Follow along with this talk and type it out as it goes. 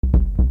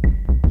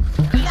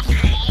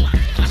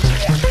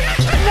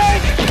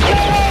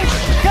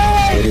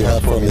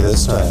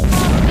this time.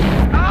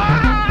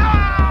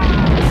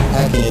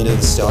 Hacking into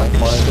the stock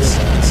market,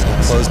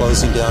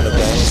 closing down a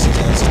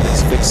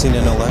bank, fixing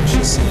an election.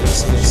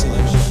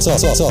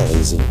 It's all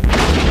easy.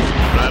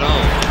 Right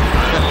on.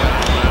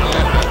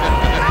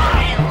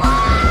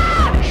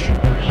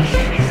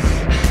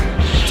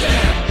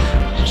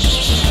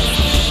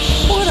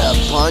 What a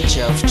bunch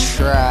of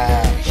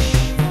trash.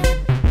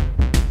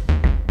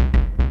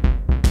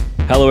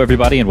 Hello,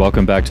 everybody, and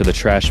welcome back to the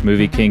Trash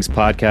Movie Kings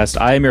podcast.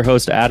 I am your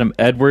host, Adam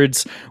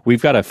Edwards.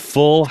 We've got a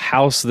full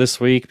house this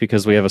week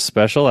because we have a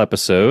special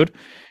episode.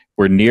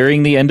 We're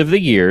nearing the end of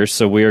the year,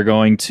 so we are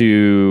going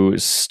to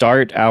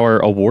start our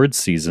award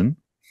season.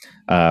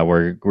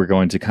 We're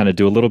going to kind of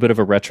do a little bit of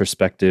a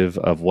retrospective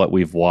of what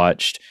we've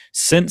watched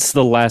since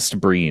the last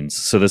Breens.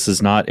 So this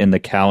is not in the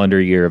calendar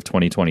year of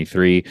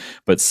 2023,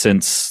 but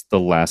since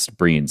the last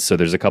Breens. So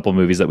there's a couple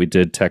movies that we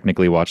did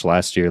technically watch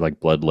last year, like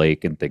Blood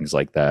Lake and things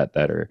like that,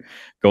 that are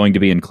going to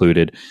be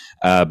included.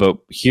 But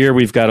here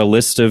we've got a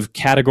list of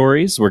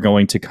categories. We're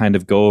going to kind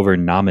of go over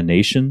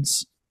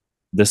nominations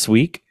this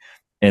week.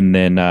 And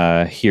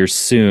then here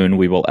soon,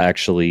 we will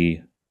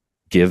actually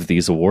give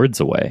these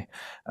awards away.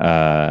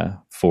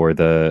 For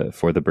the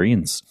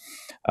Breens.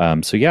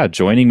 So yeah,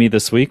 joining me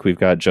this week, we've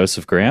got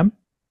Joseph Graham.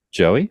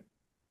 Joey.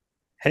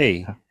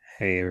 Hey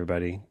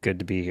everybody. Good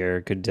to be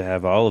here. Good to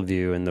have all of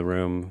you in the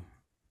room.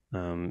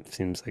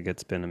 Seems like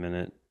it's been a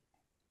minute.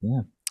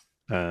 Yeah.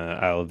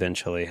 I'll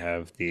eventually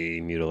have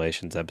the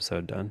mutilations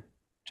episode done.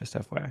 Just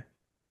FYI.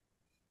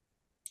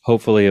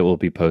 Hopefully it will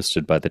be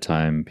posted by the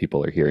time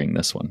people are hearing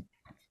this one.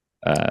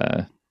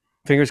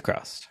 Fingers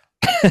crossed.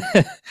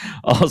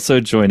 Also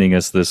joining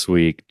us this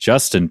week,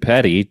 Justin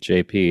Petty.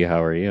 JP,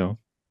 how are you?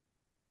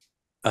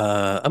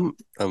 I'm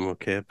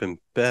okay. I've been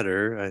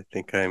better. I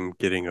think I'm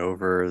getting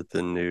over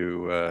the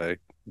new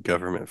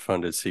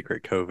government-funded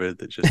secret COVID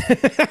that just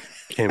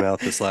came out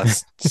this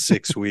last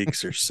 6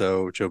 weeks or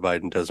so. Joe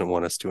Biden doesn't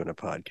want us doing a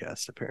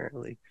podcast,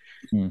 apparently.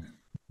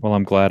 Well,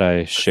 I'm glad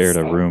I shared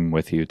a room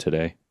with you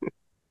today.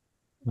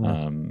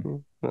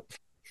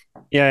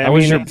 Yeah, I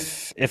mean,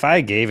 if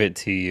I gave it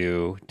to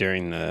you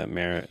during the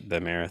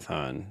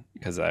marathon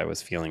because I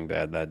was feeling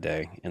bad that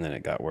day, and then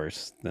it got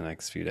worse the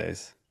next few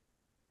days,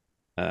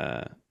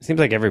 seems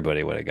like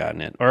everybody would have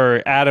gotten it,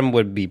 or Adam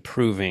would be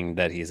proving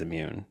that he's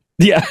immune.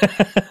 Yeah,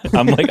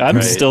 I'm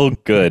right. still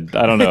good.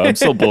 I don't know. I'm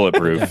still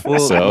bulletproof. Well,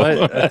 so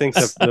I think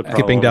the problem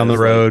skipping down the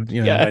road. Like,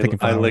 you know,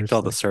 I licked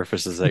all the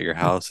surfaces at your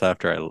house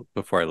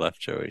before I left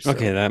Joey. So.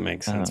 Okay, that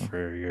makes sense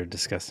for your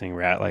disgusting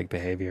rat-like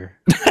behavior.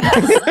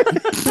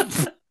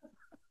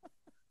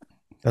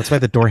 That's why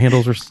the door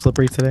handles were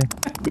slippery today.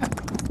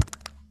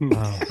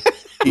 Oh.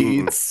 He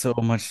eats so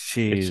much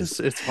cheese.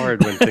 It's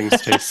hard when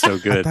things taste so I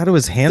good. thought it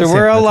was hand There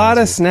were a sanitizer. lot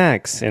of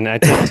snacks, and I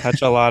didn't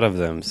touch a lot of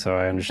them, so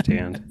I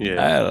understand.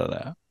 Yeah, I don't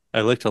know. I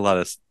licked a lot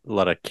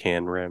of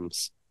can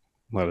rims.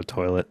 A lot of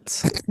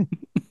toilets.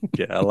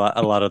 Yeah, a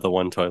lot of the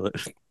one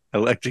toilet.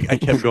 I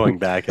kept going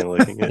back and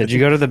licking it. Did you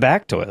go to the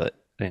back toilet?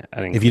 Yeah, I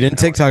didn't. If you didn't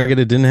TikTok it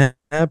didn't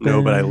happen.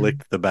 No, but I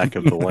licked the back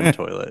of the one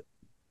toilet.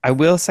 I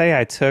will say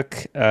I took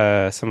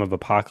some of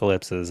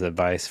Apocalypse's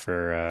advice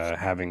for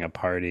having a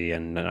party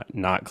and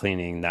not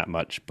cleaning that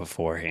much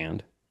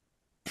beforehand.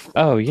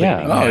 oh yeah,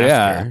 Cleaning Oh, yeah.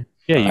 after.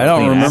 yeah. You I don't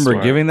clean remember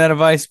after. giving that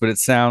advice, but it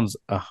sounds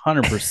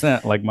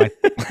 100% like my.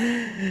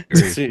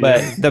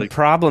 But the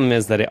problem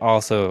is that I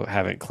also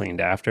haven't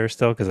cleaned after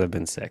still because I've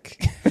been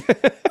sick.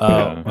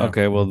 Oh,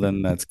 okay. Well,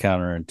 then that's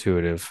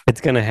counterintuitive.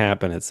 It's going to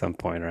happen at some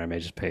point, or I may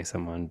just pay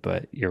someone.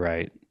 But you're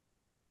right.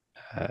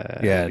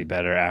 Yeah. It'll be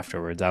better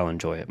afterwards. I'll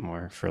enjoy it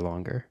more for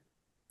longer.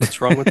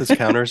 What's wrong with his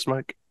counters,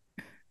 Mike?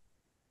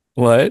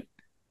 What?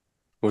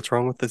 What's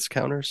wrong with his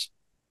counters?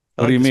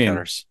 What do you his mean?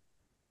 Counters.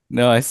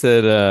 No, I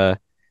said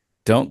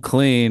don't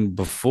clean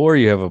before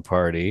you have a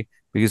party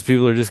because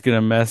people are just going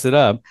to mess it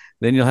up.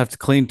 Then you'll have to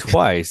clean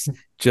twice.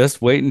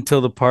 Just wait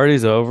until the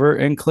party's over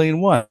and clean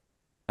once.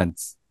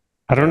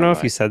 I don't know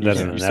if you said that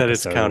in You an said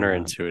it's episode.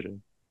 counterintuitive.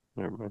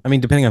 Never mind. I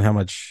mean, depending on how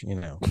much, you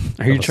know.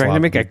 Are you of a trying to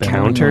slob make a you've been in.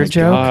 counter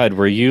joke? God,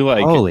 were you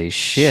like Holy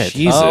shit!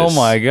 Jesus. Oh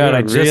my God! You're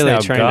I just really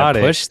now trying got to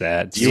it. push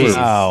that. You were Jesus.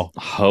 Wow.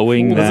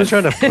 hoeing I that wasn't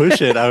trying to push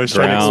it. I was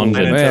trying to ground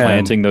explain and it to him.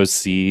 planting those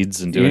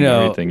seeds and doing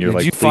everything? You're did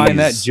like, you find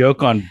that please.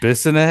 joke on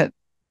Bissonnet?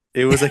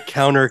 It was a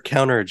counter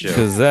joke.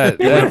 Because that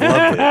You would have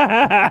loved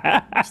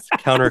it. It's a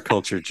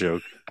counterculture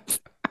joke.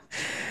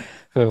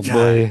 Oh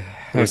boy.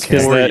 Is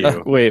Okay. For that,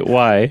 you. wait,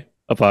 why?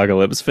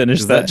 Apocalypse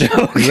finished that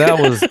joke. that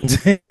was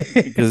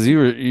because you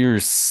were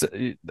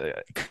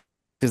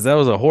because that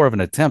was a whore of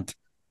an attempt.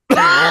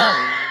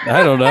 I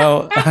don't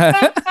know.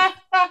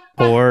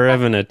 Or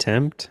of an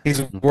attempt.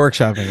 He's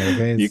workshopping it,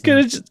 okay? You It's, could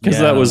have, because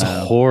Yeah, that I was don't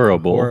know.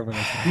 horrible. more of an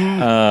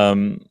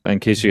attempt. In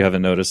case you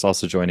haven't noticed,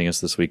 also joining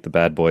us this week, the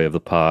bad boy of the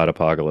pod,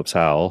 Apocalypse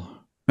Howell.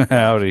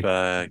 Howdy.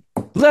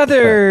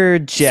 Leather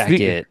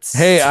jackets.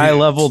 Hey, I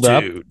leveled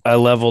up. Dude. I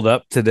leveled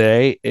up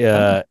today.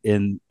 Oh.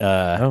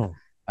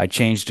 I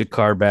changed a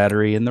car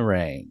battery in the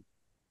rain.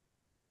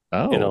 In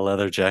a Oh,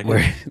 leather jacket.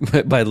 Where,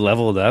 by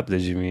leveled up,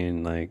 did you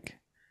mean like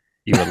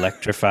You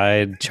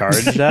electrified,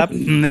 charged up?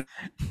 No,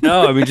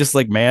 I mean just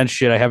like man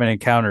shit I haven't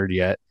encountered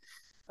yet.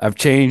 I've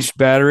changed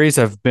batteries.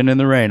 I've been in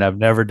the rain. I've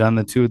never done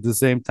the two at the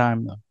same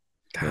time though.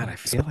 God, I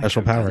feel like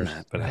Special I've done powers.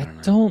 that, but I I don't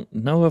know. don't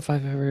know if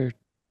I've ever.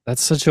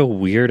 That's such a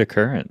weird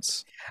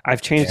occurrence.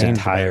 I've changed a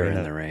Changed tire battery,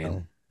 in the no.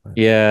 rain.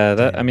 Yeah,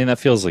 that. I Yeah. mean, that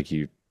feels like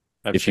you.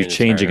 I've If you're changed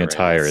changing a rain,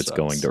 tire, it it's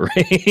going sucks. to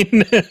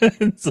rain.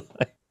 It's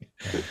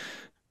like-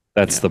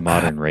 that's the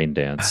modern rain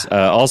dance.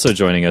 Also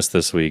joining us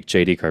this week,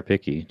 JD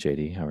Karpicki.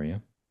 JD, how are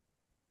you?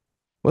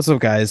 What's up,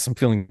 guys? I'm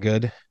feeling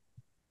good.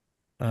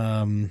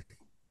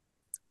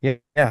 Yeah,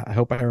 I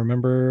hope I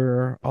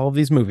remember all of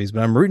these movies,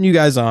 but I'm rooting you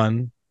guys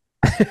on,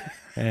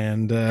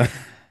 and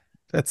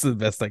that's the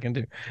best I can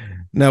do.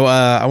 No,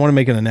 I want to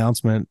make an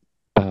announcement.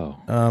 Oh,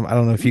 I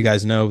don't know if you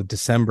guys know,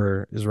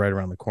 December is right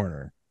around the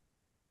corner,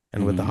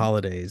 and with the Mhm.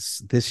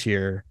 holidays this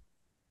year,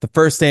 the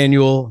first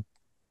annual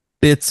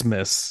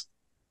Bitsmas.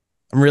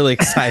 I'm really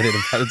excited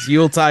about it. It's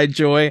Yuletide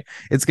joy.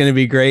 It's going to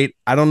be great.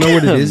 I don't know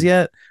what it is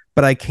yet,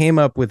 but I came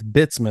up with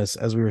Bitsmas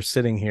as we were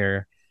sitting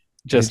here.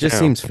 It just now.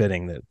 seems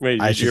fitting that Wait,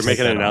 I should you're take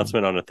making an that on.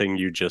 announcement on a thing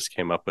you just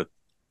came up with.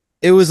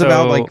 It was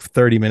about So- like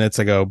 30 minutes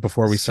ago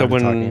before we So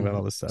started talking about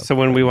all this stuff. So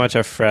when we watch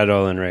a Fred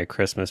Olin Ray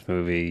Christmas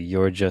movie,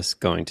 you're just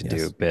going to Yes.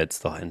 do bits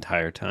the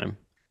entire time.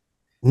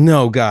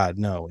 No, God,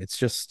 no. It's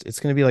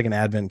going to be like an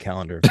advent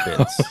calendar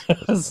of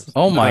bits.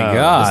 Oh my Oh,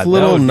 god. Just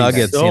little that would be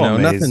nuggets, so you know,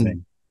 amazing.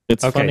 nothing.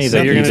 it's Okay, funny so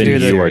that you're gonna even do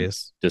the- you are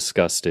serious.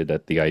 disgusted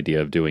at the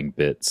idea of doing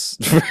bits.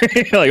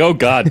 Like, oh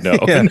God, no,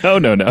 Yeah.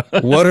 no.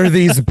 What are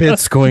these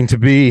bits going to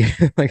be?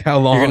 Like how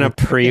long? You're gonna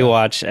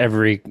pre-watch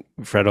every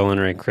Fred Olin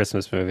Ray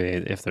Christmas movie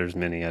if there's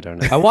many. I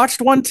don't know. I watched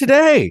one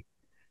today.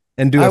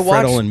 and do I a Fred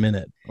watched- Olin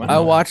minute. I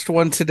watched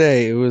one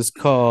today. It was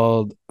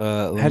called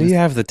How do you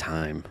have the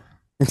time?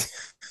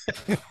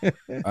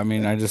 I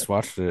mean, I just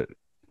watched it.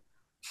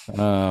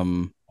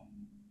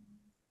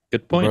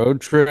 Good point.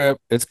 Road trip.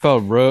 It's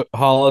called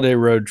Holiday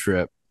Road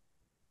Trip.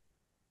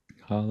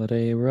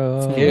 Holiday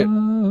road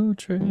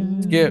Skip.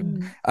 trip. Skip.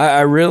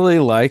 I really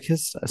like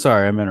his.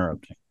 Sorry, I'm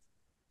interrupting.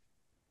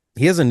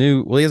 He has a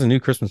new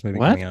Christmas movie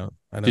What? coming out.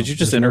 I know. Did you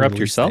just There's no interrupt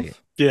release yourself?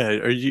 date. Yeah,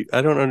 are you?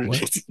 I don't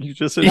understand. You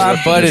just I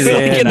interrupted butted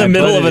yourself. in. In the I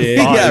middle of butted a in.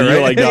 thought, Yeah, you're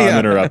right? like, no, Yeah. I'm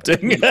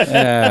interrupting.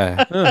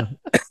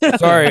 Yeah.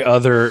 Sorry,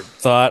 other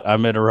thought.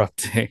 I'm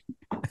interrupting.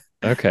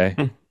 Okay.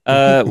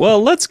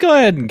 Well, let's go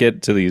ahead and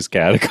get to these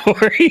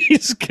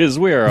categories because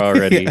we are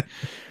already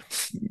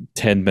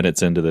 10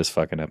 minutes into this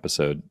fucking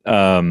episode.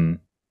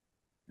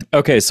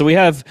 Okay, so we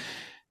have,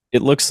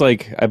 it looks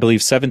like, I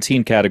believe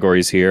 17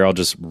 categories here. I'll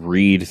just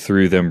read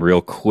through them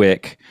real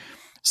quick.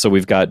 So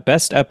we've got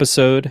best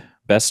episode,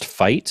 best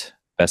fight,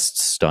 best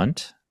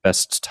stunt,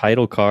 best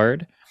title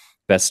card,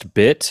 best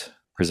bit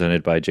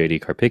presented by JD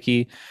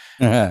Karpicki,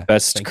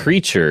 best Thank you.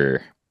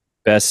 creature,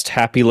 best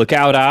happy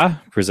lookout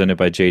presented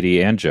by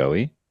JD and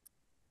Joey.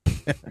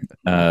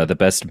 The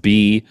best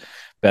B,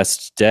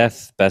 best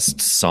death,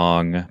 best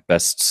song,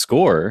 best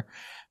score,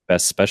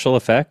 best special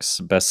effects,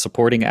 best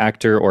supporting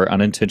actor or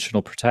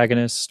unintentional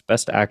protagonist,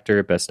 best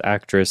actor, best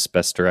actress,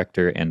 best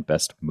director, and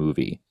best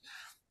movie.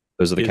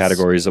 Those are the Is-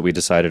 categories that we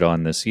decided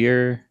on this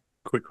year.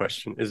 Quick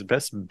question: is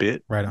best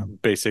bit Right on.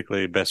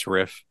 basically best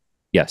riff?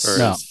 Yes. Or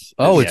No. is-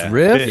 Oh, is it's Yeah.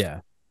 riff? Bit, Yeah.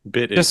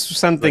 bit Just is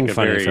something like a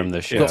funny very from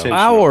the show. intentional-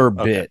 Our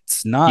Okay.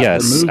 bits, not the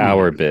Yes, movie.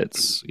 our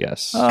bits.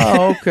 Yes.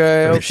 Oh,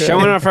 okay. We're Okay.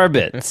 showing off our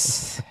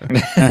bits.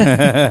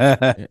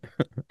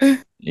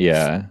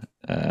 Yeah.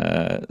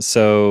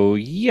 So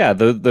yeah,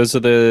 those are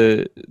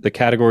the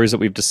categories that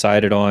we've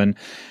decided on.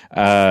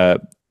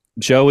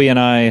 Joey and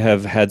I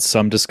have had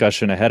some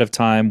discussion ahead of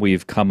time.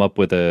 We've come up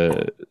with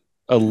a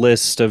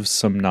list of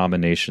some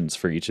nominations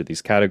for each of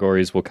these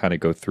categories. We'll kind of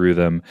go through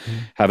them,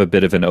 have a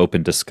bit of an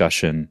open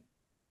discussion.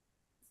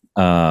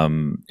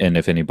 And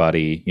if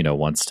anybody,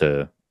 wants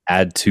to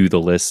add to the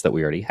list that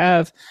we already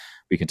have,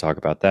 we can talk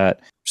about that.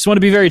 Just want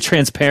to be very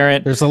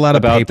transparent There's a lot of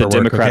about the paperwork,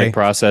 democratic okay?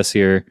 process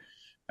here.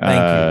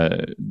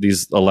 Thank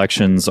These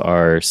elections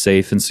are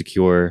safe and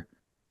secure,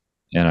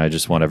 and I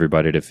just want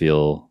everybody to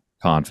feel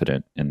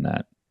confident in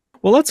that.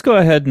 Well, let's go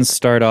ahead and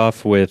start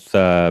off with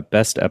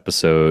best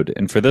episode.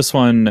 And for this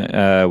one,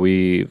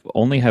 we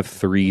only have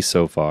 3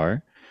 so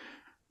far.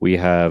 We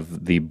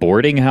have the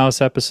boarding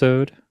house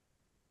episode,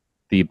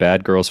 the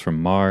Bad Girls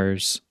from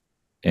Mars,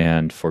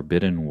 and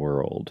Forbidden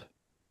World.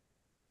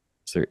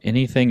 Is there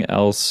anything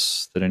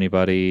else that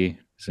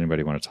does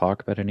anybody want to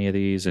talk about any of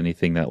these?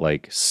 Anything that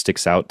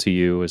sticks out to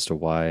you as to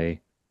why?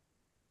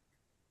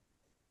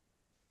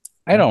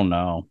 I don't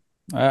know.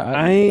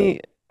 I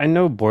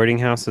know Boarding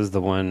House is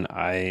the one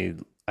I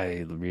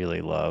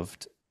really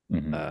loved.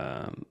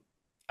 Mhm.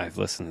 I've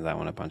listened to that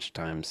one a bunch of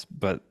times,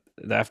 but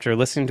after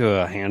listening to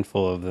a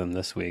handful of them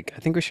this week, I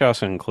think we should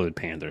also include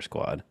Panther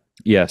Squad.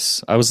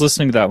 Yes, I was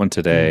listening to that one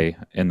today,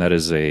 and that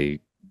is a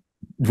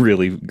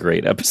really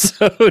great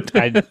episode.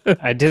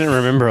 I didn't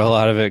remember a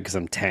lot of it because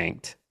I'm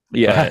tanked.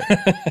 yeah.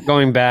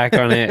 Going back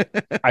on it,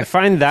 I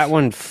find that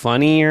one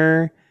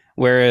funnier,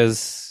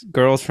 whereas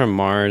Girls from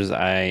Mars,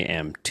 I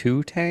am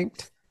too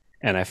tanked,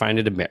 and I find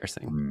it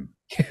embarrassing.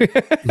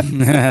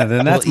 Mm.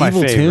 then that's Well, my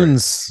Evil favorite.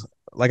 Tunes,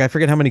 Like I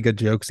forget how many good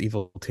jokes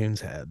Evil Tunes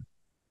had.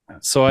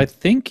 So I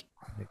think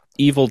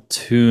Evil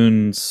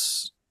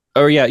Tunes.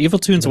 Oh yeah, Evil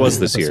Tunes was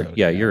this year. Episode,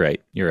 Yeah, yeah.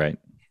 you're right.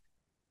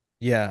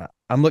 Yeah,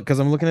 I'm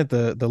looking at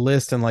the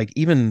list and like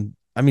even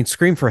I mean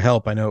Scream for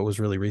Help. I know it was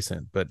really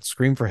recent, but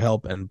Scream for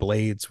Help and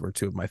Blades were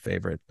two of my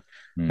favorite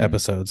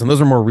episodes, and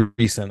those are more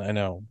recent. I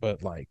know,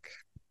 but like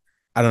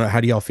I don't know. How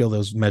do y'all feel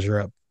those measure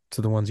up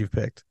to the ones you've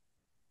picked?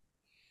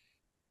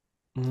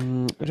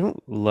 I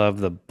don't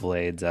love the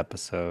Blades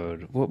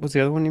episode. What was the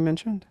other one you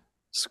mentioned?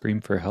 Scream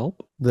for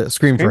Help. The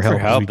Scream for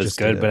Help is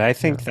good, but I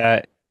think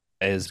that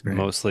is great.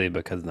 mostly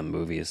because the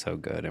movie is so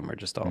good and we're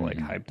just all like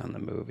hyped on the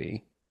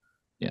movie.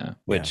 Yeah,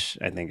 which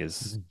I think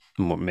is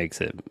what makes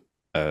it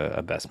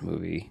a best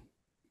movie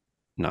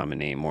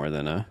nominee more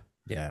than a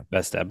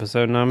best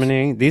episode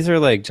nominee. These are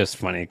like just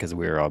funny because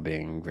we were all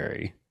being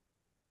very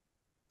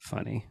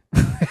funny.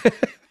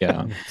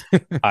 Yeah,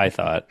 I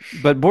thought.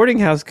 But Boarding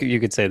House,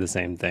 you could say the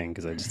same thing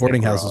because I just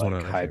Boarding think we're House all, is one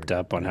like, of my hyped favorites.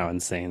 up on how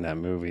insane that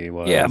movie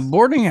was. Yeah,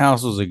 Boarding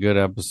House was a good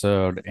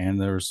episode,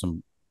 and there was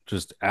some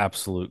just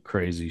absolute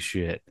crazy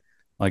shit,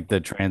 like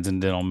the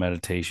transcendental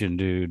meditation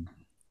dude.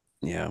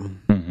 Yeah.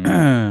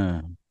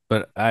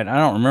 But I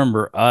don't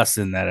remember us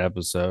in that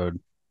episode.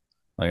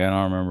 Like I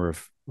don't remember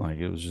if like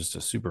it was just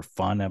a super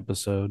fun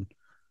episode.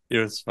 You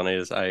know what's funny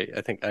is I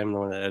think I'm the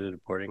one that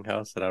edited Boarding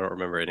House, and I don't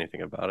remember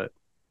anything about it.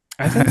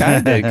 I think I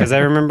did because I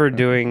remember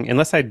doing,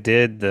 unless I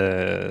did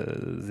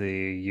the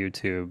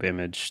YouTube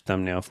image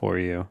thumbnail for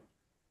you.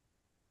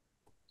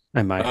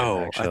 I might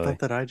have actually. I thought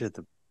that I did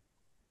the.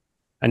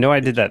 I know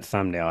I did that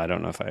thumbnail. I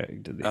don't know if I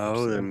did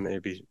the. Then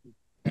maybe.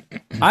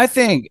 I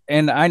think,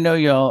 and I know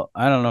y'all,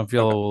 I don't know if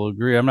y'all will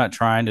agree. I'm not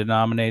trying to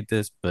nominate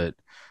this, but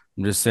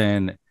I'm just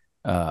saying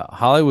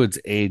Hollywood's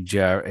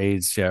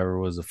AIDS shower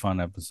was a fun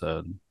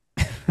episode.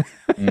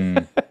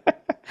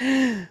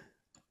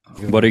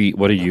 What are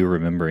you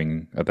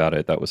remembering about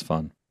it that was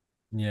fun?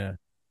 Yeah.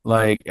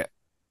 Like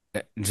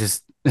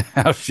just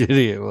how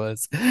shitty it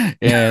was.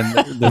 And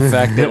the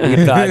fact that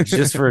we thought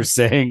just for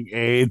saying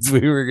AIDS,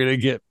 we were going to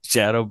get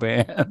shadow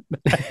banned.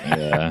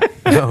 Yeah.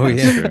 Oh,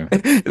 yeah.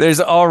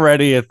 There's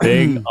already a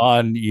thing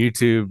on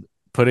YouTube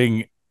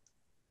putting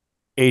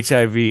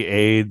HIV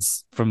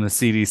AIDS from the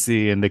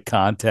CDC into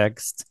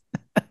context.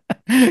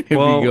 If you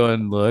go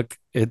and look,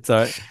 it's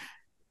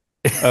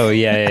Oh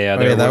yeah.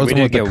 That was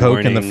one with the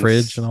Coke in the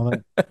fridge and all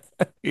that.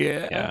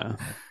 Yeah.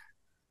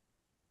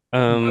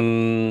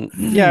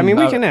 Yeah, I mean,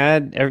 we can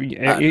add every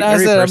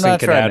person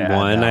could add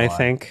one, I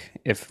think,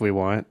 if we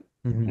want.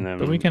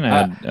 But we can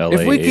add LA.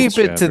 If we keep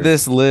it to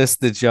this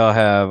list that y'all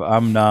have,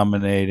 I'm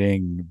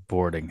nominating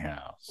Boarding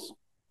House.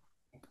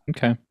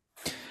 Okay.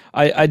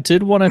 I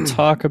did want to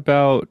talk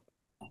about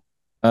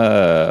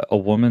A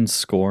Woman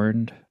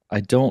Scorned.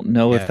 I don't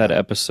know if that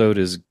episode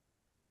is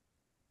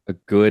a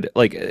good,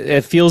 like,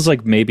 it feels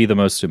like maybe the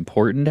most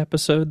important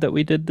episode that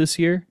we did this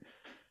year,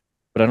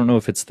 but I don't know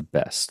if it's the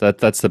best.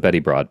 That's the Betty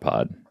Broad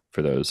pod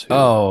for those who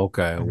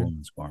okay. A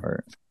Woman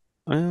Scorned.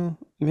 Well,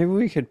 maybe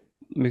we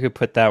could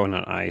put that one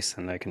on ice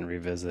and I can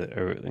revisit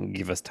or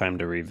give us time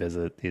to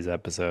revisit these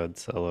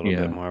episodes a little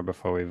bit more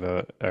before we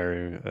vote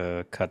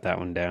or cut that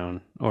one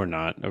down or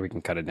not, or we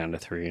can cut it down to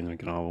 3 and we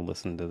can all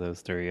listen to those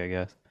 3, I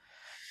guess.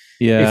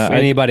 Yeah. If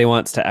anybody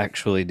wants to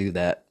actually do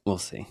that, we'll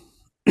see.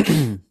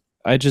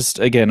 I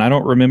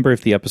don't remember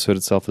if the episode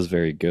itself is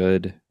very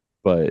good,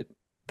 but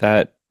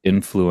that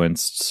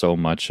influenced so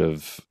much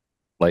of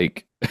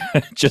like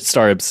just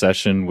our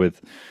obsession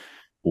with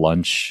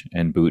lunch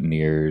and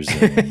boutonnieres.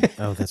 And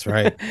oh, that's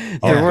right.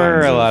 There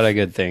were a lot of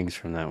good things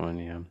from that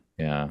one.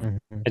 Yeah.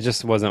 It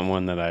just wasn't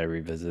one that I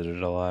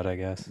revisited a lot, I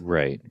guess.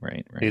 Right.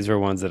 These were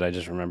ones that I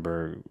just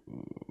remember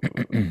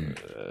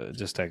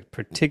just a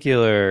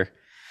particular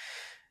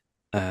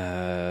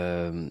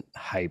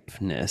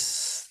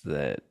hypeness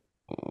that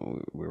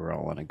we were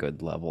all on a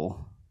good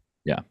level.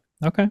 Yeah.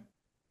 Okay.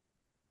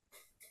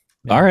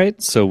 Yeah. All right.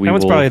 So that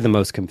one's probably the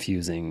most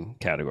confusing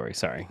category.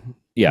 Sorry.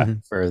 Yeah.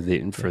 For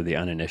the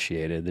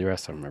uninitiated, the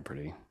rest of them are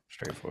pretty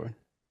straightforward.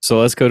 So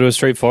let's go to a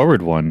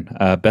straightforward one.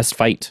 Best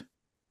fight.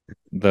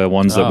 The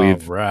ones that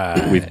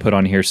we've put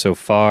on here so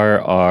far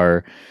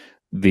are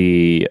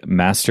the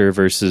Master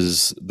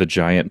versus the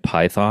Giant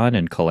Python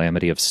and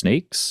Calamity of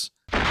Snakes.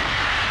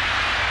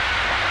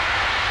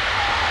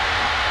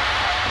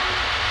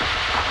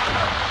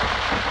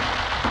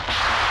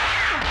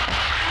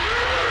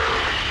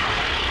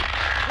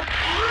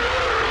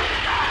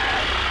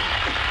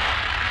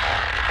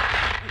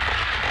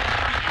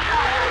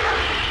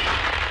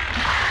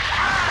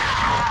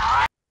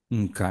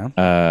 Okay.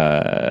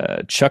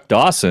 Chuck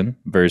Dawson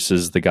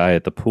versus the guy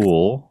at the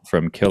pool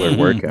from Killer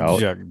Workout.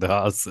 Chuck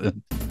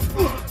Dawson.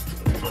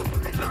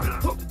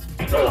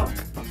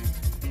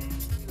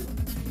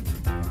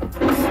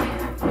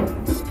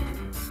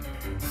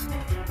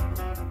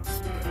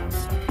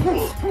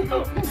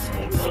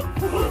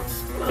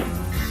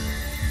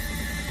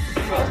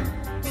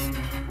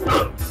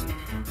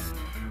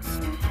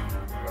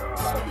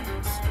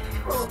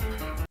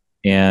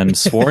 And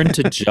Sworn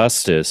to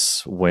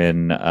Justice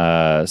when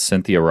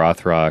Cynthia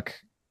Rothrock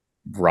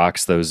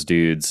rocks those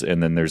dudes,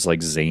 and then there's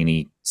like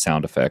zany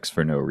sound effects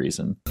for no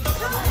reason.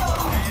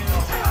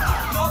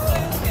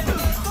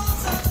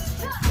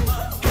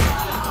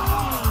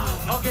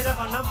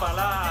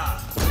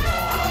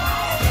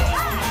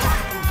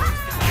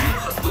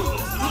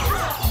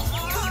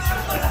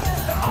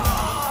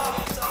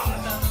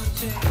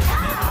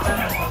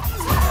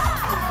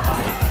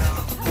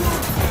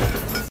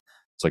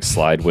 It's like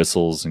slide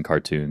whistles and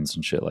cartoons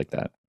and shit like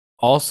that.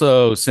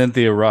 Also,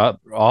 Cynthia Roth,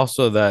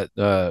 also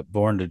that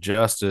Born to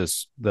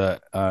Justice,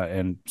 that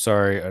and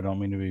sorry, I don't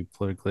mean to be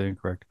politically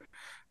incorrect.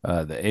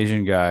 The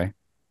Asian guy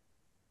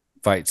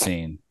fight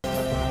scene.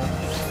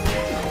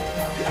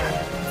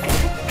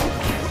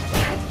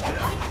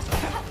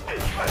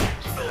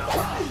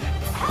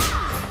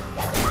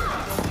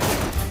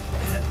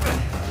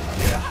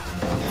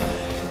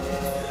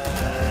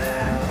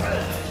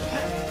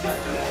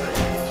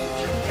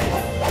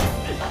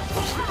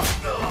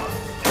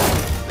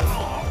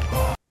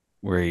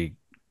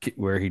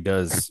 Where he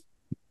does,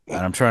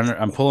 and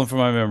I'm pulling from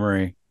my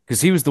memory because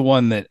he was the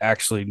one that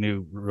actually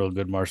knew real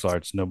good martial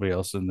arts. Nobody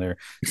else in there.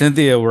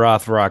 Cynthia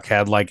Rothrock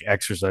had like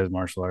exercise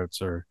martial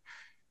arts or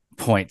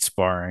point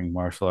sparring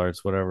martial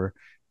arts, whatever.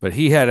 But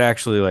he had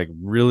actually like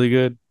really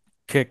good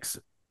kicks,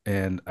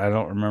 and I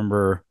don't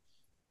remember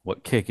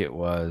what kick it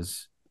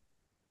was.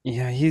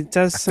 Yeah, he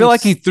does. I feel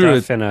like he threw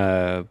it in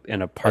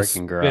a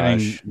parking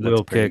garage.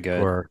 Wheel kick,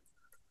 good.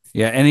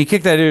 And he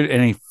kicked that dude,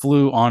 and he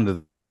flew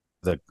onto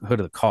the hood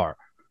of the car.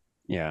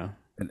 Yeah.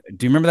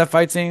 Do you remember that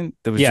fight scene?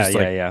 That was just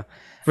like, yeah.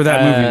 For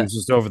that movie, it was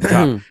just over the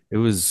top. It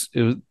was.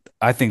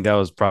 I think that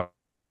was probably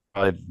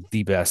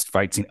the best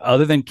fight scene,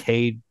 other than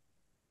Cade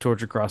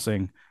torture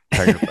crossing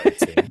tiger fight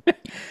scene.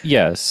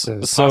 Yes,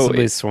 so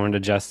possibly Sworn to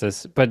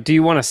Justice. But do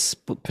you want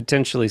to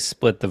potentially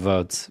split the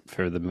votes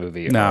for the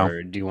movie, no.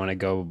 Or do you want to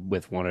go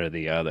with one or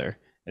the other?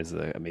 Is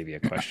maybe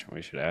a question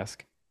we should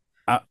ask.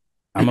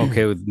 I'm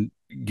okay with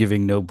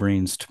giving no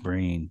Breens to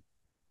Breen.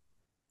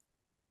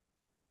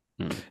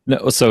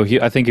 No, so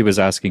I think he was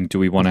asking, do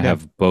we want to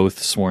have both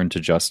Sworn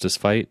to Justice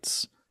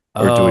fights,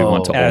 or do we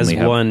want to as only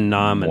have one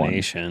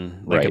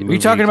nomination? Right. Are you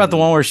talking about the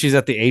one where she's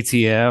at the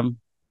ATM?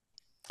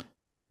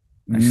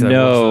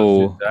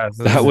 No,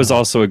 that was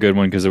also a good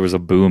one because there was a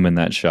boom in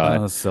that shot.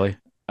 Oh, that's silly.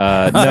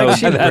 No,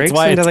 she that's breaks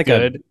why into it's like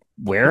good. a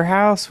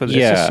warehouse. With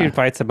she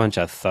fights a bunch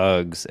of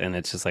thugs, and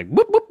it's just like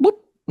whoop whoop whoop.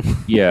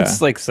 Yeah,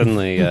 it's like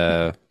suddenly,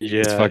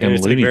 it's fucking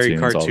it's Looney like very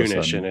Tunes all of a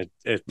cartoonish, sudden. and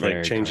it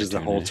like changes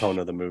the whole tone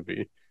of the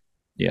movie.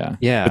 Yeah,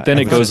 yeah, but then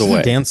it goes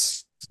away.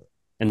 Dance,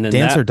 and then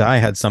Dance or Die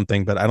had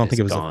something, but I don't think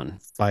it was gone. a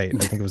fight. I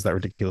think it was that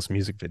ridiculous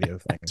music video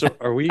thing. So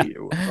are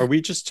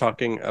we just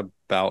talking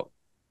about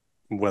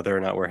whether or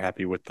not we're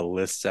happy with the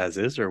list as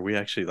is, or are we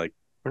actually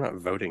we're not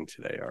voting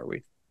today, are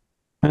we?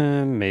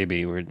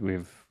 Maybe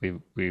we've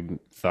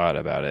thought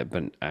about it,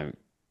 but I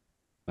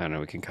don't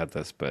know. We can cut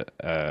this, but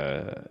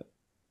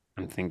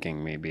I'm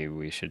thinking maybe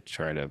we should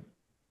try to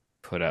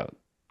put out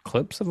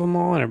clips of them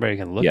all, and everybody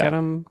can look at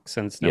them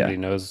since nobody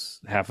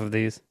knows half of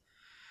these.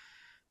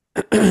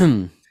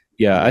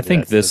 Yeah, I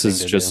think this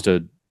is just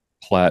a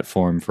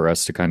platform for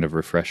us to kind of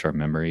refresh our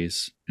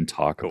memories and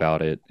talk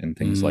about it and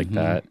things like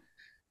that.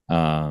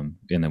 And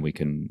then we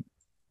can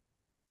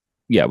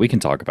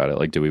talk about it.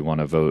 Like, do we want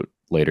to vote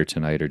later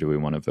tonight, or do we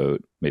want to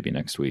vote maybe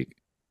next week?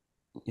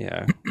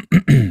 Yeah,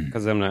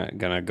 because I'm not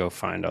gonna go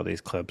find all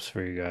these clips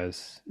for you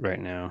guys right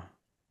now.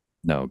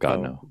 No,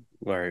 God, no.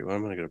 All right, well,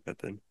 I'm gonna go to bed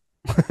then.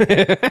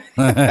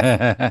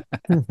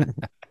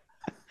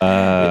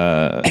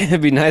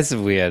 It'd be nice if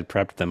we had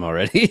prepped them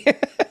already.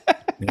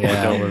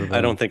 Yeah,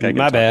 I don't think I can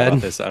talk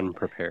about this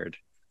unprepared.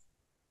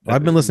 Well,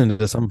 I've been listening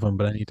to some of them,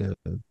 but I need to.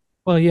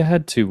 Well, you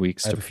had 2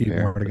 weeks I have to a few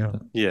prepare. more to go.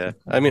 Yeah,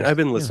 I mean, I've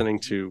been listening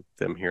to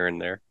them here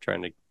and there,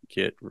 trying to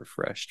get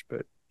refreshed,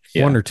 but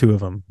One or two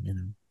of them,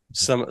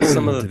 some of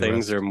the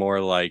things are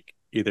more like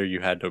either you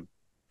had to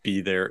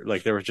be there,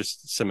 like there were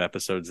just some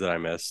episodes that I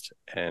missed,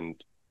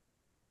 and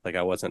like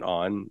I wasn't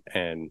on,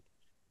 and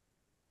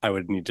I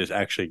would need to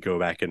actually go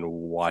back and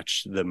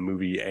watch the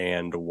movie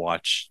and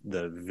watch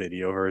the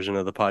video version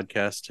of the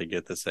podcast to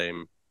get the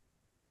same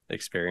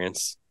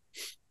experience.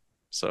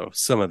 So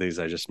some of these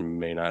I just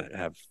may not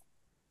have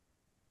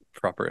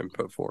proper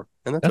input for,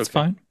 and that's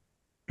fine.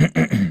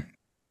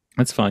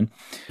 That's fine.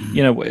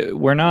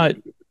 We're not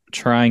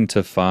trying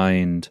to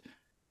find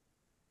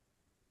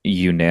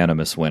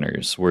unanimous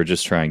winners. We're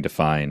just trying to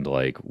find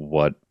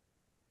what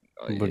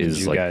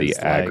is like the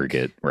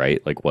aggregate,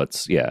 right? Like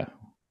what's okay.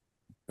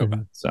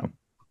 So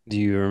do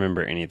you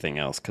remember anything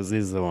else? Because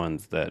these are the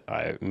ones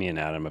that me and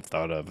Adam have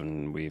thought of,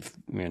 and me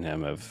and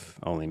him have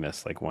only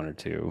missed like one or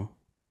two.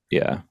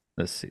 Yeah,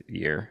 this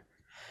year.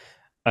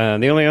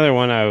 The only other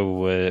one I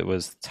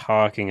was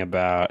talking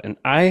about, and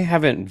I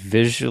haven't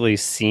visually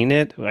seen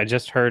it, I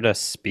just heard us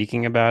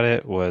speaking about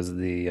it, was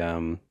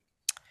the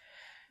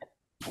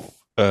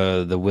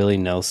Willie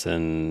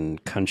Nelson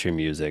country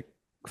music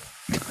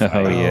fight,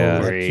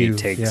 where he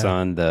takes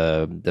on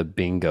the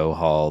bingo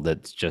hall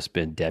that's just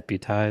been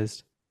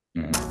deputized.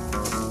 Going up,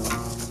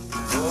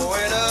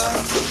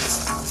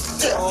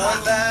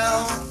 going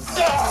down,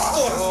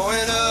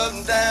 going up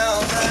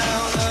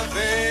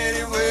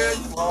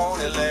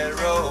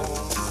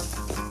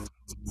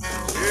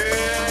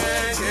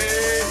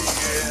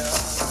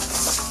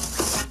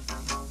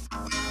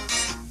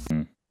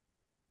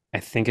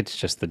think it's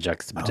just the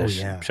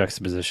yeah.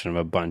 juxtaposition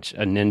of a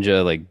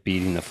ninja like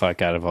beating the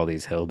fuck out of all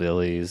these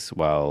hillbillies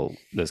while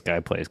this guy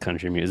plays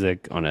country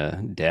music on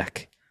a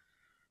deck.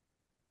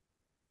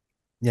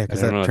 Yeah, I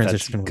because don't that know if that's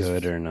transition was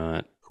good or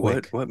not.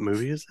 What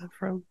movie is that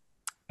from?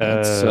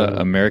 That's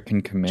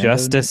American Commando.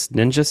 Justice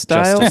Ninja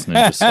Style? Justice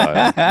Ninja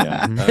Style.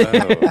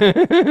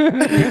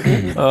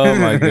 Yeah. Oh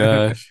my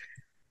gosh.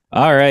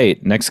 All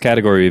right. Next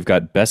category, we've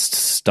got Best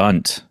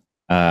Stunt.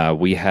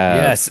 We have.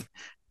 Yes.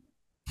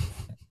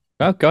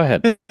 Oh, go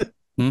ahead. I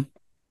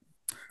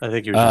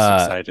think you're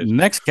just excited.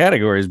 Next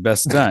category is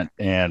Best Stunt.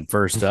 And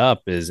first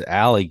up is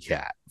Alley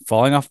Cat.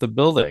 Falling off the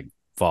building,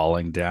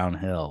 falling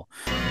downhill.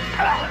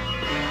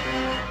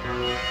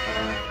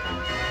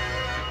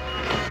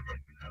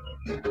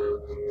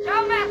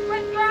 Don't mess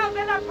with girls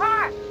in the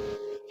park.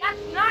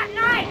 That's not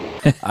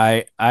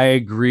nice. I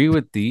agree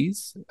with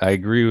these. I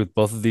agree with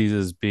both of these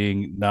as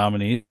being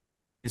nominees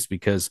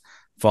because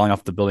falling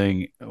off the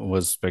building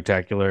was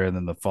spectacular, and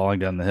then the falling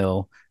down the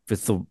hill. If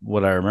it's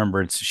what I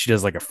remember, she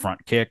does like a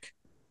front kick,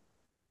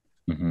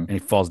 and he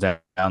falls down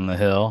the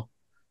hill,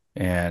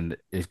 and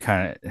it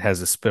kind of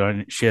has a spit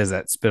on. She has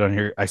that spit on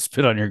your. I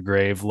spit on your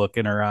grave look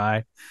in her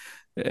eye.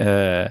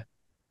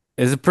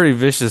 It's a pretty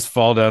vicious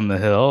fall down the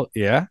hill.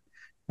 Yeah,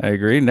 I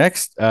agree.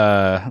 Next,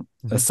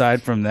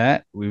 aside from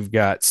that, we've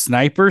got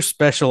Sniper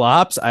Special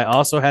Ops. I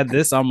also had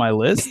this on my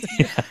list.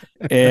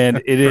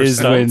 And it is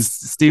when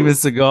Steven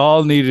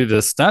Seagal needed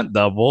a stunt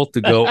double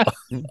to go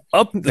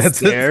up the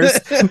stairs.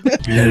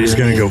 Yeah, he's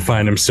going to go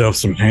find himself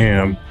some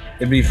ham.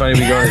 It'd be funny if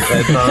we go in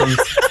headphones.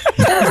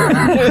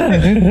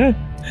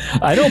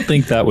 I don't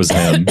think that was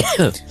him.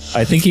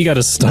 I think he got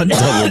a stunt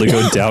double to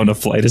go down a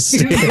flight of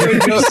stairs.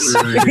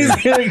 He's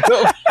gonna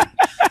go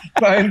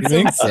find. You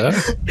think so?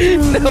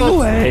 No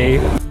way.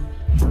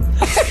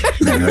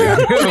 We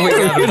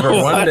got him for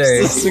one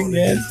day.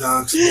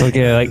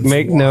 Okay, like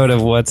make note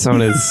of what's on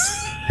his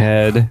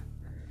head.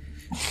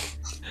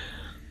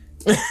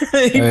 He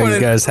He's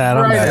got his hat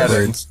on right at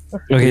backwards.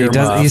 Okay,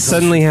 he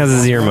suddenly has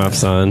his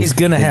earmuffs on. He's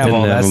gonna have didn't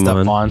all that have 'em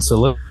stuff on. So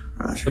look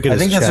at I his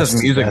think that's chest.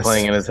 just music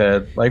playing in his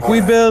head. Like, we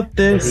built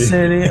this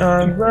city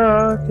on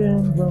rock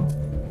and roll.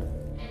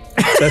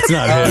 That's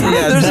not him.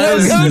 Yeah, There's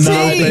that no is goatee.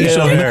 not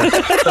facial hair.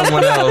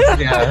 Someone else,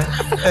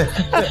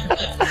 yeah.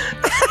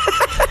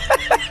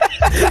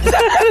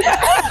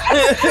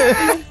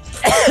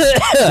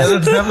 Yeah,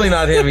 that's definitely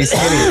not him. He's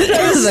skinny.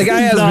 The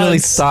guy has really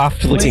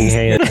soft looking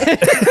hands.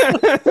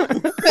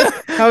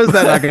 How is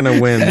that not going to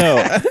win? No,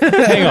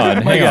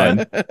 hang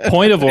on.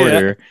 Point of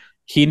order.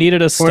 He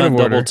needed a stunt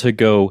double order. to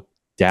go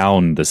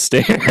down the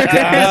stairs. We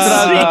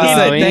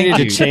need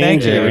to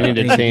change it. We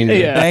need to change it.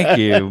 Yeah. Thank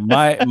you.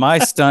 My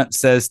stunt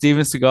says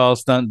Steven Seagal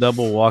stunt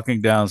double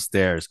walking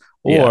downstairs,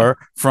 or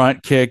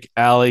front kick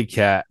alley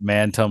cat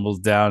man tumbles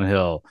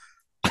downhill,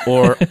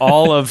 or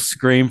all of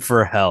Scream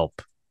for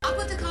Help. I'll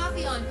put the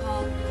coffee on,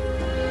 Paul.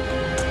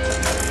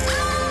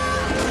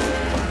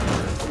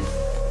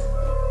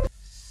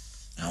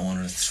 I want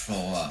her to throw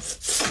up.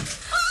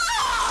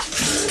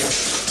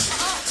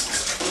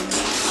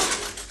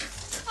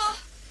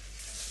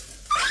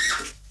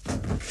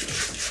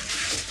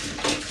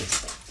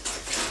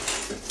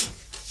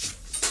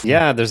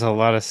 Yeah, there's a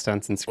lot of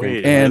stunts in Scream.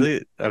 Wait, And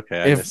really?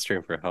 Okay, I if- missed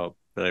Stream for Help.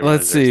 But I Let's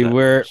realized there's see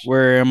that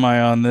where much. am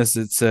I on this?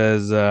 It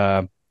says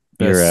You're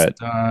best at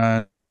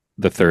stunt.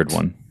 the third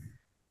one.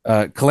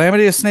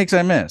 Calamity of Snakes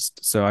I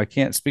missed, so I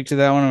can't speak to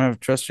that one. I'm gonna have to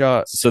trust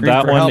y'all. So Scream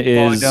that for one Help,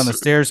 falling is- down the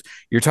stairs.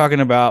 You're talking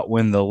about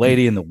when the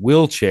lady in the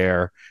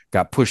wheelchair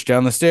got pushed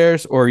down the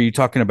stairs, or are you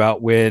talking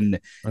about when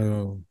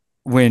the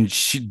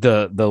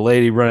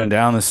lady running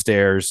down the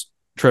stairs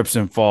trips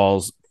and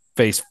falls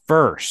face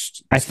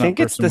first? I stunt think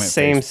it's person the went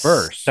same face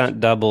first. stunt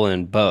double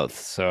in both,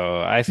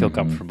 so I feel Mhm.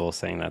 comfortable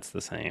saying that's the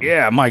same.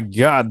 Yeah, my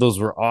God, those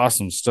were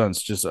awesome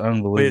stunts, just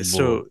unbelievable. Wait,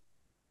 so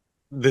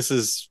this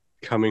is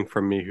coming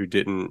from me who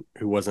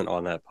wasn't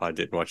on that pod,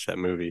 didn't watch that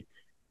movie.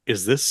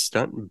 Is this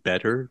stunt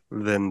better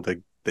than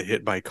the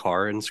hit by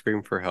car and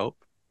Scream for Help?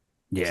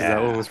 'Cause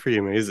that one was pretty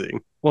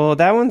amazing. Well,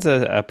 that one's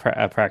a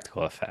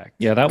practical effect.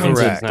 Yeah, that one's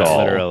It's a not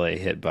doll. literally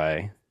hit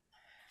by.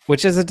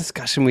 Which is a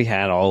discussion we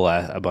had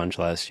a bunch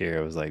last year.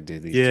 It was like,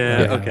 dude, these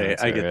Yeah, two okay,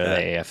 I are get that.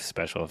 AF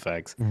special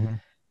effects.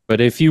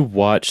 But if you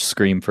watch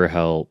Scream for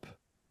Help,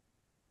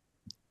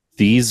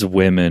 these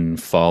women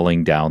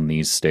falling down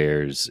these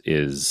stairs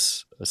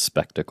is a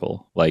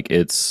spectacle. Like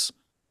it's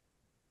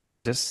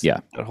Just Yeah.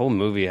 the whole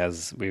movie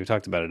has. We've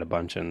talked about it a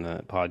bunch in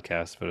the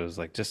podcast, but it was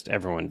like just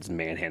everyone's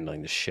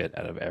manhandling the shit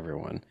out of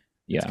everyone.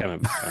 It's kind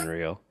of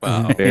unreal.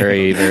 Wow.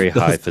 very, very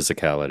high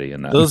physicality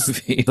in that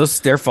movie. Those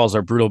stair falls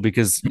are brutal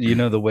because you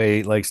know the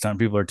way like stunt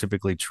people are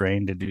typically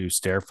trained to do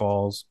stair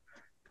falls.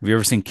 Have you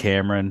ever seen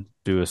Cameron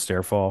do a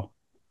stair fall?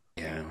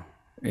 Yeah,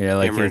 Yeah,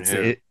 like Cameron it's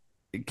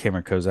who?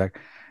 Cameron Kozak.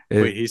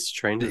 Wait, he's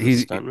trained as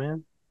a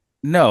stuntman?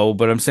 No,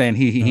 but I'm saying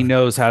he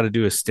knows how to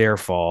do a stair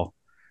fall.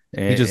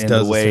 He just in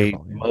does the a way stair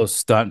fall, yeah. most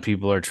stunt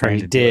people are trained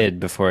he to do it. did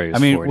before he was.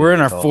 I mean, 40 we're in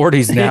our years old.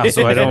 40s now,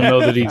 so I don't know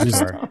that he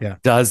just Yeah.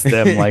 does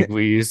them like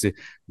we used to.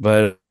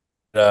 But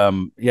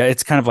yeah,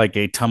 it's kind of like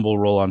a tumble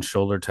roll on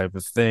shoulder type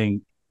of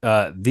thing.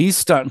 These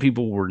stunt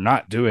people were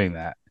not doing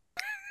that.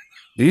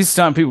 These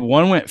stunt people,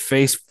 one went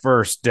face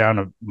first down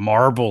a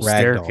marble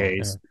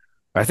staircase.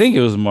 I think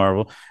it was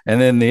marble. And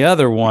then the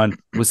other one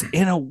was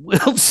in a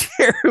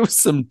wheelchair. It was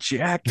some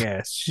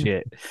jackass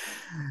shit.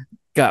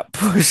 Got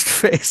pushed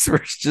face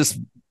first. Just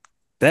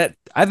that.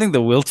 I think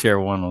the wheelchair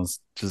one was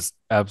just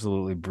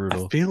absolutely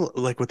brutal. I feel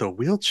like with a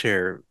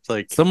wheelchair,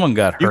 like someone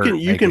got hurt.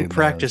 You can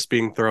practice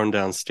being thrown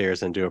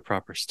downstairs and do a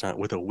proper stunt.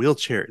 With a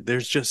wheelchair,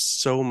 there's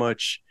just so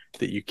much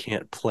that you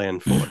can't plan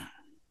for.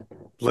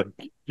 Like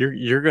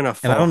you're gonna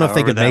fall. And I don't know if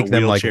they could make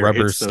them like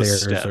rubber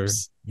stairs or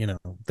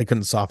they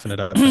couldn't soften it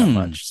up that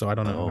much. So I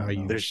don't know how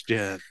you that's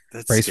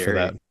brace scary. for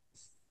that.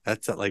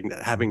 That's like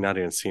having not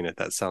even seen it.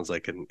 That sounds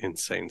like an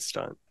insane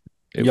stunt.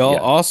 Y'all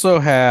also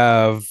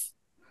have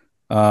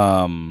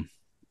on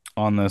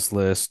this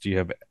list you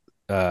have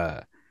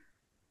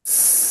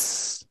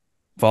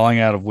falling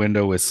out of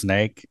window with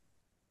snake.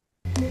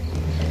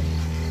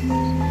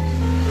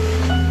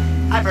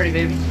 Hi, Birdie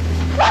baby.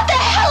 What the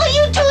hell are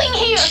you doing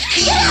here?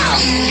 Get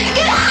out!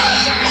 Get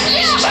out!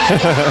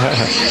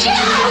 Get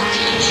out!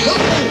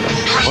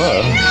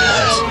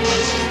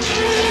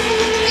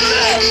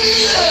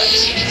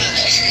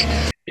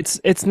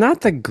 It's not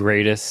the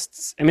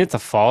greatest. I mean, it's a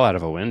fall out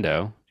of a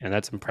window, and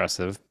that's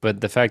impressive. But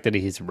the fact that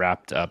he's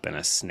wrapped up in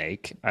a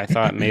snake, I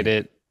thought made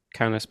it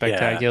kind of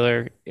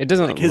spectacular. It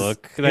doesn't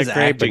look that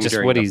great, but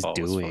just what he's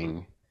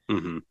doing,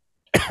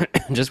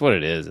 just what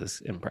it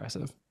is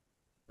impressive.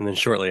 And then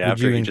shortly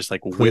after, he just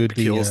like whip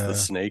kills the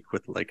snake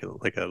with like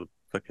a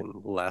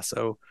fucking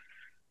lasso.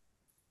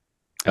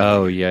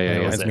 Oh yeah.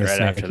 Right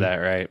after that,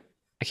 right?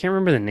 I can't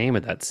remember the name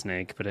of that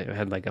snake, but it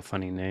had like a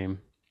funny name.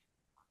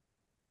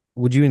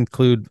 Would you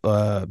include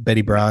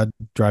Betty Broad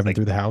driving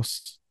through the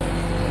house? Dad?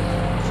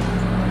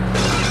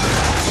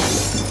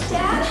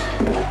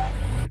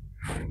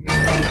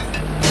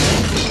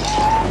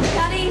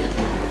 Daddy?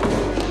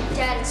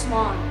 Dad, it's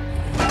Mom.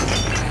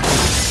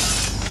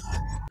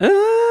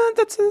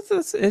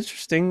 That's an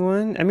interesting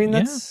one. I mean,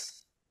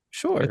 that's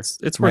sure.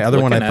 It's my worth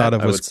other one I looking thought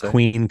at, of was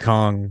Queen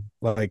Kong,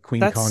 like Queen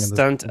That's Kong and the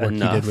stunt work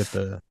enough. he did with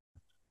the.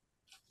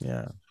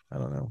 Yeah, I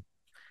don't know.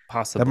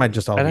 Possibly. That might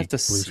just all I'd be have to blue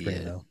see screen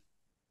it. though.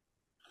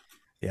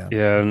 Yeah.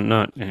 Yeah,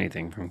 not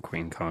anything from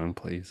Queen Kong,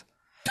 please.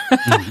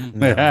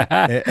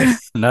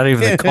 Not even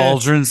the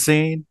cauldron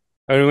scene.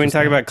 Are we going to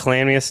talk about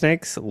calamity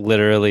snakes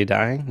literally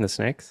dying? The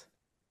snakes?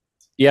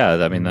 Yeah,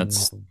 I mean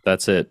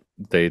that's it.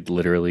 They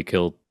literally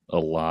killed a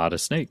lot of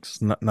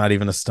snakes. Not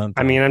even a stunt.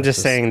 I mean, I'm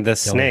just saying the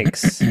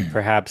snakes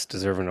perhaps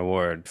deserve an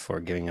award for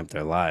giving up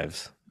their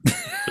lives.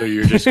 So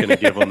you're just going to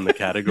give them the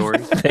category?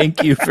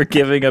 Thank you for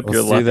giving up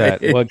your life.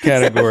 That. What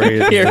category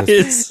is Here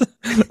this? is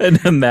an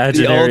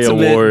imaginary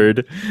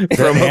award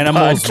from a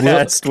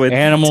podcast with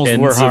animals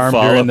tens were of harmed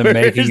during the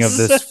followers. making of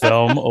this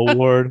film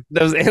award.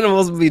 Those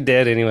animals will be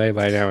dead anyway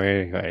by now.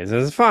 Anyways,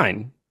 it's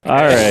fine. All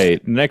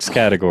right, next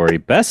category: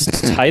 best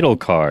title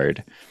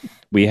card.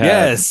 We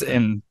have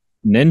and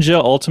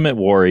Ninja Ultimate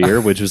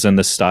Warrior, which was in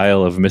the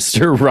style of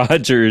Mr.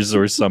 Rogers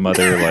or some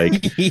other like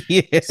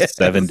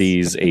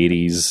 70s,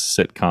 80s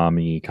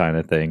sitcom-y kind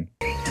of thing.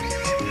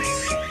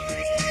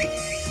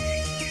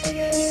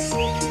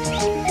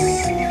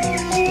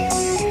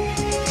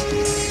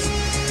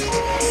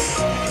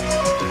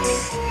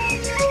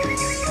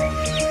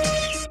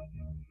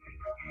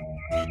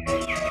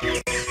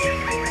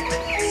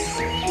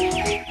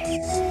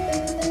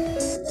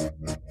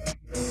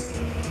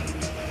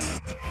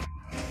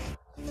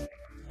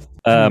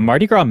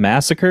 Mardi Gras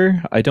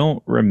Massacre. I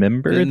don't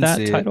remember Didn't that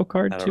see it. title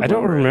card. I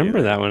don't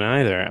remember that one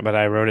either, but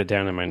I wrote it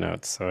down in my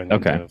notes, so I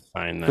need to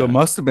find that. So it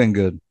must have been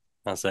good.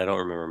 Honestly, I don't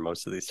remember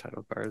most of these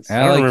title cards.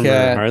 I don't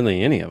remember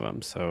hardly any of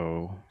them.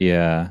 So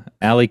yeah,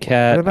 Alley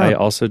Cat. I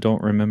also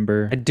don't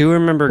remember. I do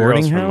remember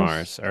Boarding Girls from House?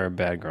 Mars or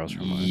Bad Girls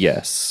from Mars.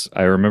 Yes,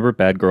 I remember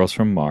Bad Girls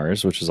from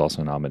Mars, which is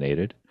also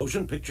nominated. The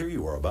motion picture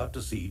you are about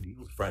to see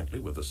deals frankly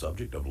with the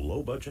subject of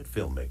low-budget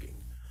filmmaking.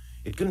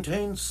 It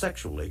contains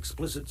sexually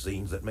explicit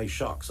scenes that may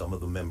shock some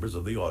of the members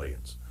of the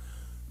audience.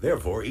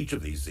 Therefore, each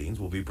of these scenes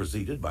will be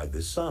preceded by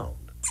this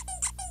sound.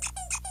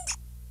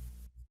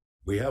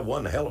 We have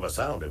one hell of a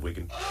sound if we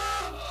can...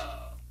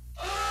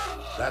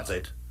 That's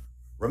it.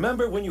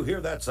 Remember, when you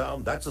hear that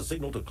sound, that's a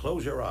signal to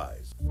close your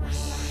eyes.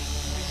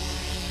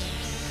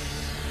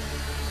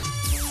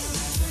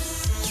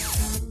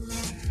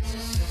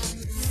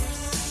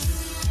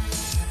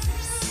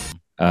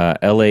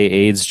 LA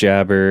AIDS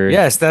Jabber.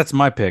 Yes, that's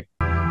my pick.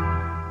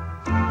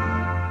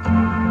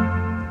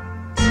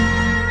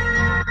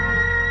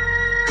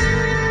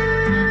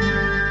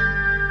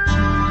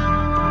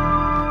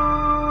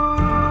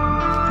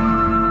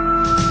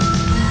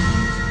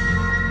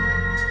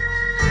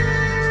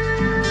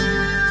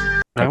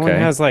 That one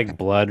has like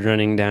blood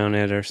running down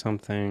it or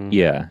something.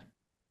 Yeah.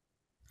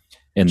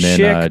 And then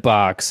Chick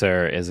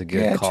Boxer is a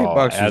good call. Chick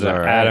Boxer's all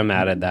right. Adam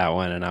added that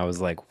one, and I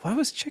was like, "What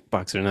was Chick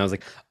Boxer?" And I was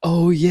like,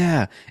 "Oh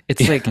yeah,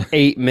 it's like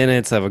 8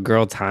 minutes of a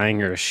girl tying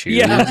her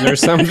shoes or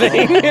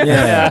something."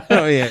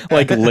 Oh yeah,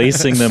 like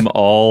lacing them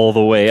all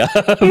the way up.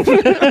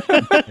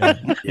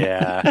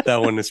 Yeah, that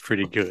one is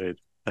pretty good.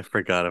 I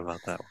forgot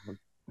about that one.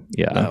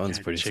 Yeah. That one's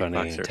pretty Chick funny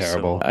Boxer and so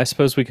terrible. well. I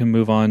suppose we can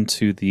move on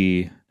to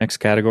the next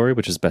category,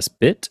 which is best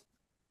bit.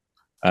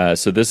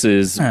 So this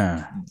is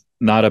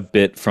not a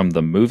bit from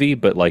the movie,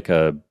 but like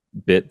a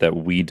bit that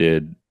we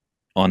did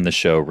on the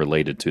show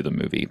related to the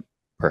movie,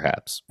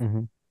 perhaps.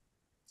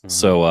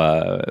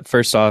 So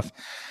first off,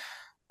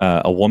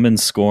 a woman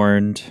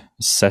scorned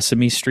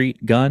Sesame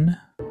Street gun.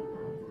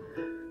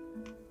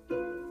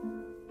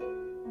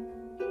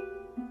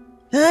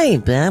 Hey,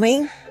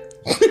 Benny.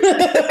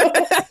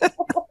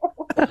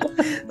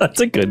 That's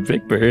a good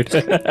Big Bird.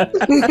 Hey,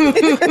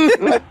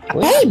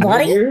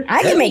 buddy,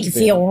 I can make you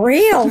feel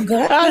real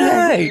good.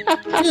 Hey,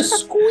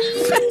 Just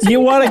squeeze. you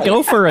want to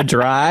go for a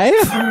drive?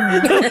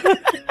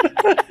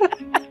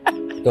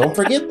 Don't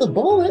forget the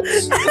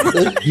bullets.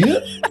 Yeah.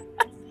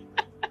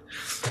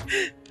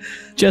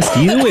 Just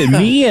you and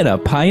me and a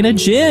pint of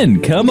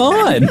gin. Come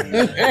on.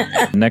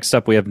 Next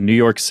up, we have New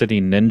York City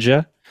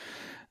Ninja.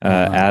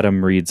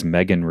 Adam reads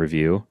Megan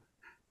review.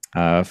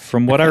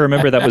 From what I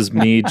remember, that was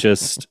me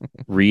just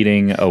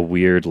reading a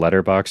weird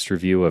Letterboxd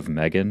review of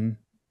Megan.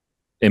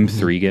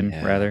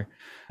 M3gan, rather.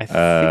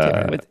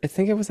 I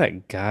think it was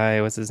that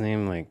guy. What's his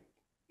name? Like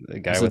the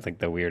guy with like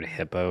the weird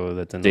hippo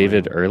that's in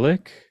David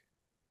Ehrlich?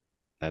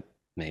 That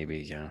maybe,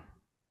 yeah.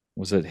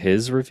 Was it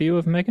his review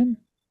of Megan?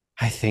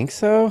 I think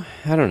so.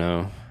 I don't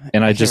know.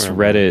 And I can't just remember.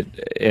 read it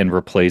and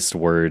replaced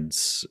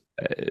words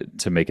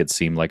to make it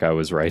seem like I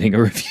was writing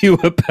a review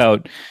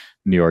about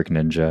New York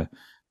Ninja.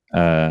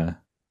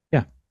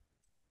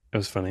 It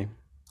was funny.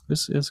 It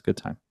was a good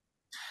time.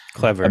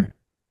 Clever.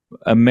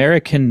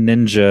 American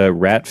Ninja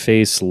Rat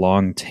Face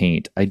Long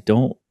Taint. I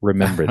don't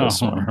remember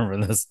this I one. don't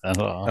remember this at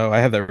all. Oh, I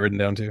have that written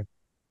down too.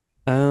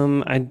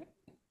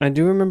 I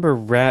do remember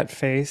Rat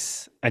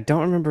Face. I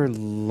don't remember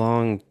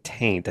Long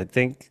Taint. I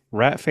think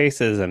Rat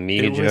Face is a me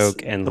It was-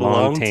 joke, and the Long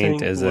Long Taint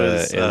Taint is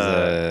was,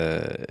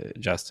 a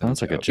Justin.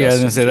 Sounds like a joke. Yeah, I was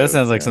gonna Justin say that joke,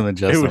 sounds like yeah. something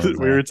Justin would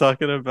We say. were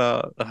talking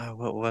about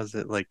what was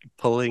it, like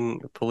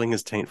pulling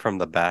his taint from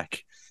the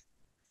back.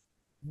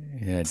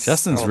 Yeah,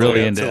 Justin's All the really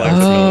way up into to, that.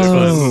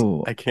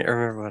 Oh. I can't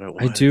remember what it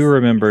was. I do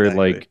remember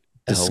exactly. like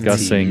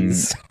discussing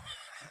LTs.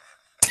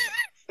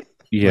 Like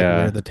yeah,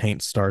 where the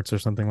taint starts or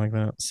something like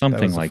that.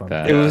 something was a like fun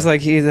that. It was like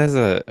he has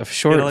a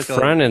short like a-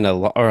 front and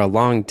or a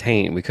long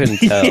taint. We couldn't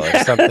tell or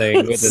something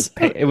with his.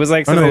 It was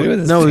like Oh, something no, to do with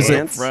his no, it was a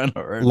pants. Front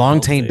or a Long long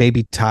taint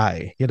baby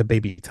tie. He had a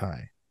baby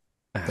tie.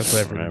 I That's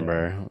what I don't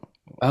remember.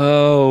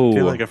 Oh,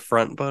 Do like a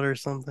front butt or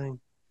something.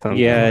 Something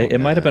yeah, like it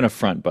might have that. been a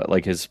front, but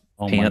like his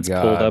Oh my pants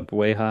God. pulled up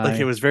way high. Like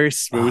it was very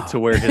smooth to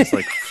where his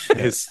like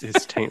his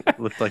taint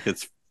looked like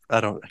it's. I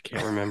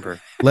can't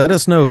remember. Let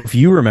us know if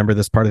you remember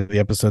this part of the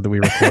episode that we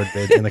recorded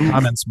in the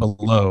comments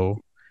below.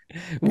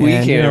 We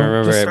And, can't you know,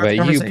 remember just it, start the but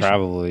you conversation.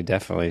 probably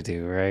definitely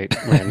do, right?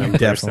 Random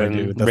Definitely person,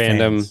 do. The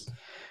random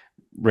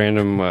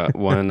fans.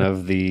 one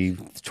of the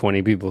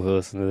 20 people who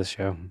listen to the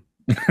show.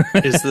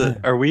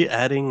 Are we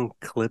adding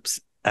clips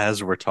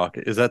as we're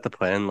talking? Is that the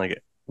plan?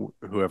 Like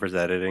whoever's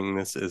editing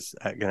this is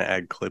going to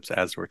add clips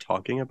as we're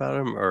talking about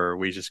them, or are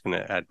we just going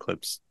to add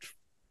clips?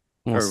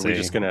 We'll or are see. we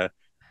just going to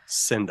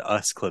send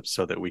us clips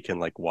so that we can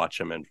like watch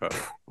them and vote?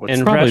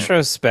 In probably-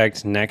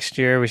 retrospect, next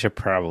year we should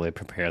probably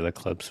prepare the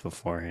clips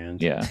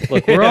beforehand. Yeah,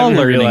 look, we're all I'm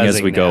learning as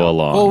realizing we go now.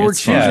 along. Well, we're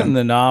It's fine. choosing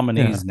the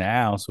nominees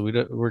now, so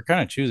we're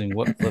kind of choosing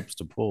what clips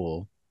to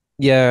pull.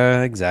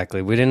 Yeah,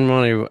 exactly. We didn't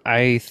want to.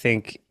 I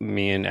think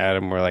me and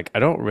Adam were like, I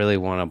don't really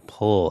want to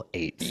pull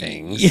 8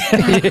 things.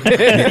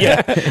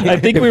 Yeah, I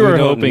think If we were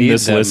don't hoping need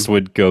this them. list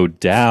would go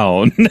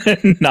down,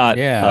 not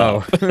Yeah.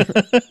 up.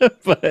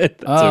 But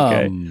that's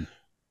okay.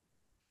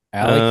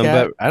 Alley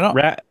Cat? But I don't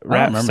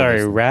remember sorry,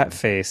 this. Rat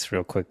Face,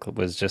 real quick,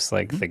 was just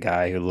like the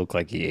guy who looked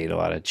like he ate a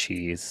lot of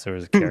cheese. There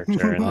was a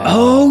character in there.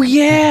 Oh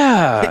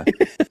yeah,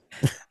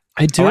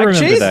 I do I like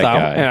remember cheese, that though.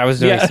 guy. And I was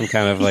doing Yeah. some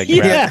kind of like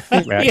Yeah.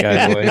 rat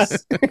guy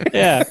voice.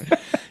 Yeah,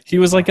 he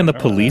was like in the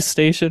police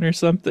station or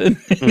something.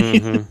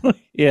 Mhm.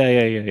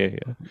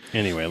 Yeah.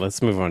 Anyway,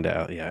 let's move on to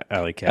Alley Cat.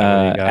 What do you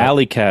got?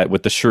 Alley Cat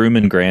with the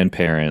Shroomin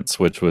grandparents,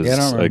 which was Yeah, I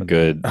don't a remember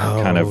good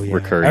kind Oh, of yeah.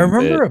 recurring. I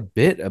remember bit.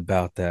 a bit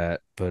about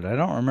that, but I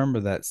don't remember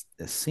that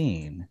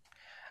scene.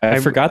 I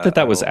forgot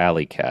that was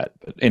Alley Cat.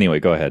 But anyway,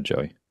 go ahead,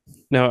 Joey.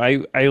 No,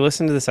 I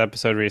listened to this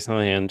episode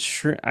recently, and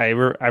I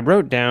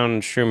wrote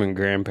down Sherman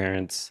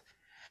grandparents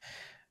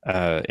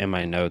in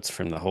my notes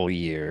from the whole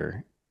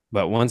year.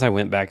 But once I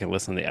went back and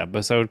listened to the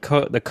episode,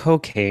 the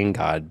cocaine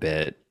god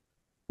bit,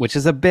 which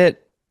is a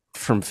bit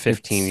from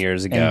 15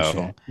 years ago.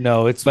 Ancient.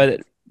 No, it's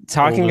But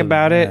talking older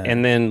about than it that.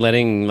 and then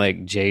letting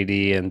like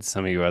JD and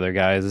some of you other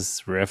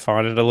guys riff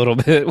on it a little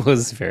bit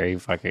was very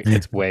fucking.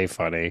 It's way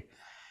funny.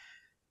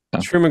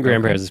 Truman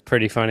Grandparents is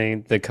pretty funny.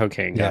 The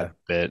cocaine god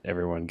bit,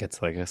 everyone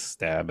gets like a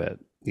stab at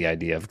the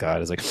idea of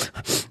God. Is like,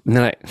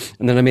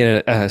 and then I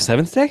made a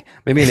seventh day,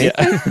 maybe an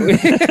eighth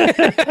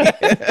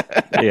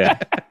day. Yeah.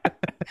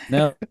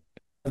 No,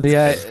 the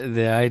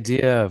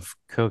idea of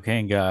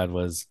cocaine God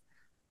was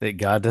that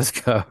God does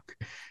coke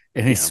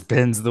and he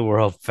spins the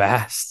world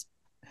fast,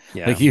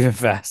 like even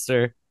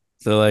faster.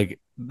 So like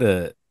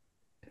the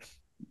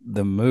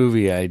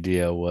movie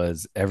idea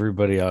was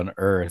everybody on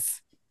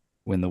Earth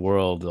when the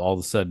world all of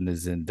a sudden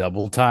is in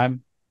double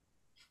time.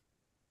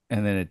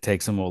 And then it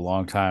takes them a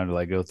long time to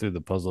like go through the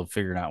puzzle of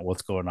figuring out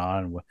what's going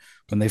on.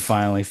 When they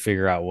finally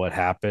figure out what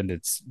happened,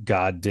 it's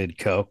God did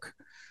coke,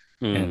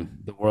 and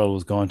the world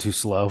was going too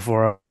slow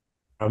for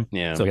him.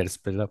 Yeah, so he had to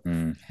spit it up.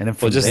 Mm. And then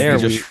from just there,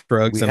 he we just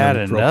shrugs we and had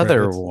then roll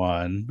another credits.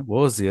 one. What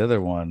was the other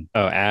one?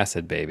 Oh,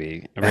 Acid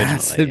Baby. Originally,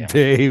 Acid yeah.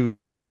 Baby.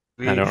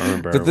 I don't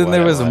remember. But then what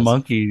there it was a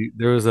monkey.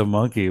 There was a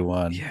monkey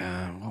one.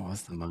 Yeah, what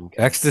was the monkey?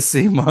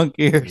 Ecstasy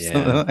monkey or Yeah.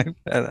 something like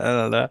that.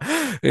 I don't know.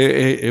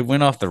 It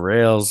went off the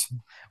rails.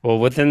 Well,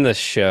 within the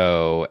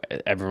show,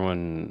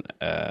 everyone,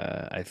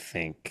 I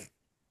think,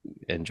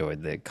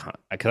 enjoyed the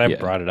because I Yeah.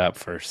 brought it up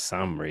for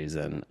some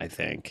reason, I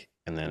think,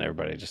 and then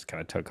everybody just kind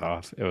of took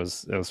off. It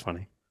was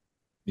funny.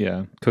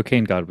 Yeah,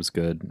 Cocaine God was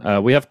good.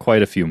 We have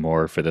quite a few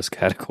more for this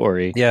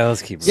category. Yeah,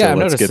 let's keep. Yeah, I'm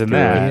let's get noticing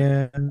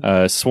through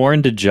that. it.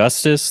 Sworn to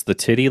Justice, the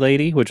titty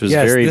lady, which was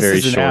Yes, very, this very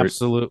is an short.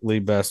 absolutely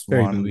best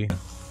Very one. movie.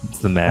 It's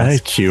the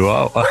mask.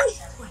 Chihuahua.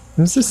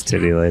 Who's this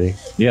titty lady?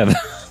 Yeah,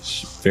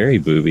 very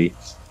booby.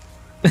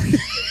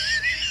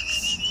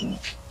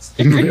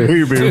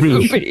 Very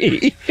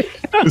booby.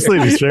 This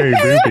lady's very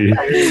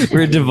booby.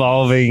 We're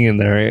devolving in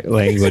the right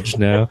language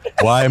now.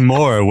 Why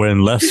more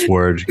when less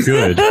word?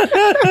 Good.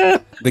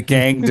 The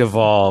gang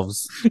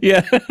devolves.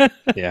 Yeah.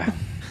 Yeah.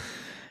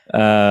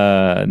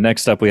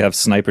 Next up, we have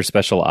Sniper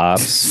Special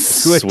Ops,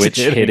 switch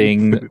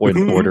hitting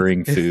when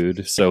ordering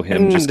food. So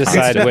him just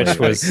decide constantly, which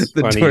was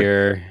The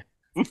funnier.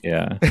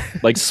 yeah,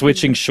 like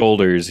switching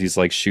shoulders. He's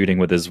like shooting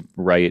with his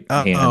right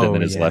hand and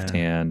then his yeah. left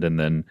hand, and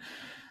then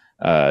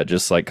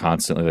just like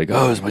constantly like,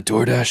 oh, is my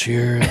DoorDash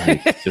here?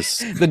 Like,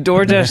 just The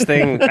DoorDash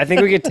thing, I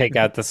think we could take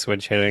out the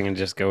switch hitting and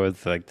just go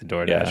with like the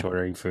DoorDash Yeah.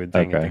 ordering food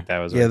thing. I Okay. think that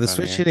was Yeah, way the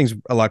switch funnier. hitting's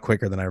a lot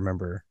quicker than I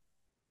remember.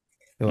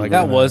 I feel like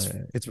That was-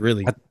 it's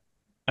really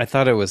I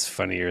thought it was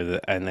funnier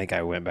that I think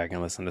I went back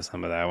and listened to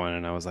some of that one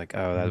and I was like,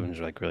 oh, that one's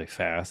like really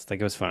fast. Like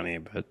it was funny,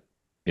 but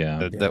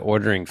yeah. the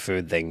ordering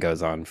food thing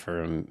goes on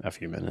for a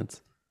few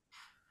minutes.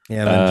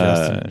 yeah. Then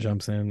Justin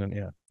jumps in and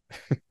yeah.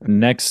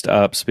 Next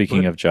up,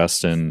 speaking of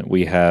Justin,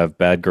 we have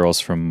Bad Girls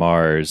from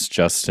Mars.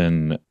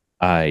 Justin,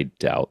 I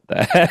doubt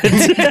that.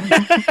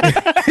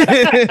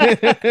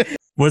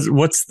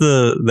 What's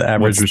the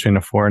average between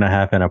a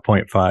 4.5 and a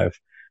 0.5?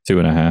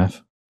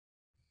 2.5.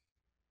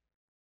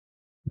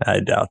 I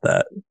doubt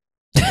that.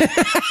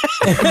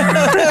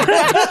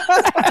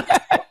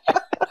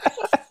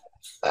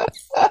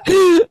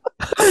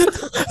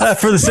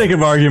 For the sake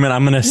of argument,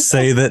 I'm going to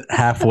say that the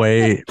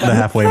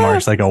halfway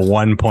mark's like a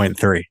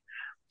 1.3.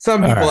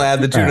 Some people right,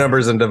 add the two all right.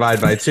 numbers and divide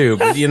by two,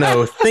 but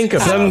think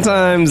about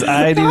Sometimes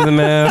I do the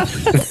math.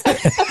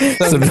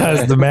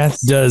 Sometimes the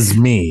math does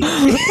me.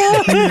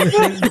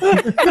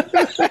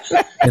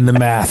 In the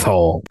math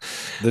hole.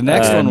 The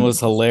next one was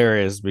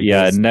hilarious because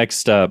Yeah,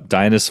 next up,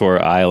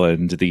 Dinosaur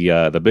Island,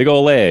 the big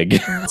old egg.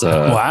 It's a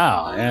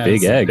wow, yeah, big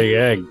it's a egg. big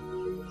egg.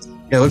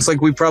 it looks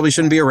like we probably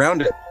shouldn't be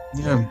around it.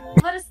 Yeah.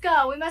 Let us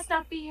go. We must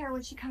not be here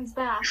when she comes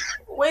back.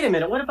 Wait a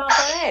minute. What about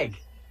that egg?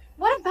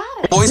 What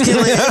about it? Boys can't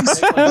lay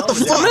eggs. What the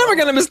fuck? I'm never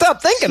gonna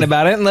stop thinking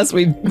about it unless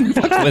we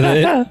fuck with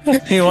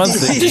it. He wants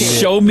to Just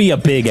show me a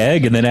big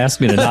egg and then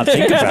ask me to not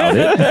think about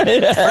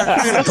it. You're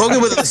gonna poke it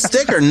with a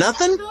stick or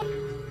nothing?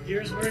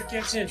 Here's where it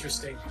gets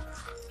interesting.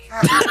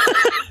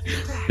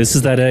 This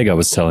is that egg I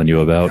was telling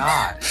you about.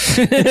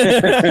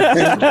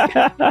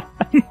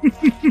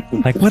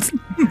 Like, what's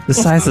the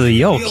size of the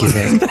yolk, you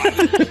think?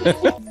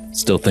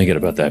 Still thinking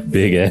about that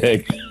big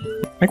egg.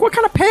 Like, what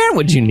kind of pan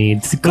would you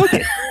need to cook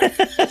it?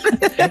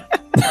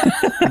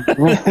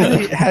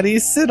 How do you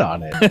sit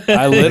on it?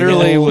 I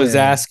literally was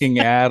asking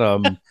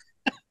Adam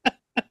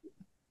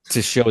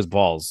to show his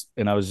balls,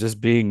 and I was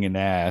just being an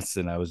ass,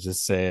 and I was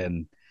just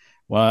saying,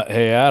 "Well,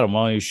 hey Adam,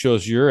 why don't you show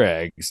us your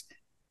eggs?"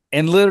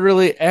 And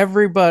literally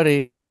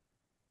everybody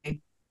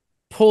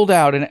pulled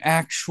out an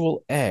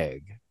actual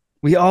egg.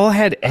 We all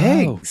had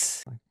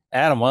eggs.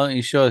 Adam, why don't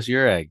you show us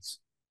your eggs?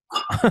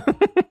 I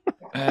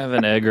have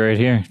an egg right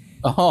here.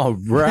 All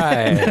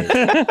right,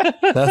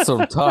 that's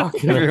what I'm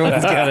talking about.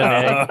 Everyone's got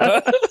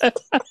an egg.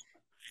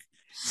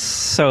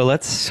 So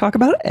let's talk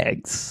about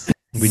eggs.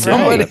 We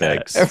Somebody- did have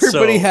eggs.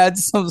 Everybody So- had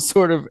some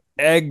sort of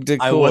egg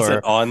decor. I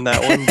wasn't on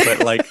that one, but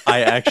like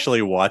I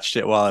actually watched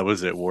it while I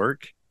was at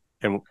work,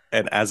 and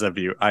as a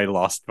view, I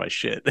lost my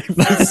shit.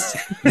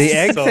 The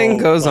egg So thing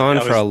goes funny.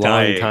 on I for a was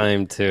long dying.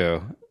 time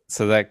too,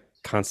 so that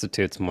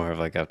constitutes more of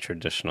like a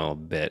traditional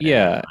bit,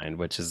 Yeah. in my mind,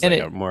 which is And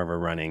like more of a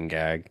running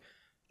gag.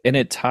 And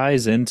it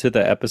ties into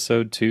the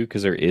episode too,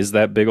 because there is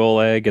that big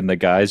old egg, and the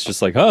guy's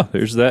just like, "Oh,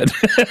 there's that."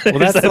 Well,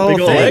 that's that the whole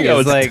big old thing. egg I It's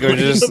was like talking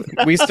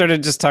we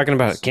started just talking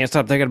about. Can't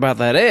stop thinking about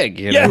that egg.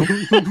 You know?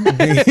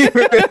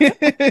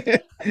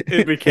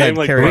 It became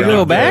like carry part it of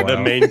on for a the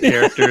while. main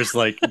character's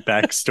like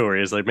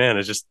backstory. Is like, man,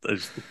 I just want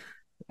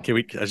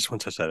to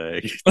touch that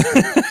egg.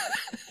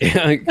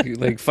 Yeah,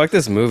 like fuck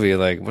this movie.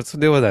 Like, what's the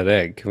deal with that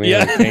egg? Can we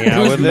Yeah. like, hang out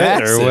It was with it,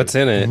 massive. or what's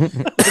in it?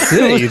 What's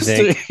in it?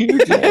 You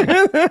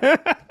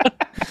think?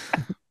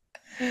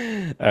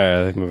 All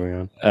right,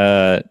 moving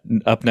on.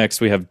 Up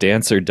next, we have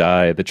Dance or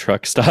Die, the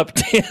truck stop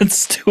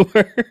dance tour.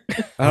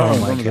 Oh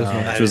my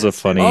god, which was a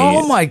funny.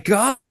 Oh my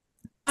god!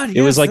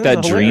 It was like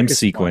that dream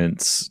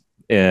sequence,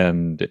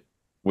 and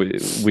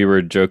we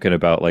were joking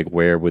about like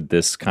where would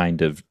this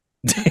kind of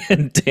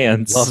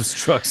dance Love's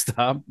truck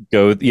stop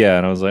go? Yeah,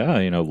 and I was like,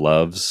 oh,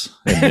 Loves,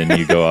 and then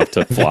you go off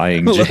to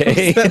Flying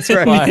J. That's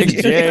right. Flying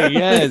J,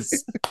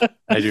 yes.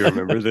 I do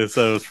remember this.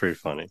 That was pretty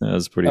funny. That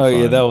was pretty. Oh fun.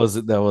 yeah,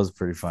 that was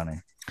pretty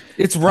funny.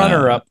 It's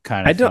runner up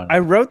kind of. I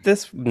wrote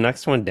this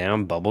next one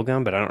down,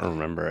 Bubblegum, but I don't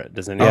remember it.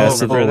 Does anyone Oh,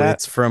 remember that?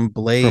 it's from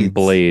Blades. From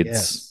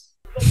Blades.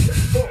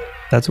 Yes.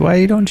 That's why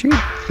you don't cheat.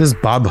 This is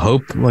Bob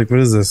Hope. Like, what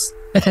is this?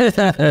 What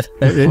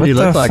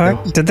the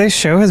fuck? Did they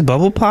show his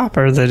bubble pop,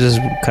 or did they just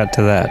cut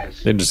to that?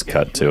 They just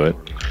cut to it.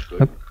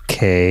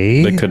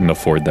 Okay. They couldn't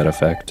afford that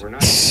effect.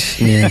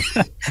 Yeah.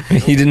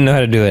 He didn't know how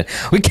to do it.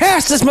 We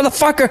cast this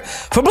motherfucker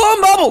for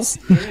blowing bubbles,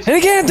 and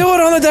he can't do it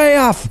on the day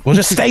off. We'll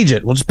just stage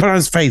it. We'll just put it on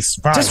his face.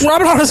 Fine. Just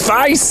rub it on his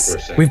face.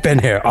 We've been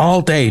here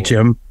all day,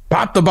 Jim.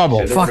 Pop the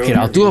bubble. Fuck it,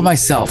 I'll do it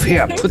myself.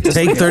 Here, put this.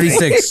 Take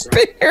 36.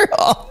 Been here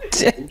all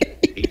day.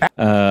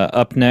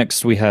 Up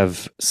next, we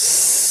have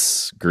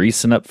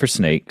Greasing Up for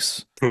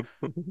Snakes.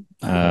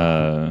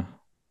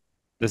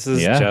 This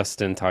is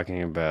Justin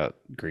talking about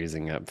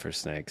greasing up for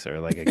snakes, or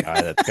like a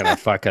guy that's gonna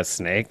fuck a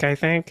snake. I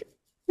think.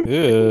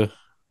 Ew.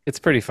 It's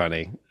pretty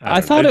funny.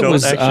 I thought it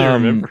was. Actually,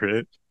 remember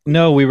it.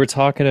 No, we were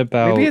talking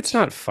about. Maybe it's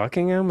not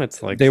fucking them.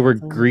 It's like they were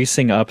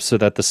greasing up so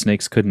that the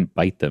snakes couldn't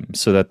bite them,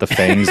 so that the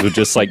fangs would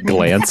just like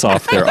glance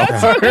off their arms.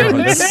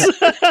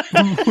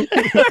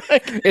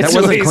 That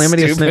wasn't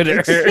Calamity of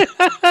Snakes.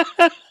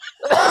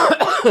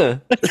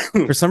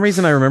 For some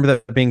reason, I remember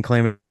that being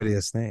Calamity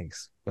of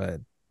Snakes,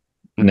 but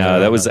no,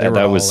 that was they were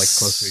all, like, close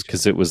close to each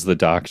because it was the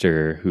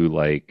doctor who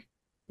like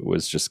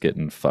was just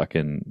getting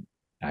fucking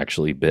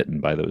actually bitten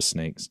by those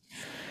snakes.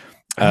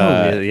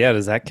 Yeah.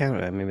 Does that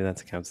count? Maybe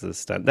that counts as a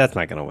stunt. That's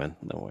not gonna win.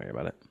 Don't worry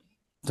about it.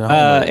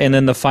 And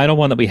then the final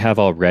one that we have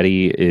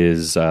already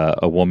is A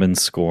Woman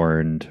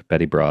Scorned,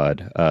 Betty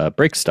Broad,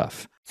 Break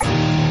Stuff.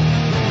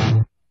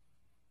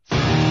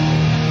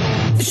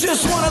 It's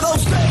just one of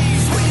those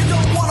days when you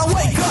don't want to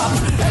wake up.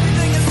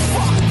 Everything is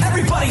fucked,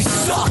 everybody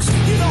sucks.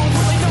 You don't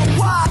really know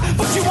why,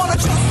 but you want to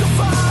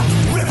justify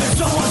ripping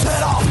someone's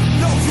head off.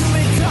 No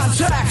human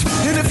contact,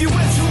 and if you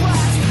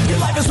interact, your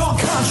life is on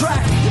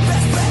contract. Your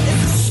best bet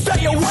is to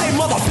stay away,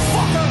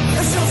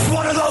 motherfucker. It's just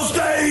one of those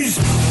days.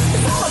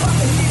 It's all about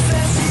the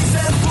he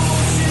said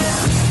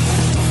bullshit.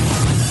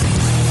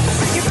 I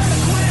think you better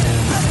quit,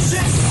 better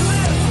shit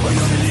slip, or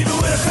you'll be leaving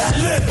with a fat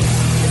lip.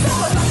 It's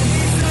all about the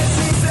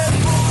he said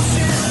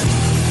bullshit.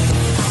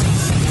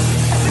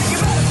 I think you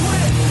better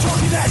quit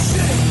talking that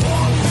shit,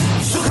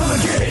 so come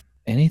and get it.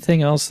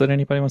 Anything else that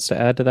anybody wants to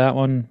add to that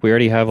one? We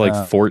already have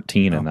like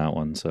 14 in that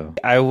one. So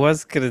I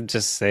was gonna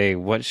just say,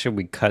 what should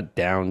we cut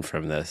down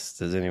from this?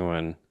 Does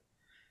anyone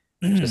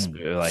just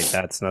be like,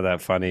 that's not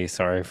that funny?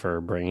 Sorry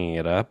for bringing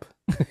it up.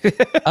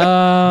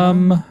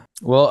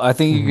 Well, I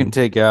think you can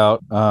take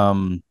out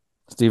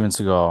Steven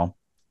Seagal.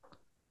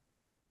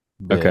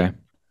 okay,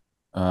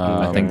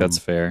 I think that's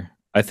fair.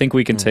 I think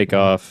we can take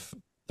off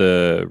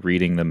the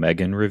reading the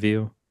Megan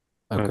review.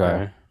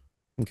 Okay.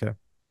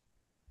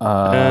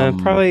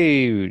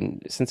 Probably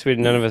since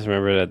none of us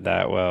remembered it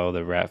that well,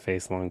 the rat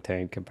face long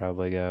tank could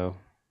probably go.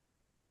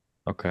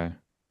 Okay.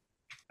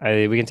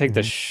 We can take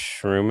the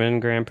Shroomin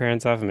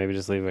grandparents off and maybe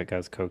just leave it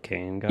as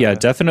Cocaine God. Yeah,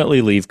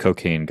 definitely leave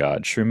Cocaine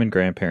God. Shroomin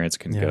grandparents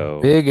can go.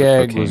 Big but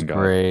Egg Cocaine was God.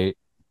 great.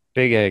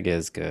 Big Egg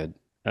is good.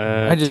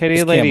 I just Titty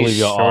can't Lady believe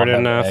y'all short all have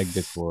enough. Egg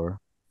before.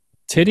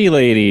 Titty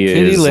Lady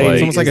Titty is Lady like,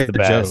 It's almost like is a the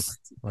joke. best.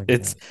 Like,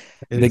 It's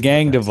The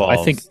gang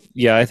devolves.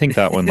 I think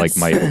that one like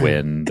might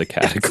win the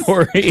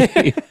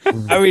category.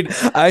 I mean,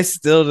 I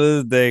still to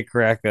this day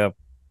crack up.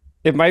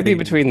 It might be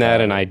between that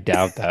and I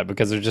doubt that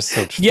because they're just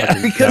such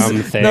fucking because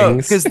dumb things. no,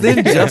 because then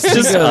It's Justin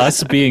just goes-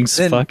 us being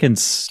then fucking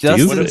Justin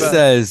stupid.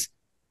 says,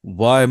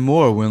 "Why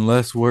more when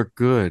less work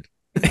good?"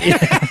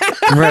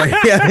 Right.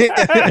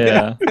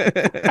 Yeah.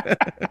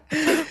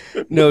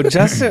 No,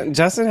 Justin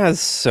has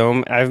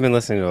so. I've been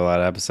listening to a lot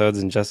of episodes,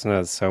 and Justin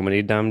has so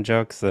many dumb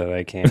jokes that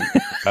I can't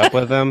keep up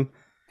with them,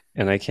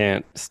 and I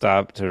can't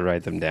stop to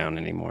write them down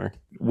anymore.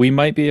 We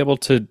might be able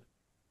to.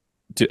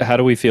 How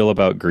do we feel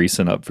about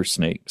greasing up for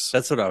snakes?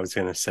 That's what I was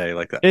gonna say.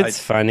 Like It's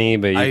funny,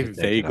 but I can take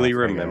it vaguely off,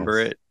 I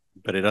remember guess. it,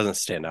 but it doesn't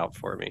stand out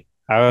for me.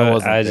 I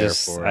wasn't I there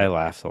just for I it.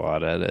 laughed a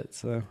lot at it.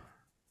 So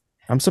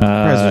I'm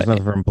surprised there's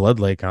nothing from Blood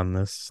Lake on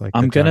this. Like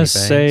I'm the gonna Johnny Banks,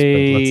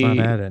 say- but let's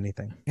not add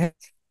anything.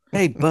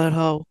 Hey,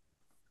 butthole.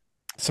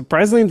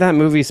 surprisingly, that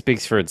movie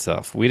speaks for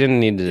itself. We didn't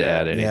need to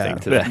add anything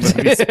to that.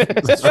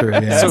 That's true.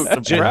 Yeah. So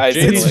It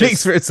surprisingly,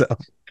 speaks for itself.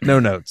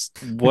 No notes.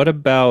 What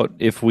about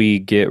if we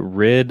get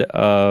rid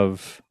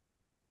of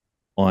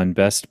on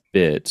Best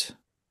Bit?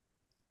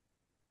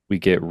 We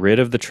get rid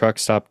of the Truck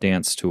Stop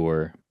Dance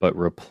Tour, but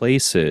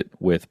replace it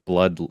with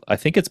Blood. I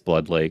think it's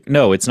Blood Lake.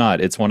 No, it's not.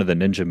 It's one of the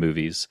ninja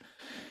movies.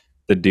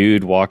 the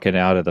dude walking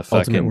out of the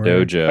fucking Ultimate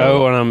Warrior. dojo.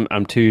 Oh, and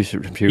I'm too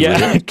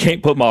Yeah, I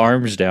can't put my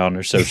arms down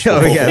or so.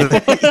 Oh yeah. Look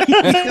at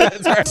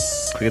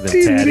the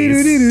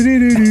tatties.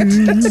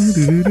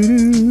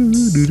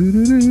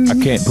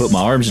 I can't put my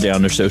arms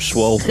down. They're so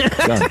swole.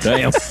 God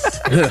damn.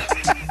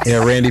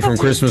 Yeah, Randy from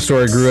Christmas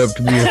Story grew up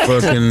to be a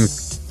fucking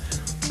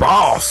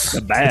boss.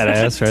 A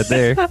badass right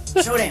there.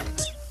 Shoot him.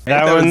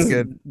 That was one's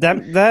good.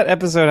 That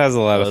episode has a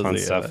lot of That fun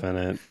was the- stuff in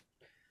it.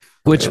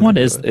 Which one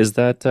is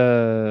that?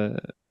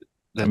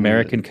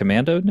 American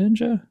Commando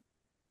Ninja?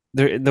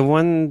 The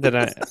one that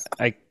I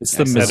It's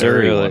the said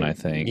Missouri earlier- one, I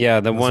think. Yeah,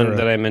 the one Missouri.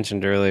 that I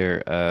mentioned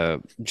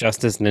earlier,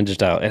 Justice Ninja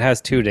Style. It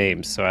has two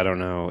names, so I don't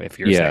know if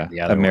you're Yeah, saying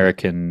the other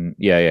American.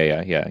 Yeah.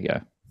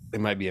 one. It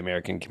might be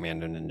American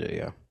Commando Ninja.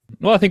 Yeah.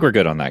 Well, I think we're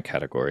good on that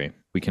category.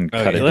 We can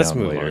cut it let's down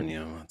move later. on.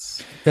 Yeah,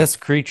 let's Best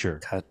creature.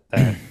 cut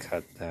that.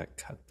 Cut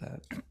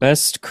that.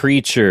 Best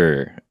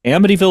creature: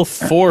 Amityville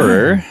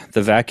Forer,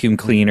 the vacuum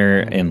cleaner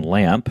and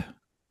lamp,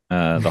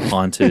 the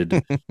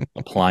haunted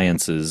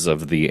appliances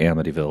of the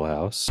Amityville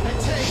house.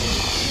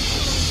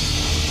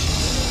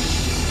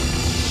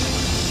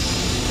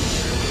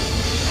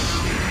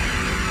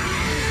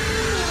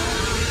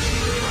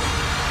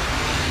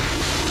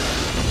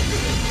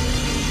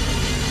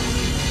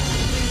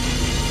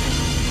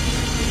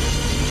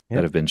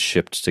 That have been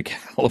shipped to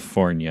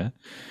California.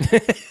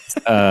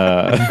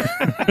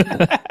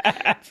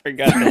 I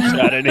forgot they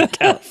shot it in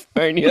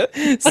California.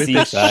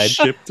 Seaside.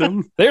 Shipped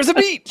them. There's a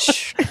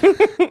beach.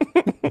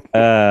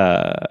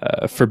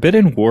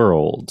 Forbidden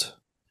World.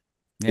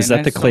 Is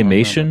that the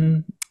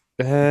claymation?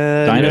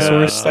 Dinosaur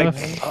no, it's stuff?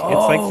 it's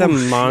like the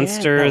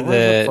monster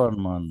that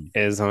fun one.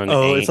 is on.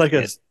 Oh, it's like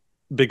a it-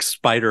 big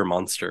spider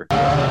monster.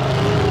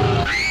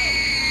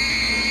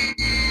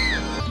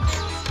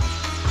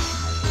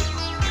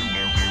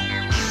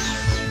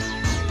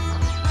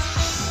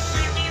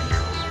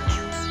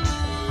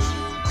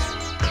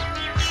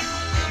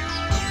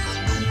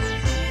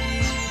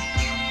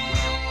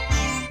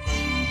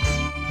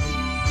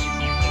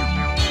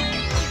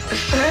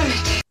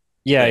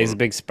 Yeah, he's a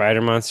big spider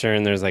monster,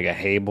 and there's like a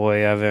hay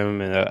boy of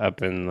him, and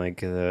up in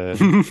like the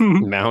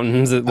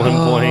mountains at one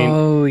point.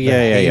 Oh,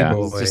 yeah.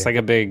 It's just like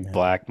a big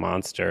black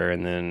monster,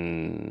 and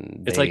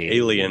then It's like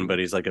Alien, but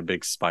he's like a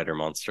big spider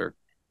monster.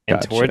 And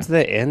Gotcha. towards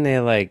the end, they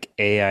like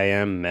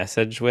AIM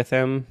message with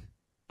him.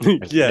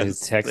 Yes, his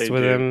text they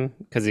with do. him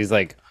because he's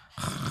like,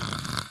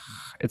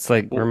 it's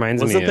like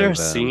reminds me. Wasn't there a of,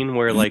 scene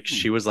where like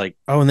she was like,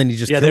 Oh, and then he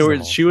just yeah, kills they were.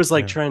 them all. She was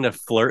like Yeah. trying to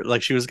flirt,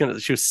 like she was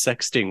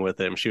sexting with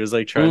him. She was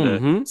like trying to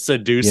Mhm.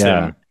 seduce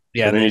Yeah. him.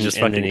 Yeah, and then he just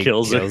and fucking he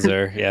kills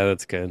her. Yeah,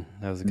 that's good.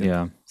 That was a good.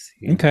 Yeah.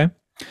 scene. Okay.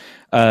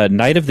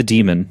 Night of the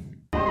Demon.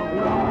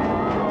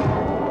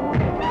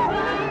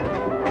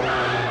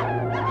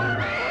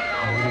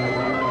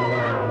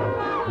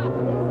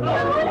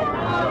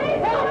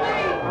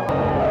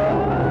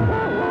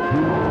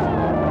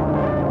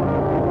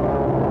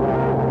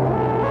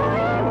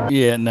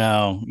 Yeah,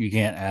 no, you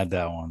can't add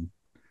that one.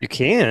 You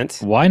can't.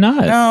 Why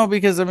not? No,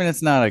 because I mean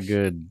it's not a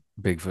good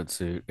Bigfoot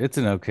suit. It's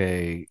an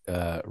okay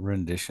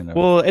rendition of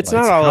Well, it's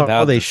like, not all how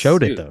about they the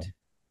showed suit. it though.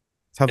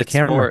 It's how the It's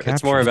camera more- it's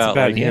captured more it. It's about,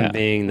 about like, him yeah,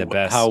 being the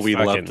best. how we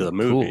loved fucking the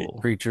movie.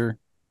 cool creature.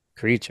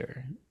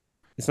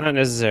 It's not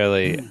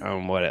necessarily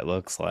on what it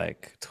looks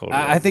like. Totally.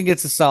 I think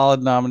it's a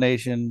solid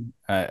nomination.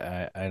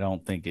 I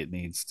don't think it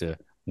needs to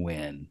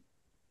win.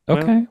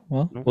 Okay.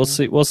 Well, we'll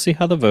see. We'll see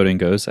how the voting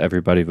goes.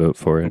 Everybody vote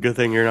for it. Good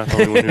thing you're not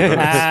the only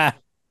one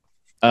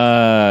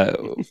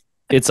who votes.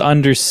 It's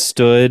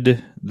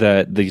understood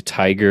that the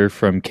tiger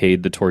from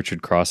Cade the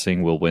Tortured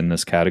Crossing will win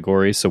this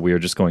category, so we are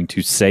just going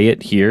to say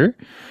it here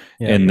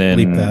Yeah, and then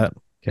bleep that.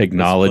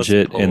 acknowledge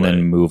let's it pull and then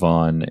it. move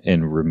on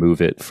and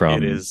remove it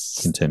from It is-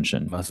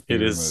 contention. Must be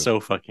It is removed. so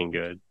fucking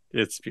good.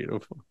 It's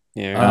beautiful.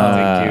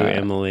 Yeah, thank you,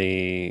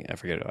 Emily. I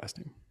forget her last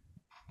name.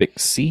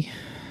 Bixie?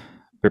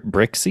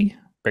 Brixie?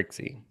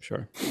 Brixie,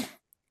 sure.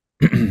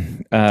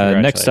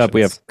 Next up, we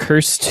have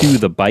Curse to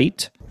the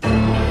Bite.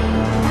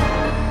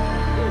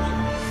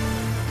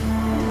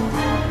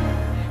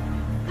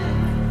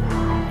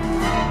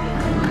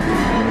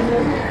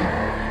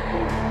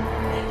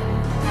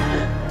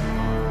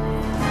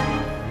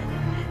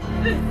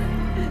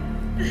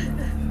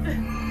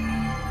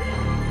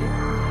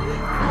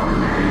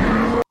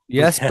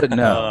 Yes, but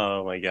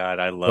no. Oh my god,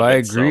 I love So I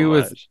it agree so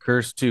with much.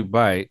 Curse to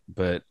Bite,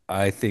 but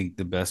I think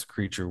the best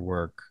creature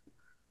work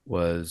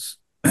was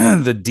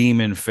the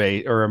demon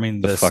face, or I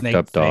mean The the, fucked snake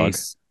up dog.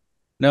 face.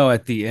 No,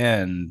 at the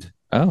end,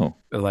 Oh,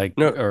 like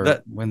No, or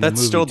that- when the that's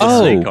movie still the just-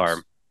 snake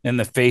arm. and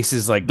the face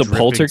is like the dripping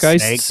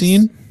poltergeist snakes.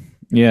 scene?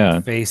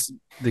 Yeah. Face,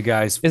 the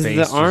guy's Is face the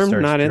just arm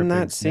starts not in dripping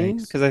that scene?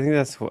 snakes. Because I think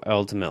that's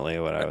ultimately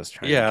what I was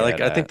trying. Yeah, to like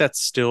get I think at.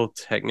 that's still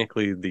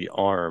technically the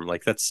arm.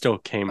 Like that still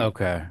came.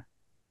 Okay.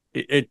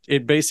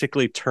 It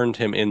basically turned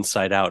him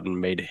inside out and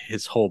made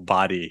his whole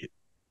body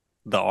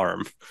the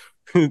arm.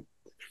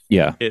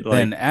 Yeah. It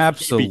Then like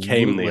absolutely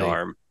became the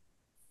arm.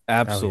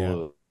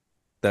 Absolutely,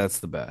 that's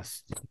the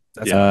best.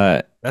 That's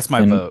Uh, that's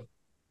my and vote.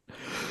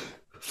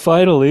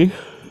 Finally,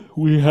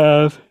 we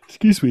have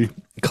Excuse me.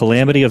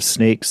 Calamity of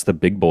Snakes, the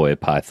big boy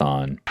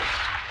python.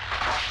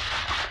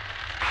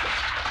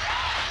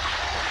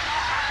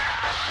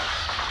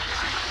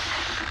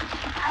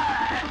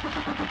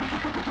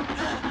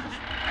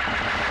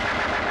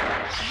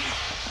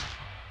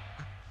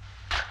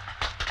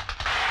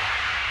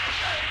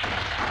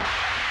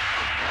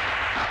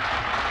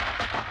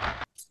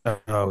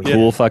 Oh,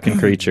 Cool fucking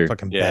creature.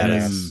 Fucking Yeah,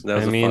 badass. that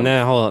was I a mean,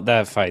 fun-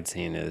 that fight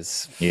scene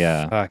is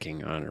Yeah.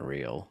 fucking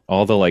unreal.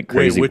 All the like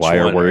crazy Wait, which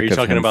wire one? Are work you of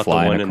talking him about the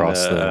flying one in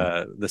across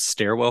the. the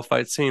stairwell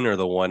fight scene or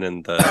the one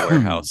in the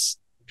warehouse?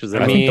 Because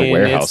I think the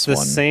warehouse it's the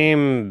one.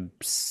 same.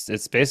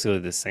 It's basically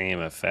the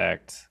same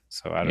effect.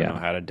 So I don't Yeah. know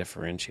how to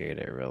differentiate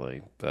it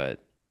really, but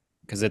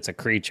because it's a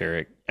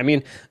creature. I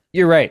mean,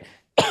 you're right.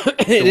 It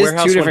the is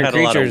warehouse two one different had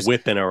a lot of creatures.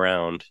 whipping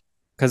around.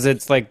 Because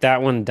it's like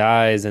that one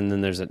dies, and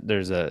then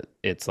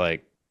it's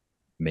like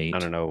Mate. I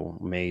don't know,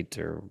 mate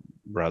or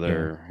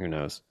brother, who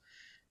knows?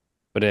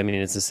 But I mean,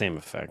 it's the same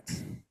effect.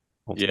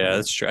 Yeah,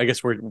 that's true. I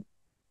guess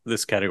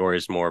this category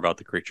is more about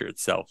the creature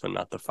itself and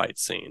not the fight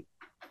scene.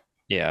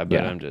 Yeah, but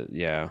Yeah. I'm just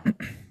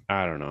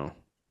I don't know.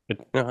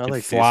 It, No, I it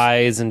like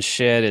flies and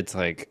shit. It's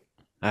like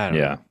I don't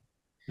Yeah. know.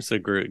 It's a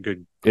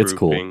good It's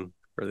cool. grouping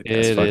for the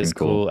It fucking is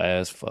cool. cool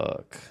as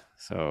fuck.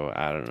 So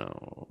I don't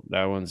know.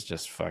 That one's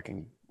just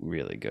fucking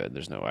really good.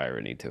 There's no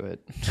irony to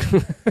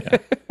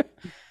it.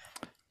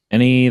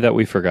 Any that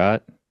we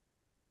forgot?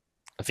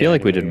 I feel Yeah,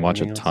 like we anybody didn't got watch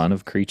a anything else? ton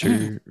of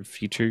creature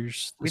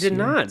features. We this did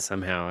year. not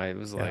somehow. I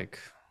was like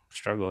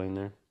struggling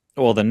there.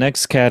 Well, the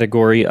next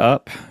category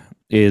up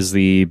is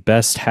the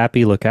best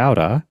happy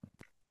lookouta.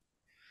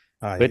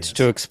 Which,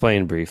 to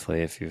explain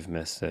briefly, if you've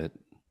missed it,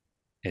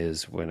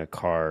 is when a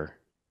car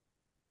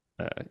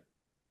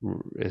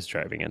is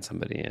driving at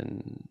somebody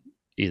and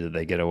either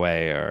they get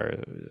away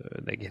or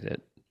they get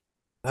hit.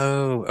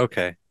 Oh,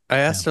 okay. I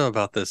asked him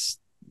about this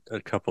a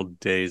couple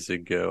days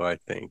ago, I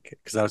think,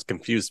 because I was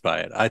confused by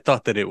it. I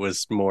thought that it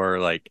was more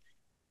like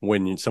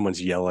when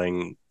someone's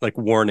yelling, like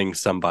warning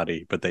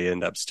somebody, but they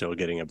end up still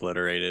getting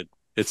obliterated.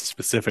 It's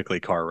specifically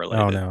car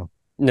related. Oh no.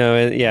 No,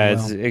 well.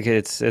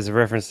 it's a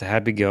reference to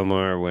Happy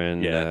Gilmore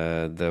when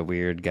the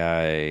weird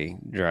guy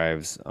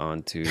drives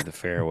onto the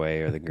fairway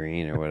or the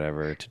green or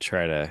whatever to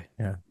try to,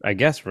 I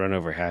guess, run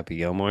over Happy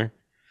Gilmore.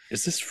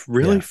 Is this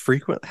really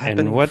frequent?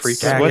 And what's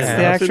the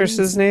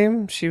actress's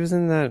name? She was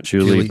in that.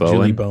 Julie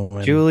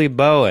Bowen. Julie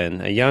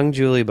Bowen, a young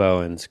Julie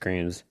Bowen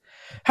screams,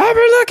 "Happy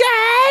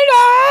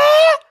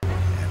lookouta!"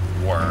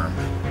 Worm.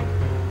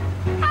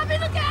 Happy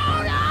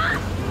lookouta!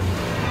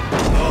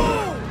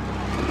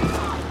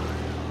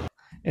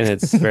 And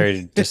it's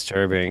very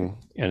disturbing,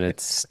 and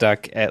it's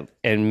stuck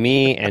in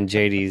me and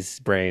JD's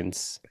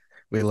brains.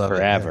 We love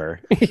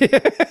forever.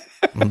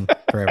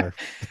 Forever.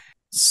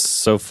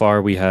 So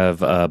far, we have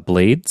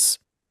Blades.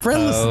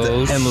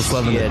 Endless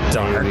Love in the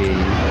Dark.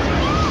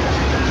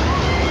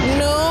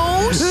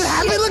 No!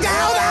 Happy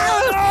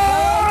lookouta!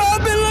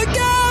 Happy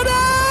lookouta!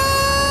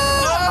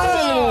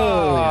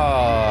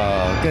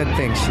 Oh, good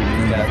thing she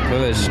got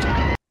pushed.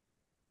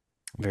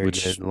 Very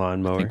Which good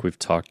lawnmower. I think we've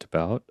talked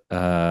about.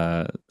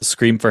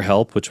 Scream for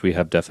Help, which we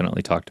have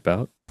definitely talked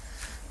about.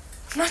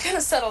 I'm not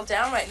gonna settle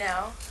down right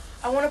now.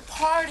 I want to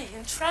party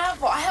and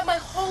travel. I have my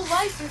whole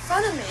life in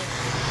front of me.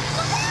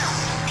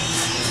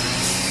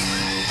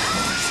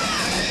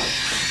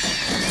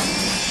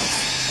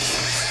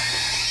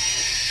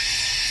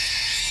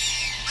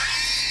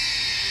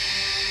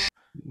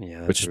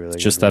 Yeah, Which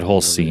just that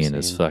whole scene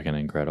is fucking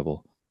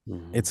incredible.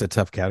 It's a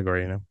tough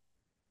category, you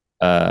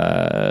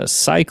know.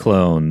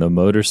 Cyclone, the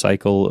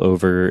motorcycle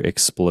over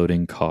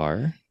exploding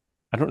car.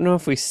 I don't know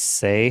if we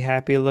say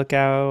Happy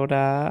Lookout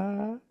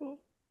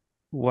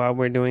while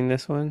we're doing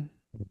this one,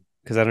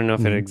 because I don't know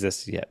if it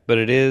exists yet, but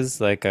it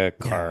is like a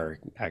car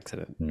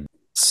accident.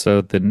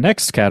 So the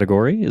next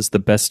category is the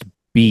best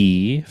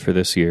B for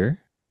this year.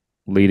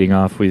 Leading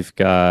off, we've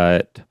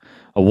got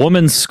A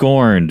Woman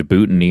Scorned,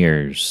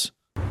 Boutonnieres.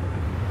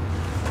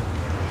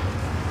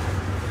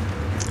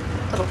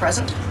 Little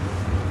present.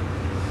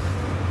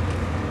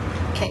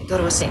 Can't go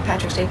to a St.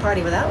 Patrick's Day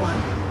party without one.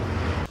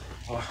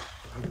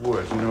 I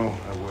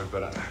would,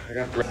 but I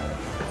got.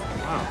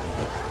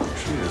 Wow,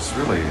 she is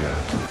really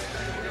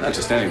not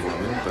just any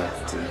woman,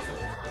 but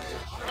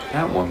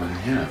that woman,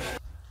 yeah.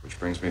 Which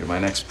brings me to my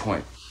next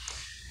point.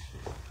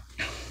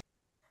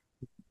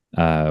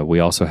 We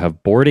also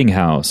have Boarding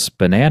House,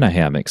 Banana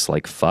Hammocks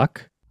Like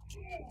Fuck.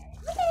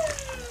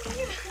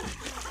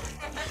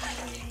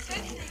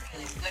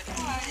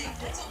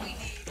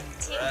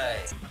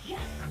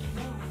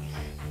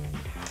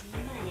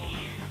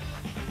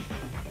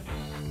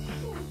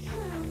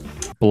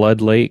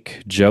 Blood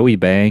Lake, Joey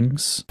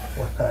Bangs.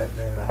 One night,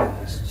 man, I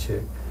had this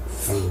chick.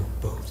 We were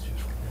both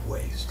just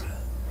wasted.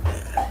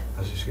 I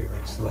was just getting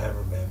ready to slam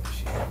her, man, but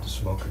she had to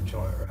smoke a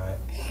joint, right?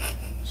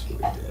 So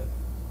we did.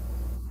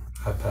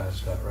 I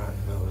passed out right in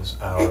the middle of this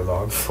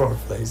hour-long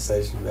foreplay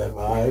session, man.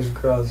 My eyes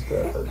crossed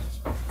up. I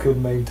just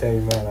couldn't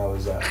maintain, man. I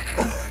was out.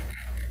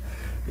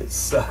 It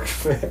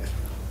sucked,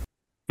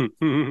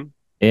 man.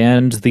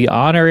 And the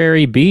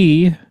honorary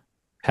B,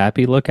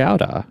 Happy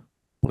Lookouta.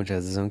 which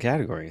has its own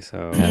category.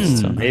 So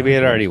Yes, maybe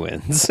it already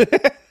wins.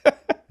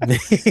 I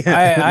Maybe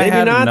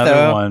had not, another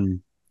though.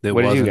 one that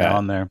What did you wasn't got?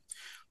 on there.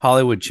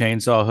 Hollywood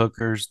chainsaw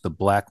hookers, the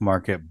black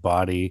market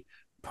body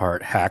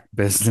part hack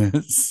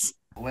business.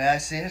 The way I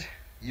see it,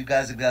 you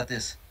guys have got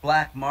this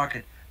black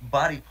market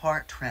body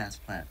part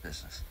transplant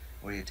business,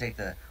 where you take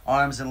the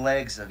arms and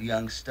legs of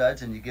young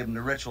studs and you give them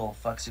to ritual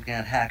fucks who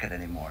can't hack it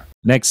anymore.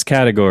 Next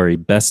category,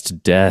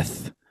 best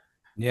death.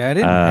 Yeah, I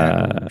didn't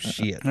have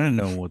shit. I didn't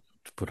know what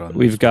to put on.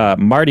 We've got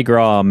Mardi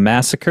Gras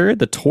Massacre,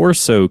 the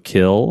torso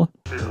kill.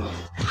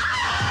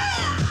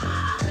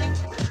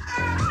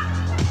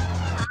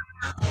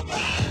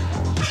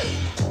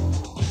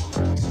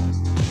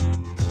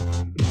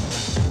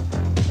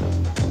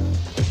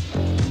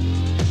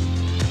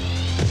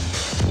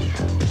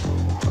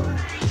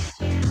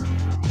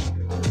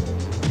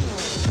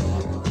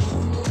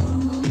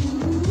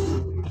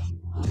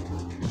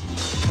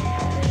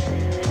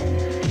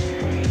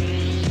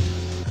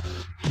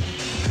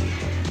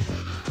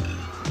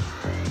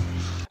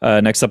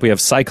 Next up, we have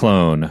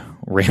Cyclone.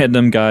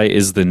 Random guy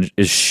is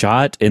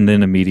shot and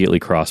then immediately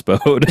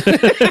crossbowed,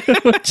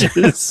 which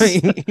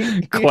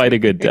is quite a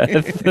good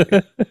death.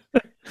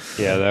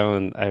 Yeah, that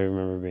one I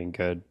remember being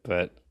good,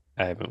 but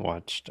I haven't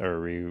watched or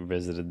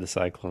revisited the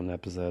Cyclone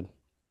episode.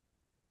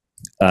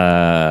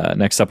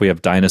 Next up, we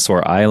have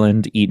Dinosaur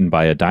Island, eaten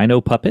by a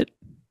dino puppet.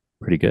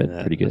 Pretty good.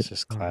 Pretty good. It's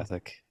just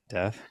classic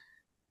death.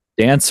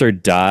 Dance or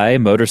Die,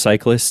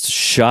 motorcyclist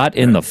shot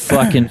in the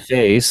fucking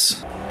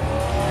face.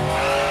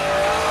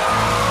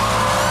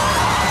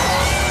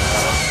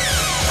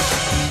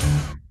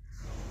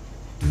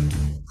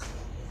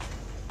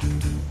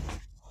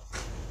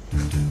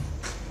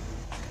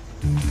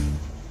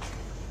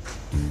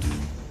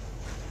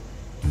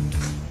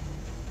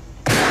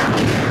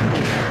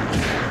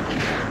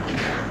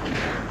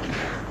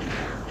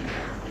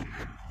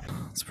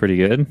 It's pretty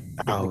good.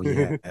 Oh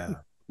yeah.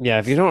 Yeah,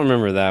 if you don't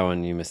remember that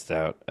one, you missed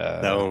out.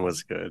 That one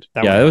was good.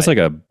 Yeah, it was like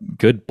a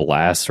good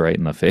blast right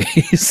in the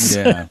face.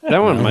 Yeah, that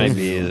one might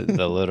be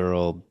the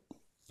literal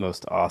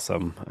most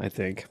awesome, I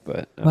think.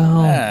 But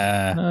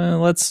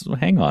let's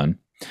hang on.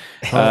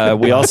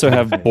 We also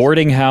have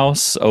Boarding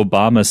House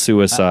Obama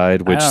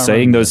Suicide, which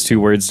saying those two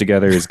words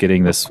together is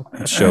getting this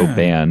show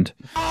banned.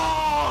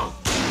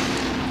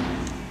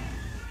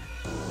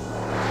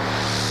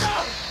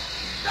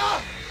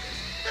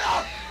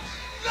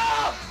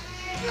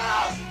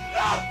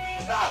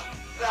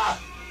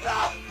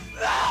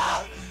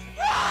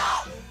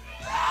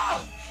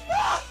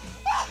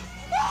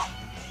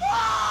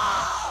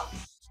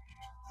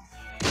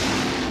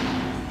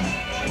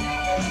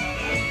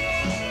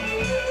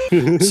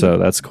 So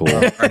that's cool.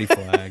 Already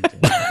flagged.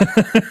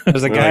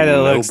 There's a guy that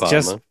looks Obama.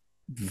 just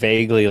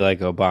vaguely like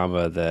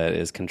Obama that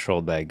is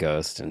controlled by a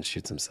ghost and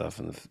shoots himself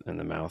in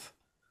the mouth.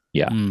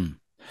 Yeah.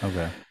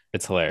 Okay.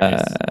 It's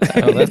hilarious.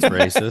 Oh, that's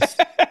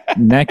racist.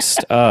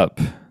 Next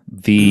up,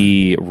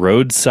 the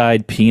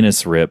roadside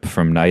penis rip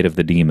from Night of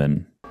the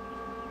Demon.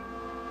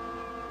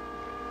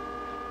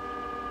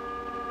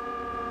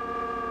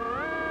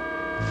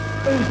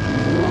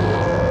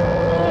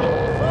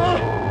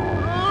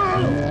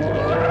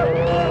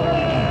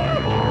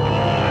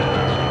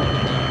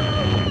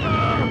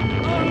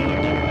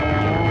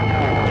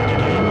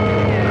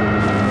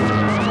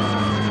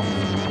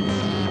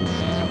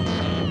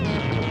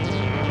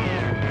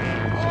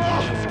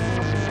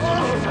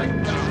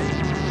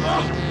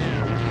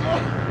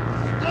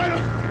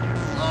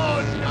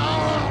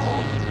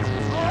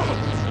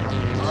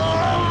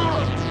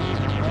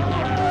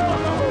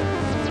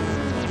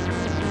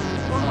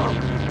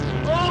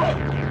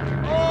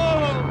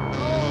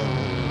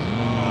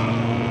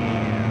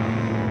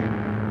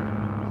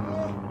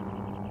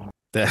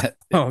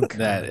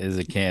 That is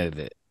a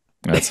candidate.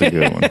 That's a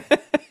good one.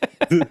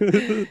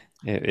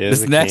 It is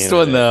This a next candidate.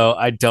 one though,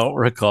 I don't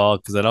recall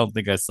because I don't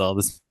think I saw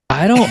this.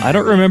 I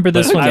don't remember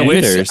this But one I either.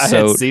 wish I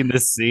So had seen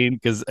this scene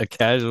because a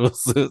casual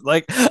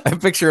like I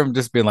picture him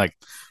just being like,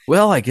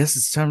 "Well, I guess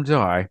it's time to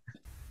die."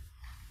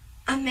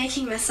 I'm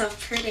making myself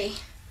pretty.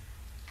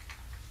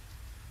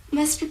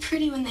 Must be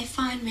pretty when they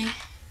find me.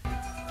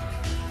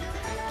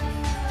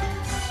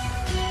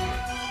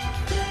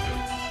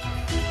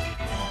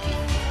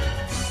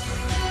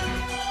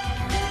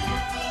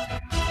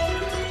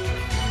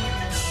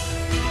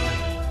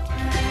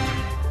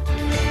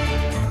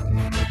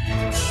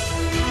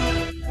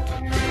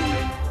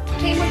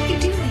 Jane, what are you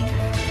doing?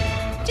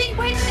 Jane,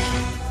 wait a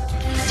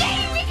minute!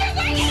 Jane, we can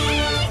wait it!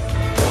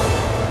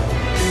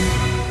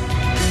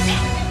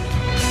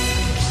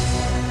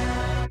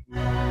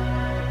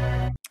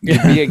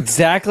 You'd be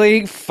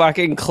exactly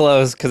fucking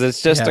close because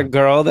it's just a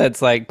girl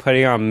that's like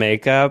putting on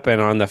makeup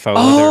and on the phone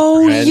with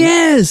her friend.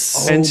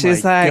 yes! And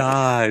she's like,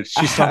 God,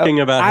 she's talking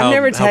about I've how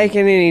never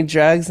taken any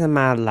drugs in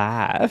my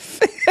life.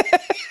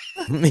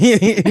 And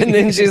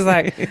then she's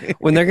like,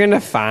 when they're going to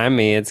find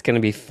me, it's going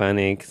to be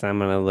funny because I'm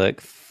going to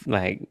look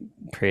like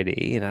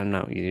pretty, and I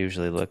don't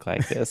usually look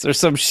like this, or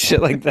some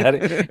shit like that.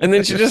 And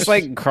then she just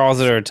like crawls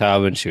in her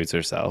tub and shoots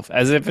herself,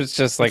 as if it's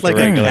just like, Like a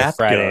a regular half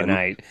Friday gun.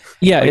 night.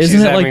 Yeah, like isn't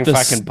she's it like having the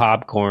fucking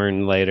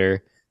popcorn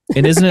later?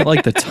 And isn't it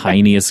like the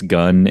tiniest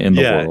gun in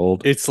the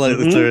world? It's like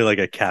literally like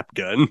a cap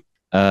gun.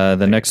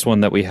 The next one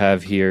that we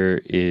have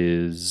here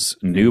is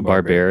New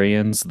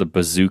Barbarians, the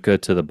bazooka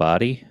to the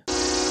body.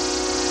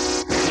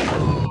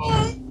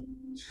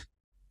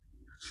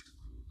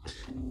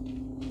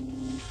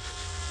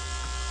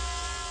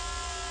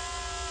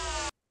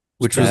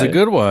 Which was a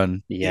good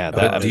one. Yeah,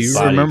 But do you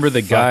remember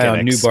the guy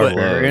on New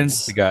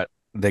Barbarians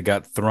that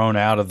got thrown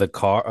out of the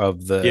car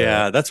of the?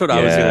 Yeah, that's what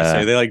I was gonna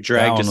say. They like That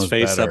dragged one his was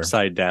face better.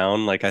 upside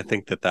down. Like I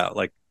think that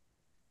like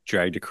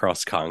dragged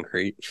across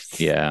concrete.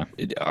 Yeah.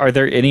 Are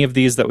there any of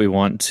these that we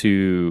want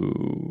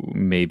to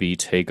maybe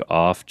take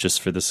off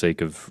just for the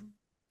sake of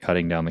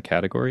cutting down the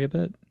category a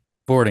bit?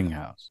 Boarding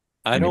House.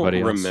 I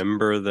Anybody don't else?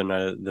 remember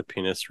the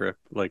penis rip.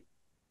 Like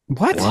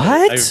What?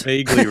 I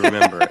vaguely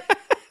remember it.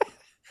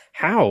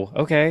 How?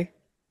 Okay.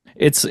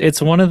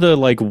 It's one of the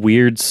like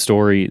weird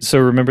stories. So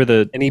remember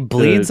And he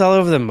bleeds all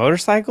over the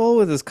motorcycle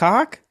with his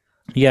cock?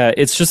 Yeah,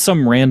 it's just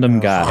some random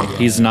guy.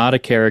 He's not a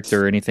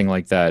character or anything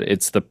like that.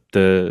 It's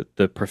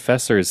the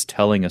professor is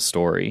telling a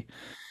story.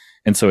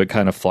 And so it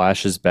kind of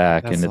flashes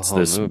back That's and the it's whole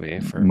this movie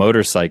for-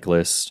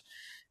 motorcyclist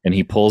and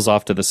he pulls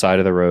off to the side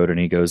of the road and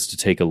he goes to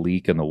take a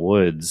leak in the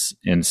woods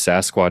and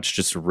Sasquatch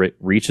just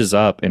reaches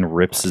up and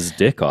rips his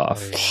dick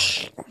off.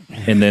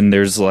 And then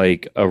there's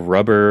like a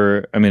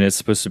rubber, I mean it's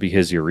supposed to be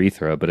his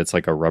urethra, but it's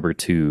like a rubber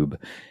tube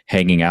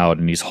hanging out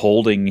and he's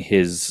holding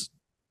his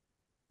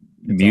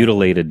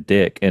mutilated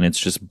dick and it's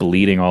just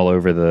bleeding all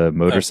over the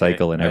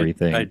motorcycle and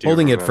everything. I do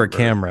Holding it for remember.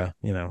 camera,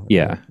 you know.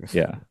 Yeah.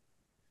 Yeah.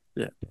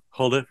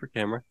 Hold it for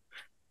camera.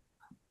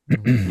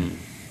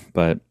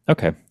 But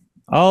okay.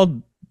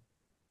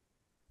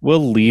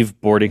 We'll leave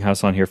boarding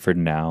house on here for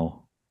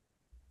now.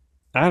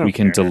 I don't We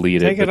can care.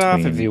 delete Take it it off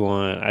if between- you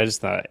want. I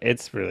just thought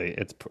it's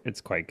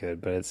quite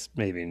good, but it's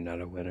maybe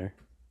not a winner.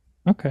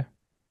 Okay.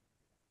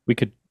 We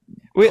could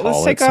Wait, call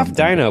let's it take off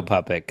something. Dino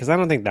Puppet because I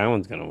don't think that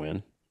one's gonna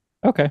win.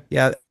 Okay.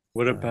 Yeah.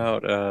 What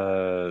about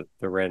the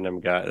random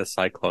guy, the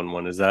Cyclone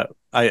one? Is that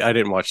I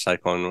didn't watch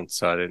Cyclone one,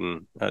 so I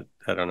didn't. I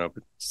don't know.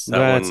 But is that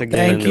That's one a good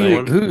Thank the you.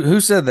 one? Who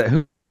said that?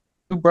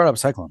 Who brought up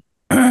Cyclone?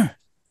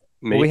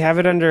 Me? We have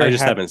it under. I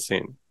just haven't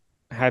seen.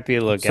 Happy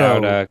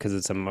Lookout So- because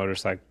it's a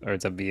motorcycle or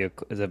it's a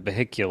vehicle, it's a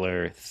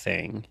vehicular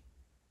thing.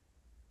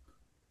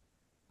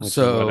 Which is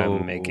what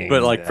I'm making.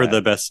 But like for that.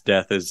 the best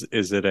death, is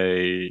it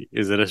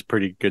a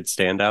pretty good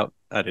standout?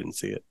 I didn't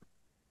see it.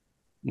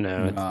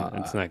 No,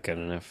 it's not good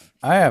enough.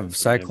 I have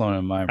Cyclone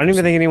in my. I don't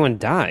even think anyone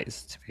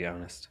dies, to be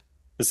honest.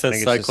 It I says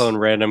think it's Cyclone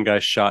just- random guy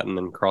shot and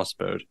then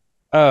crossbowed.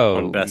 Oh,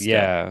 on best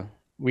yeah. death.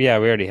 We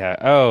already have.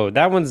 Oh,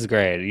 that one's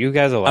great. You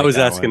guys will like I was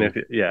that asking one.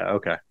 if yeah,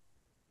 okay.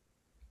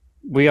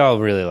 We all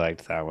really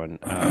liked that one.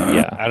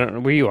 Yeah, I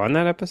don't. Were you on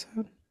that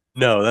episode?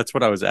 No, that's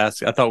what I was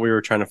asking. I thought we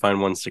were trying to find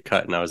ones to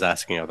cut, and I was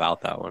asking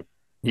about that one.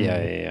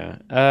 Yeah.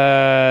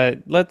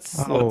 Let's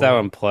let Oh. that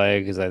one play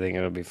because I think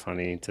it'll be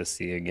funny to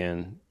see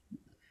again.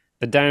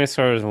 The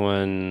dinosaurs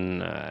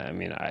one. I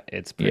mean,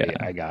 it's pretty.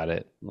 Yeah. I got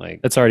it. Like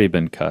It's already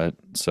been cut,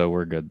 so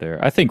we're good there.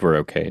 I think we're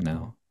okay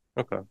now.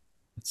 Okay.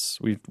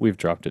 We've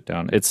dropped it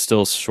down. It's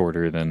still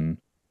shorter than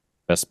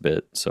best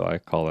bit, so I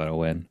call that a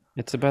win.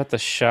 it's about the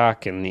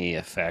shock and the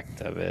effect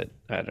of it.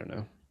 I don't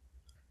know.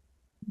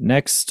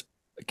 Next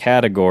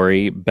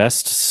category,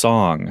 best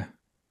song.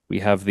 We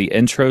have the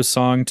intro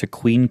song to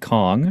Queen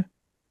Kong.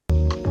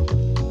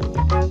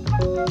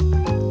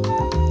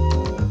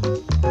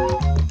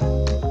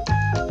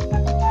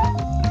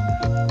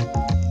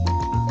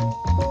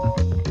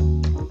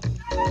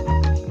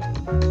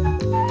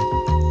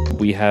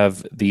 We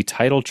have the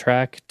title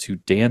track to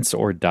Dance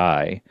or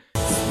Die.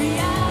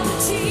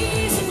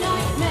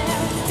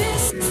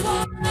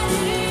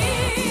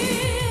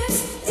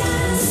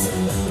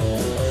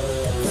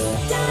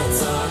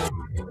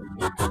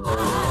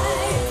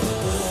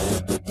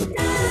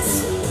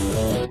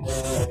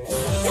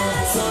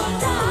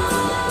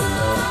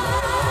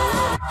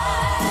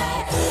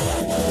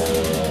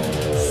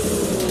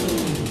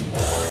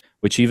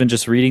 Which even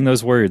just reading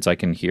those words, I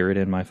can hear it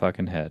in my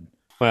fucking head.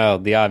 Well,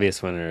 the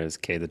obvious winner is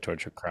K the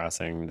Torture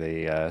Crossing,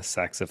 the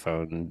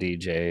saxophone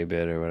DJ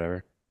bit or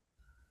whatever.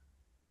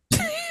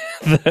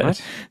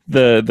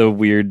 the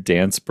weird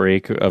dance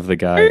break of the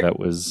guy that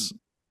was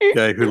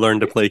Guy who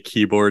learned to play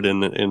keyboard in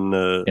the in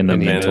the And he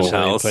mental eventually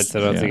house. puts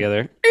it all Yeah.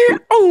 together.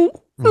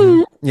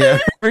 Yeah.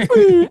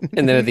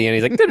 And then at the end,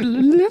 he's like,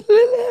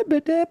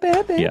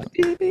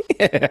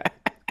 yeah.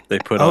 They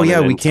put Oh, on yeah,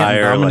 an we can't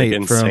entire like nominate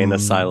insane from-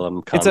 asylum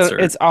It's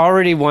concert. it's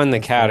already won the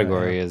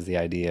category, is the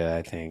idea,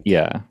 I think.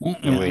 Yeah.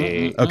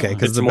 We, Okay,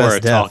 because It's the more best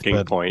a death, talking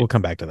but point. we'll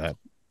come back to that.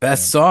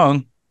 Best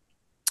song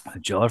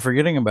that y'all are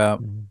forgetting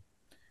about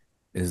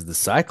is the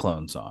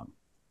Cyclone song.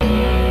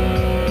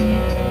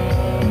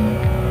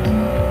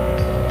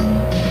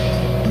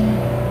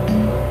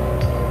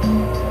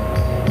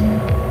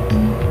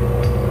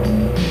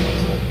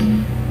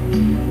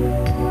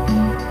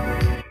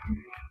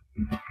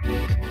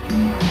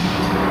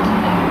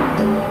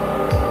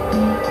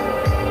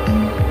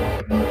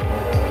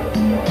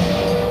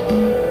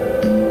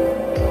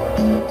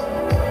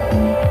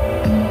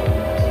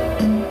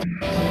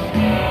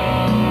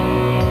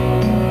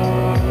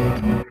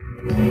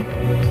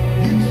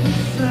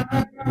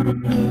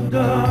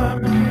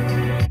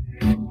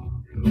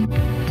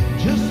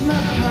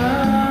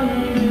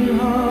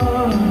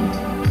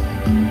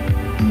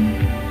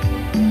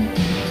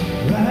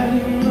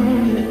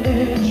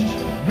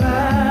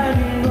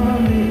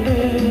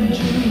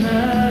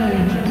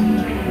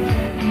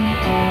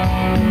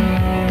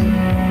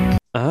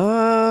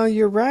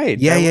 you're right.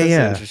 Yeah, That yeah, was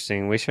yeah.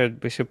 Interesting. We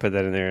should put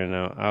that in there, and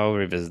I'll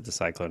revisit the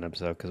Cyclone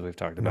episode because we've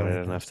talked about it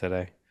enough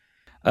today.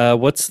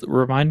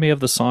 Remind me of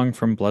the song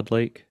from Blood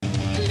Lake?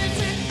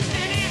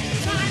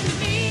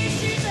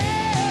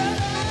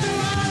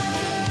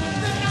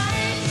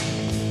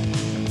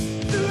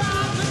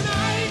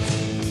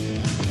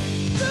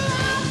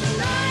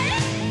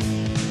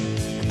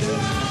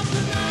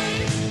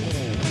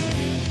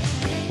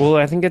 Well,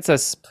 I think it's a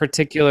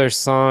particular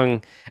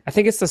song. I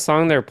think it's the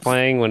song they're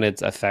playing when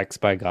it's "Effects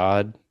by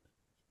God."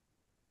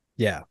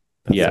 Yeah.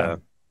 Yeah.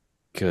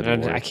 Good.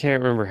 I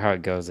can't remember how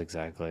it goes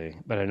exactly,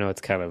 but I know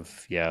it's kind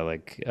of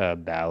like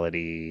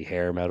ballady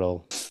hair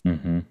metal.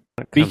 Mm-hmm.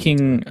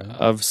 Speaking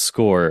of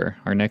score,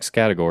 our next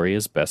category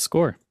is best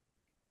score.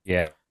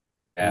 Yeah.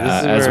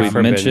 As we've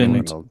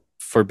mentioned,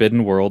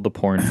 Forbidden World, the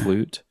porn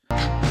flute.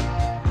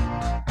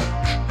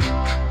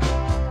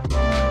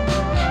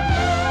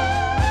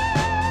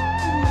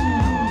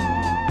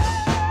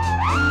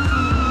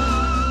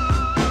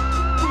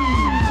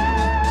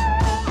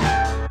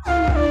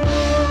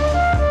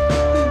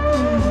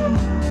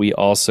 We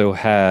also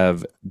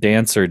have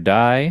Dance or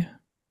Die.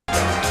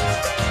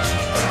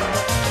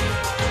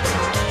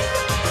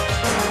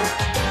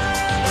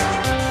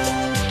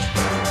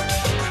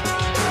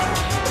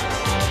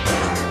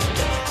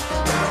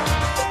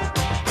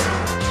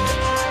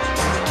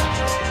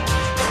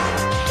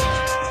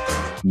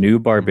 New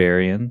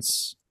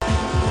Barbarians.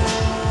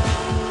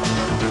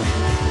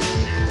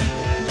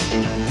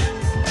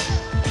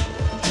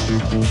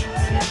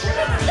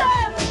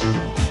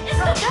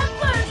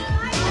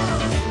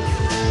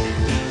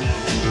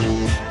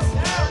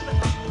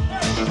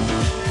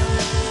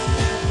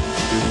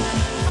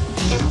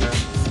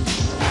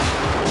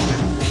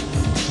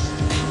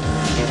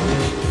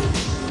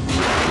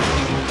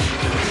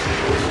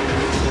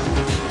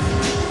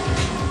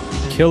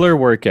 Killer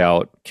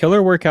Workout.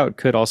 Killer Workout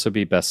could also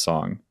be best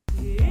song.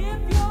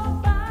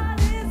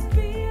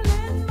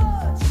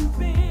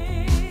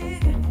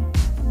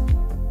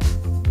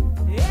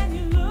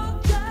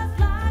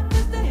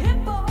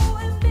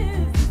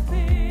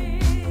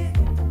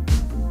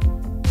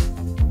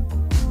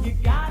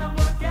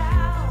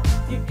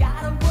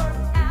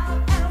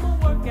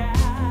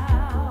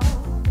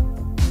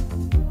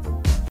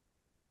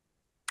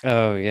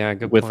 Oh yeah,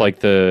 good with point. like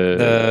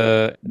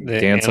the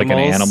dance like an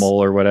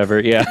animal or whatever.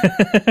 Yeah.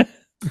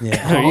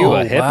 Yeah. Are you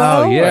a hippo?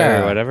 Wow,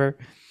 yeah. Or whatever.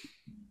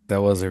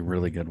 That was a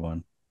really good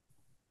one.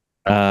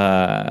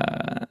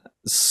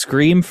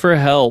 Scream for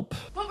Help.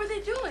 What were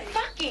they doing?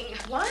 Fucking.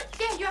 What?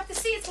 Yeah, you have to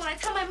see it, so when I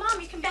tell my mom,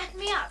 you can back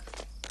me up.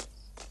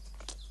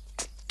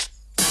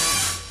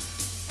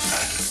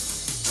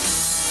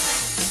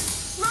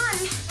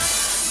 Run!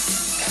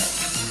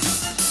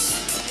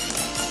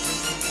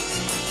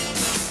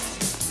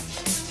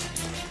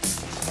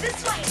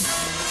 This way!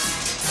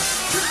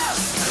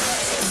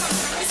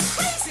 It's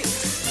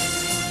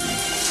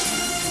crazy!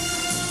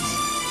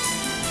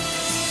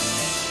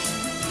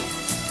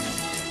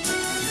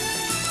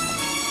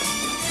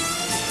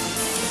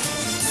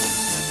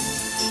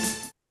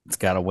 It's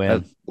got to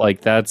win.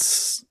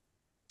 That's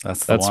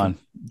the one.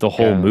 The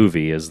whole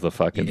movie is the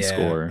fucking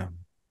score.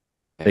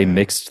 They Yeah.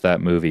 mixed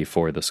that movie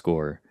for the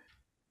score.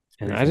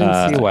 And I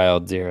didn't see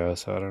Wild Zero,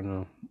 so I don't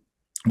know.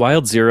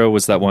 Wild Zero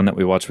was that one that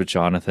we watched with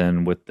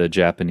Jonathan with the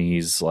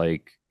Japanese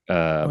like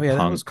Oh yeah, that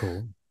punk was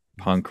cool.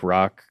 punk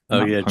rock. Oh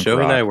not yeah, punk Joe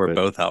and I rock, were but-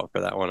 both out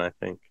for that one, I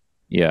think.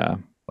 Yeah,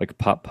 like a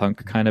pop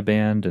punk kind of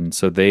band, and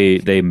so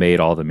they made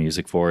all the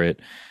music for it.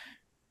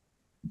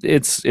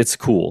 It's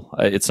cool.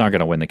 It's not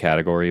going to win the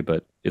category,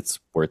 but it's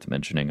worth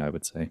mentioning, I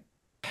would say.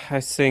 I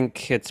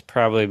think it's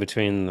probably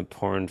between the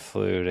Porn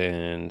Flute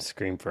and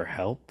Scream for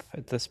Help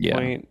at this Yeah.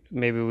 point.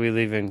 Maybe we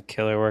leave in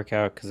Killer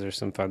Workout because there's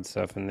some fun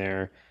stuff in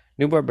there.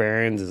 New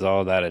Barbarians is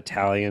all that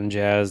Italian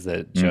jazz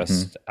that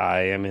just I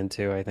am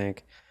into, I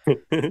think.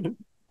 And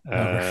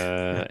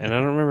I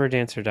don't remember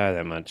Dance or Die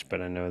that much,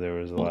 but I know there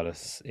was a lot of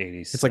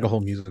 80s. It's like a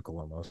whole musical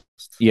almost.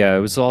 Yeah, it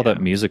was all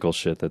that musical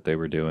shit that they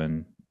were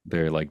doing.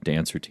 They're like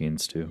dance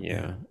routines too.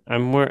 Yeah,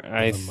 I'm more.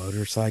 I The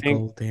motorcycle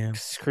think dance.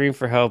 Scream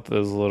for Help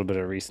is a little bit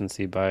of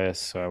recency bias,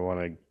 so I want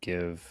to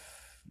give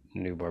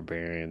New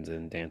Barbarians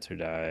and Dance or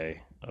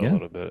Die a Yeah.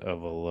 little bit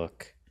of a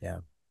look. Yeah.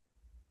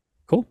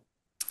 Cool.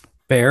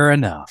 Fair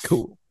enough.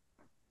 Cool.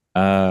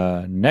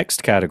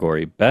 Next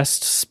category,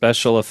 best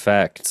special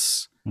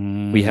effects.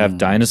 We have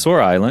Dinosaur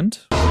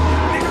Island.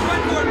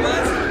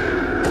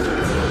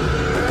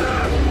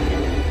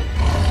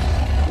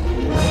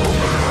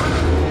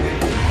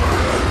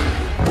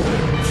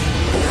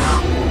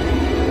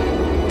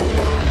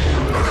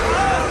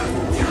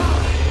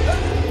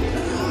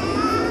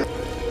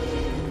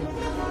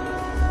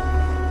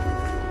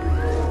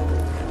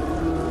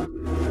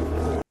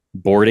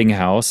 Boarding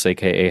House,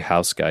 aka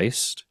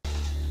Housegeist.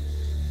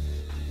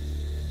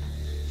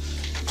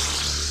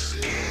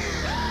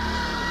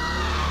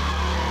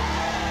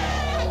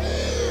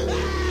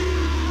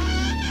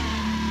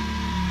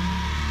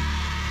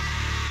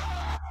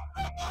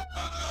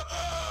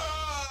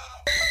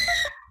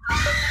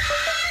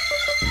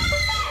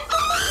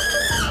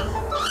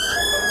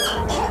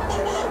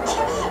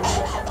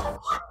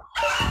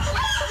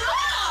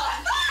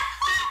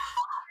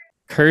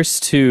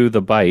 Curse to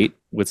the Bite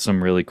with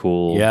some really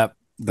cool Yep.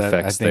 That I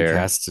effects think there.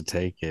 has to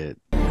take it.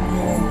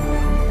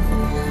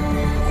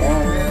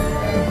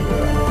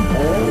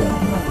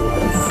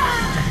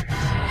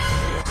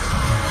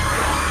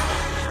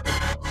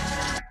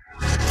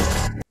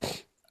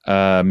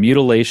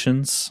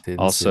 Mutilations, Didn't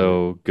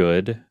also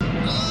good.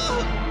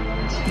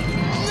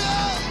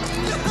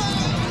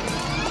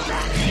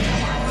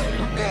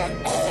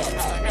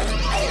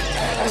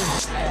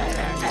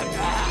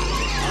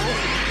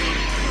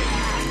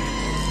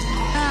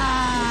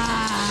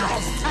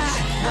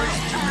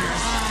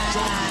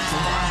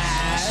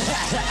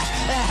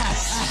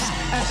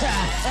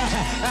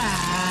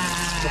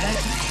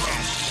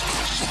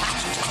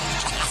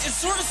 It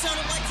sort of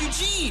sounded like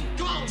Eugene.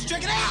 Come on, let's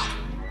check it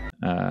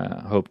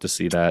out. Hope to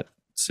see that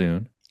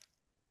soon.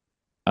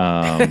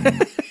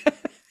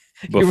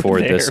 Before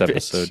there, this bitch.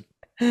 episode.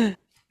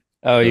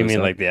 Oh, you goes mean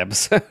up. like the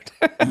episode?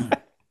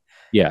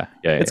 Yeah.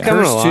 It's yeah.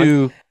 coming Curse along.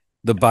 to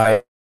the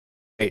Bite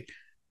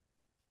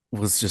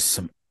was just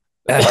some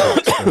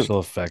epic special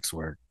effects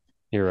work.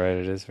 You're right.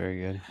 It is very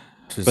good.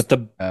 Just But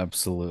the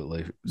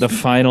absolutely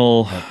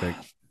final epic.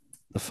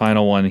 the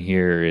final one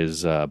here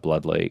is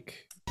Blood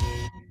Lake.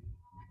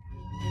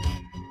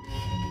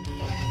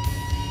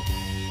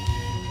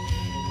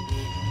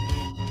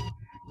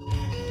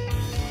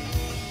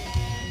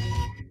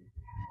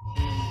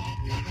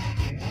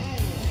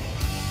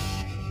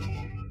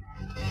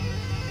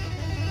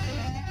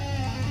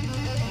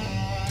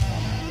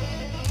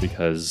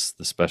 Because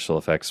the special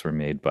effects were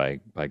made by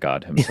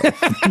God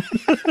himself.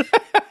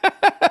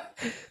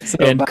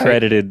 And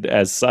credited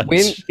as such.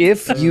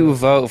 If you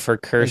vote for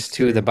Curse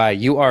to the Bite,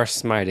 you are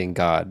smiting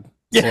God.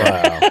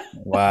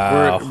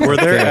 Wow. Were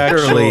there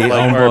actually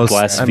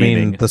almost? I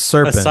mean, the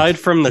serpent. Aside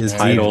from the is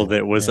title evil.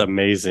 that was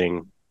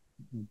amazing,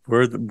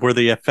 were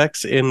the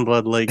effects in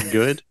Blood Lake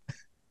good?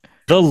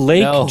 The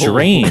lake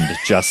drained,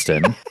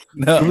 Justin.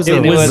 No, It was it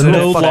a was little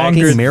no fucking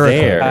longer miracle.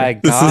 there.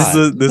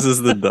 This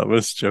is the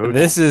dumbest joke.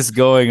 This is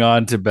going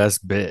on to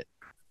best bit.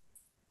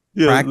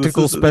 Yeah,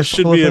 Practical this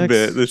special should be a effects?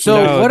 bit. This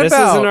So No, what this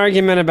about- is an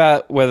argument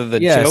about whether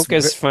the Yes, joke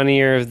is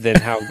funnier than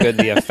how good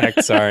the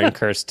effects are in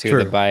Curse to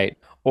the True. Bite,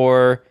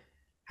 or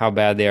how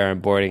bad they are in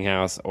Boarding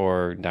House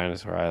or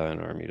Dinosaur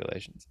Island or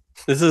Mutilations.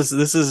 This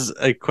is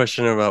a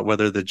question about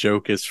whether the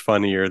joke is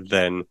funnier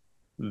than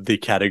the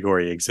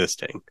category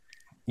existing.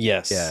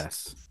 Yes.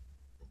 Yes.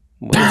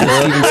 Which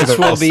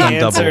will be Double.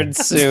 answered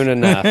soon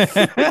enough.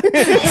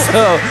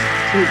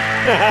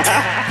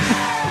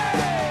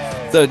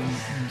 So,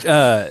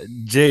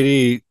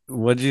 JD,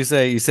 what did you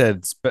say? You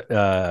said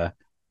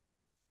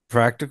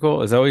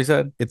practical. Is that what you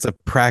said? It's a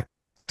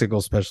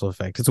practical special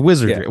effect. It's a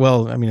wizardry. Yeah.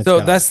 Well, I mean, it's So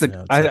got, that's the. you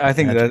know, it's like I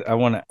think magic. that I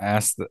want to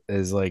ask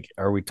is like,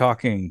 are we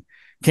talking?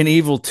 Can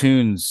Evil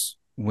Tunes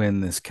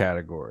win this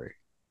category?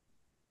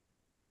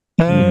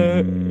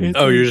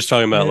 Oh, you're just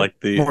talking about like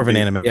the more of an the-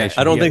 animation.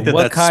 I don't think that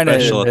What that's kind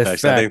of special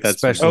effects. I think that's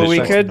special Oh, we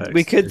visual could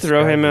effects.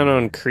 throw him in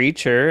on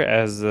Creature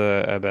as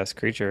a best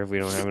creature if we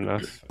don't have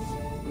enough.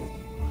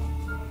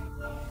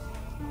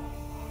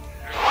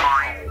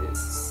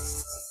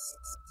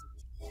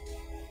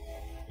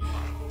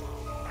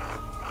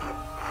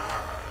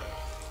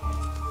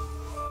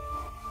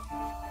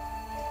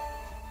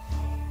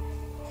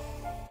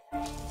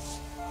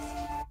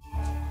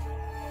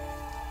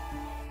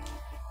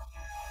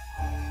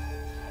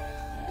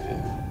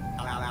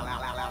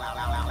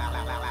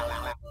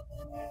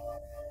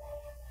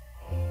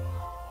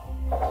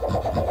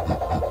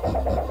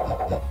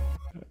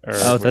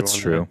 Oh, that's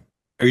true.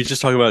 Are you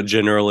just talking about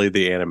generally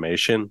the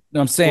animation?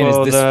 No, I'm saying,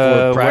 Well, is this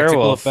the for practical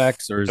werewolf,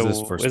 effects or is the-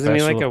 this for isn't special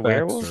he like a effects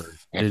werewolf?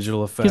 or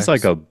digital effects? He's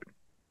like a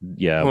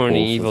Horny wolf of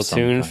evil some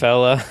tune kind.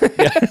 fella.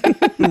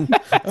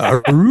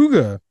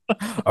 Aruga.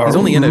 He's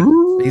only in it.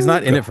 He's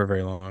not in it for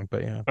very long,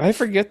 but yeah. I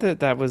forget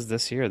that was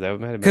this year. That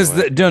might have been Because one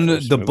of the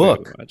first the movie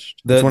book, we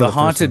watched. the It's one of the the first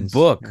haunted ones.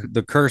 book,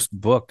 the cursed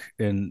book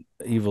in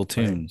Evil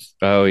Tunes.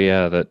 Oh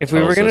yeah, that. If we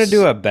were tells gonna us-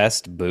 do a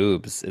best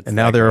boobs, it's And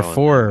now like there are Roland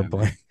 4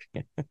 Blanc.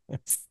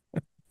 blank.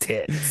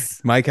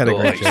 Tits. My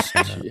category. Oh, just-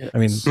 shit. I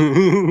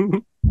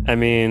mean, I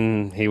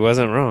mean, he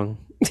wasn't wrong.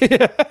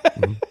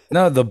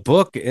 No, the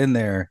book in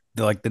there,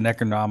 the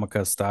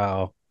Necronomicon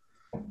style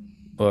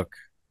book,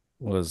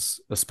 was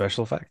a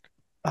special effect.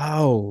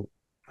 oh,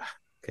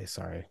 okay.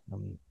 Sorry.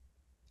 I'm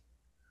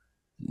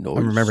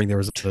remembering there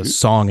was a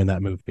song in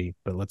that movie,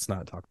 but let's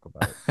not talk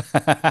about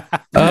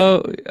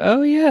it.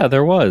 Oh yeah,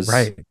 there was.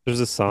 Right. There's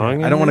a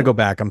song. I don't want to go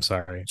back. I'm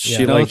sorry.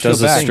 She no, like let's go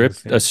does a back.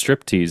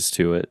 striptease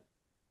to it.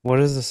 What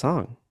is the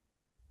song?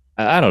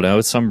 I don't know.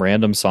 It's some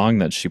random song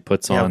that she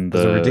puts Yeah, on it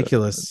was a the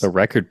ridiculous. the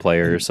record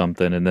player or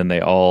something, and then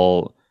they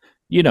all,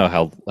 you know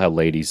how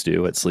ladies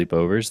do at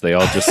sleepovers. They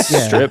all just Yeah.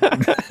 strip.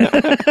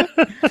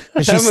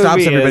 And she That stops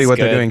movie everybody is what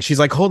they're good. doing. She's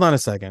like, "Hold on a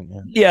second.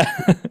 Yeah.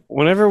 Yeah.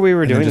 Whenever we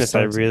were And then doing just this,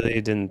 I starts- really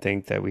didn't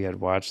think that we had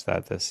watched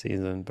that this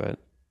season, but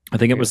I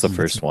think it was the It's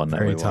first one that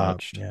Very we top.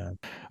 watched. Yeah.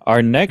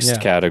 Our next Yeah.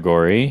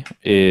 category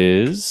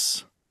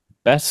is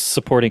Best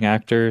Supporting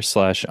Actor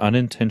 /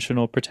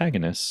 Unintentional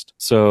Protagonist.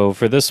 So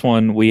for this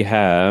one, we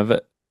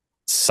have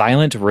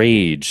Silent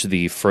Rage,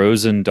 the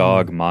frozen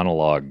dog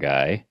monologue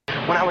guy.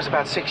 When I was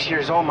about 6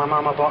 years old, my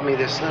mama bought me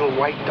this little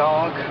white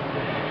dog,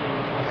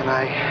 and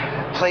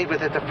I played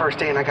with it the first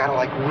day, and I got it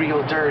like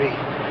real dirty.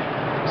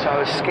 So I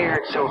was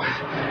scared, so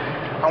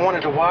I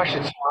wanted to wash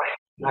it, so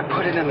I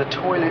put it in the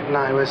toilet, and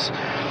I was,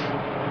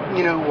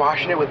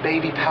 washing it with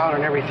baby powder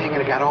and everything,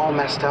 and it got all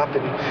messed up,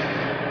 and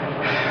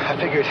I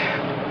figured,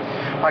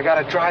 I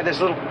gotta dry this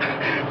little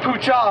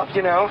pooch off,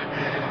 So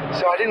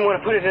I didn't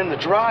want to put it in the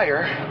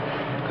dryer,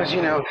 because,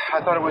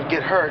 I thought it would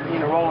get hurt,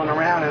 rolling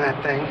around in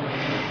that thing.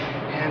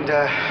 And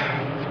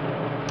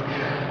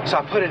so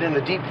I put it in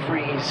the deep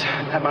freeze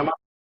at my mom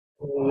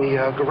in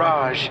the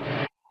garage.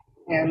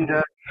 And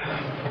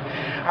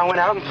I went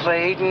out and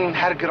played and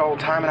had a good old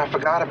time, and I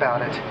forgot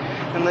about it.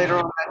 And later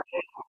on that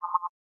day, I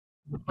went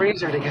to the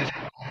freezer to get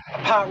a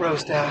pot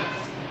roast out.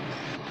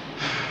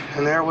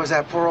 And there was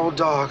that poor old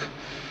dog,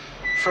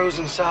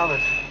 frozen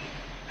solid.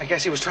 I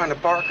guess he was trying to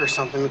bark or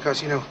something because,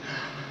 he had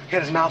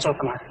his mouth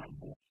open,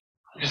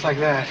 just like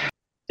that.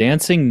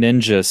 Dancing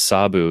Ninja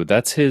Sabu,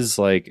 that's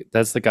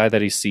that's the guy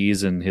that he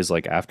sees in his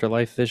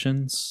afterlife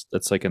visions.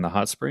 That's in the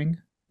hot spring.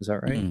 Is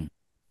that right? Mm.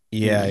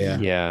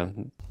 Yeah.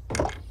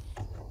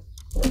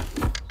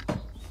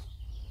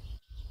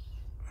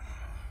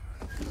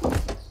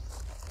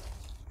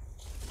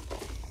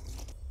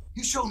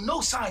 You show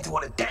no signs of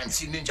what a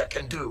dancing ninja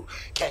can do.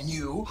 Can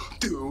you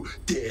do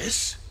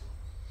this?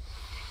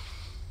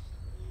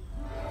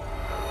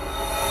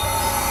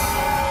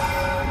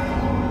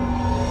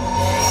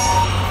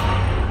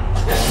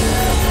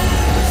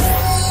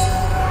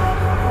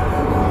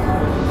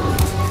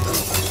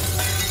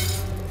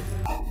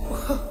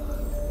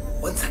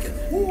 One second.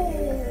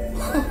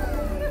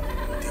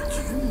 Did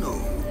you know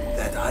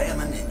that I am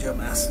a ninja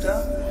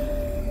master?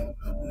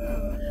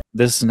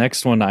 This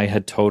next one I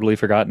had totally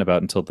forgotten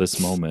about until this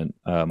moment.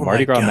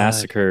 Mardi Gras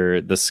Massacre,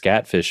 the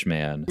Scatfish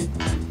Man.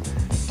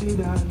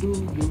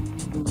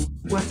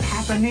 What's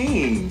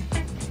happening?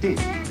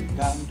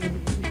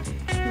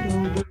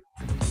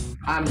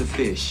 I'm the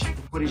fish.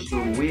 What is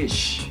your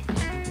wish?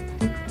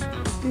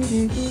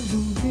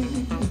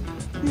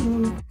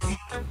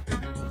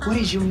 What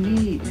is your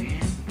need,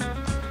 man?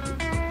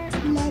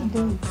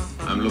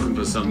 I'm looking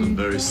for something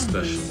very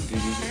special.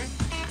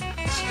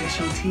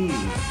 Specialty.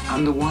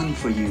 I'm the one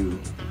for you.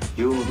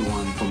 You're the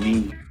one for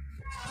me.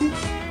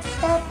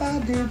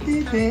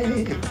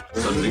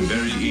 Something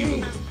very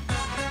evil.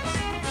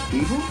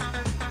 Evil?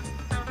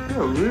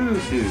 You're a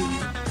rude dude.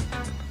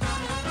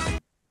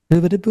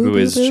 Who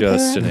is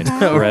just an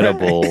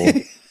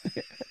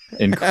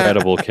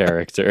incredible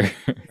character.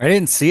 I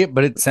didn't see it,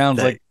 but it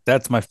sounds like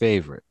that's my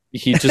favorite.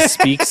 He just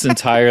speaks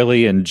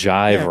entirely in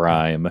jive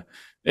rhyme.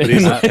 But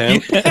he's a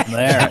pimp.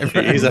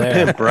 He's a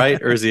pimp,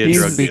 right? Or is he a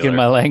drug speaking dealer?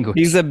 my language?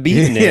 He's a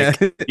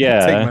beatnik.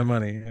 Yeah. Take my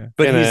money. Yeah.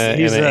 But in a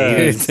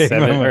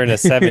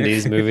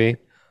 70s movie.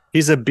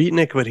 He's a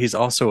beatnik, but he's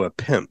also a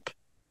pimp.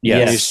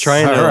 Yes. He's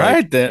trying to. All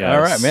right, then. Yes.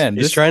 All right, man.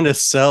 He's trying to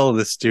sell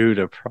this dude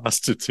a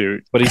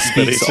prostitute, but he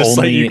speaks it's just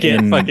only you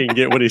can't in fucking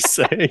get what he's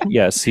saying.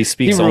 Yes, he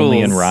speaks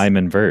only in rhyme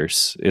and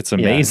verse. It's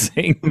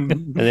amazing.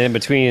 And then in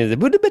between is yeah,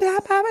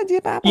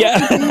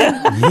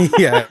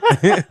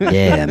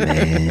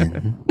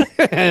 man.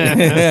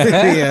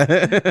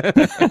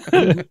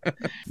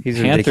 He's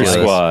Panther ridiculous.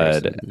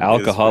 Squad,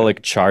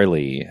 Alcoholic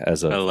Charlie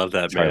as I love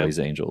that Charlie's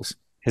Angels.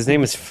 His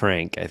name is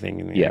Frank, I think.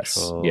 In the Yes.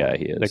 actual, Yeah,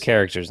 he is. The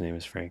character's name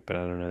is Frank, but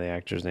I don't know the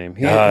actor's name.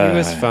 He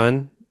was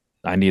fun.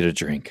 I need a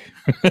drink.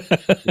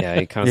 Yeah,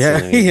 he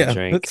constantly needs a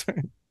drink. That's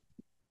right.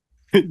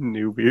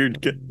 New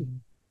weird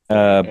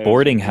guy.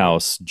 Boarding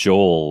House,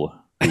 Joel,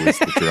 who is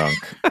the drunk.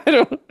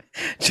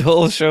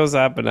 Joel shows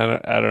up, and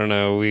I don't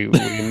know. We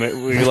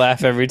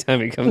laugh every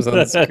time he comes on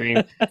the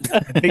screen.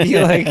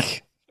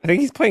 I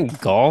think he's playing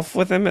golf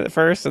with him at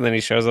first, and then he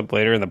shows up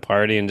later in the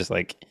party and just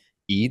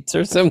eats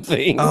or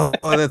something. Oh,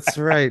 that's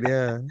right.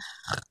 Yeah.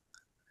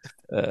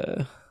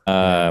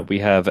 We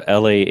have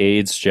LA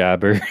AIDS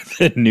Jabber,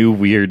 the new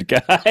weird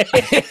guy.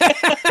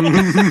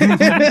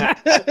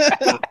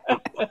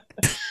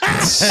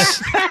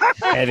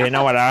 And you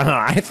know what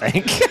I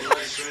think?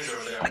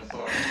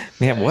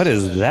 Man, what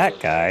is that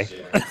guy?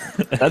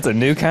 That's a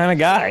new kind of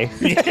guy.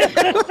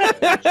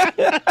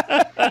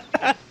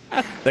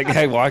 That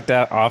guy walked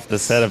out off the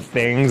set of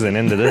Things and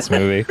into this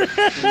movie.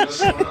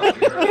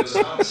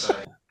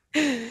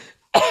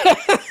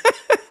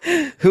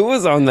 Who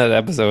was on that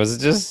episode? Was it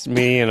just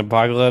me and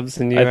Apocalypse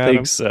and you? I Adam?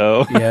 think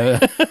so. Yeah.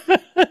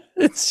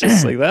 It's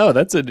just oh,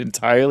 that's an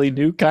entirely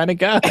new kind of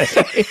guy.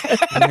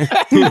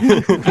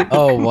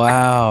 Oh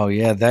wow,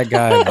 yeah, that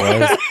guy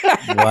was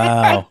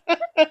wow.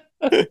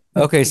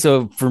 Okay,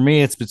 so for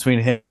me, it's between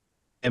him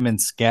and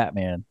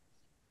Scatman.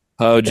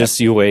 Oh, just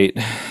you wait.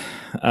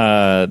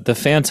 The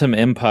Phantom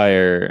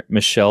Empire,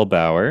 Michelle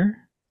Bauer,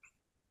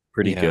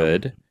 pretty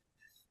good.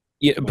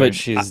 Yeah, But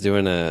she's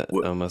doing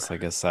almost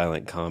like a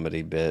silent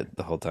comedy bit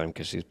the whole time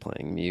because she's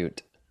playing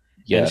mute.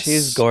 Yes, and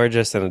she's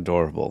gorgeous and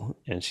adorable,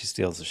 and she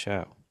steals the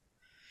show.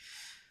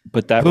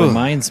 But that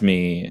reminds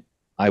me,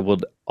 I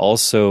would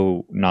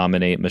also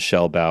nominate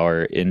Michelle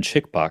Bauer in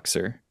Chick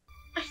Boxer.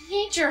 I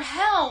think need your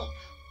help.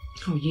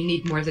 Oh, you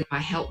need more than my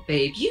help,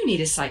 babe. You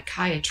need a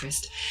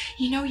psychiatrist.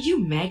 You know, you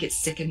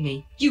maggots sicken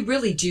me. You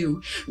really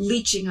do.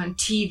 Leeching on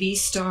TV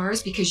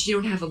stars because you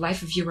don't have a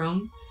life of your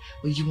own.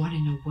 Well, you want to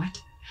know what?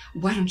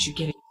 Why don't you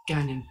get a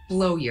gun and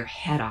blow your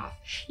head off?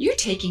 You're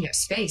taking up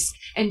space,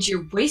 and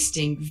you're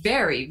wasting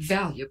very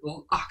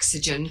valuable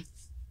oxygen.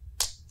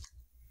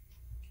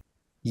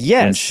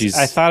 Yes,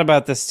 I thought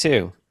about this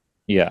too.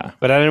 Yeah,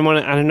 but I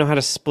didn't know how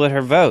to split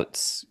her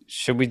votes.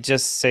 Should we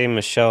just say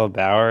Michelle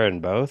Bauer in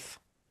both?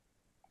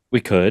 We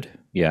could,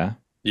 yeah.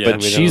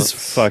 But she's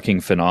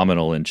fucking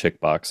phenomenal in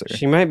Chick Boxer.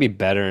 She might be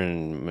better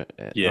in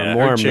Yeah,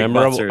 more her Chick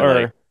memorable. Boxer,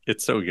 Or like,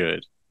 it's so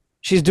good.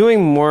 she's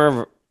doing more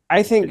of.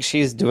 I think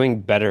she's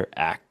doing better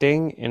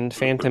acting in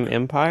Phantom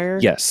Empire.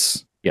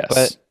 Yes, yes.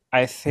 But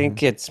I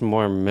think it's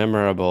more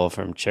memorable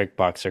from Chick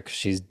Boxer because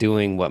she's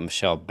doing what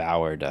Michelle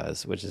Bauer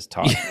does, which is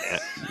talk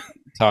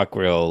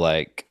real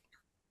like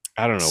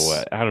I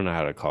don't know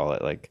how to call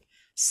it, like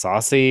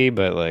saucy,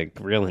 but like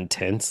real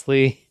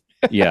intensely.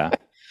 Yeah.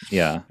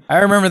 Yeah. I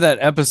remember that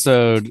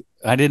episode.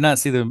 I did not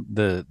see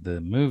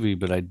the movie,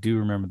 but I do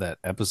remember that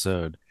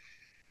episode.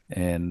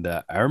 And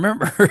I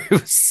remember it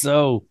was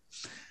so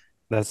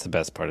that's the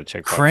best part of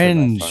Chick Boxer.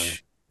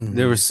 Cringe.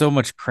 There was so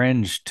much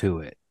cringe to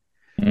it.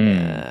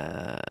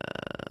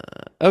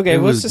 Okay, It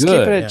let's was just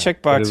good, keep it yeah, at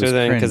Chick but it Boxer was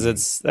then, because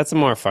cringy. that's a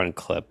more fun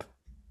clip.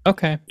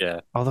 Okay.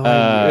 Yeah. Although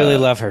I really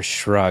love her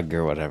shrug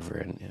or whatever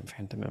in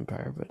Phantom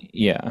Empire, but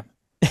Yeah.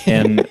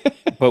 And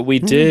but we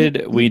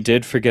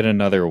did forget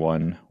another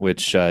one,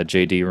 which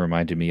JD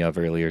reminded me of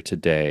earlier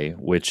today,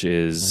 which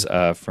is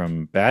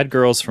from Bad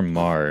Girls from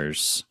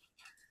Mars.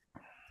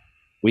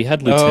 We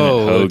had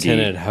Lieutenant Hoagie.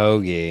 Lieutenant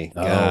Hoagie.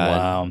 Oh, God.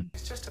 wow.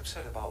 He's just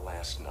upset about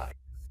last night.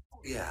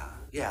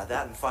 Yeah,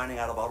 that and finding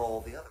out about all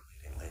the other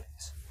meeting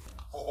ladies.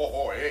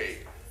 Oh, hey.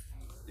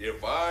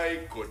 If I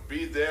could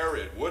be there,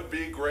 it would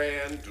be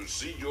grand to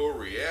see your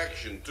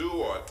reaction to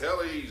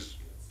Ortelli's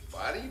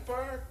body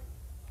part.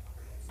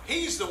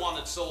 He's the one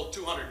that sold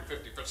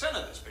 250%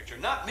 of this picture,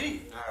 not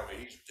me. Harvey,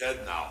 he's dead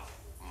now.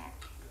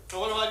 So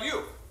what about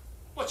you?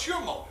 What's your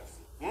motive?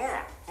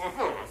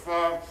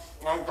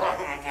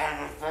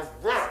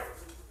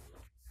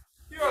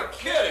 You're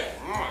kidding.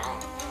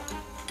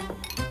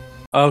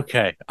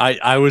 Okay,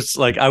 I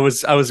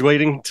was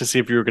waiting to see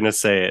if you were gonna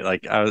say it.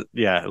 Like,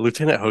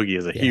 Lieutenant Hoagie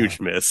is a huge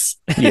miss.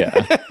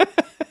 Yeah.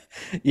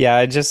 Yeah,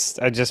 I just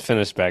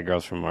finished Bad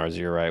Girls from Mars.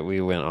 You're right. We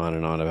went on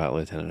and on about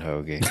Lieutenant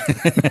Hoagie.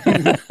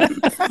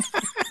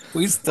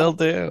 We still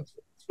do.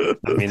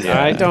 I mean,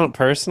 I don't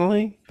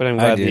personally, but I'm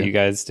glad that you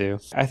guys do.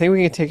 I think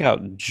we can take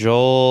out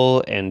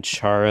Joel and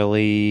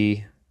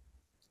Charlie.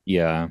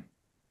 Yeah.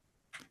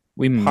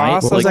 We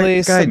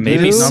Possibly might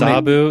maybe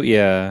Sabu.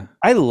 Yeah.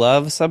 I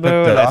love Sabu,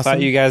 But and I Dawson?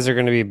 thought you guys are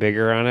going to be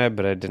bigger on it,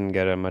 but I didn't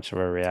get much of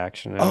a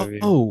reaction out of you.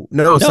 Oh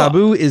no,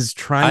 Sabu is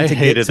trying I to get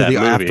hated to that the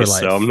movie, afterlife.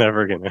 so I'm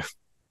never gonna.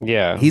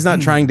 Yeah, He's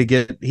not trying to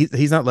get.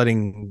 He's not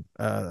letting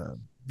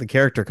the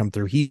character come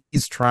through.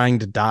 He's trying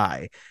to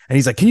die, and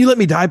he's like, "Can you let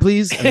me die,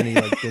 please?" And then he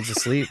like goes to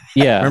sleep.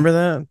 Yeah. Remember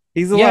that?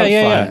 He's a lot of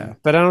fun,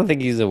 but I don't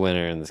think he's a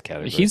winner in this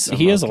category.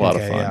 He is a lot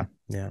of Okay, fun.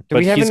 yeah. Do But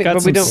we have he's any- got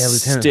but we some don't-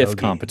 Lieutenant stiff Hoagie.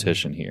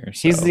 competition here.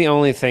 He's so. the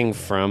only thing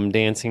from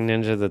Dancing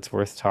Ninja that's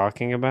worth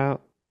talking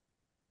about.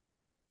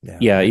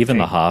 Yeah, even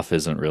the Hoff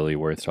isn't really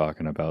worth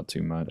talking about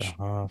too much.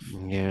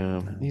 Yeah,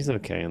 he's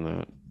okay in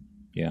that.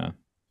 Yeah.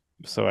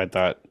 So I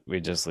thought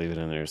we'd just leave it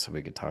in there so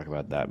we could talk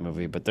about that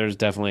movie. But there's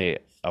definitely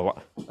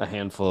a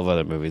handful of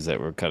other movies that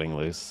we're cutting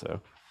loose.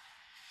 So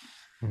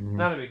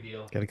not a big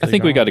deal. I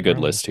think we got a good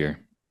list here.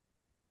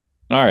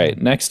 All right,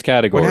 next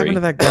category. What happened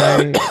to that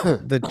guy,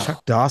 the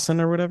Chuck Dawson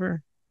or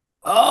whatever?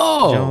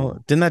 Oh,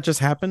 didn't that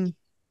just happen?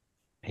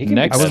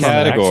 Next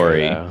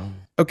category.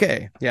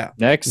 Okay, yeah.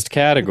 Next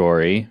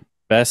category,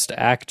 Best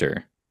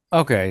Actor.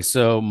 Okay,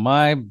 so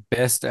my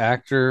best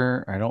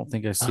actor, I don't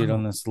think I see it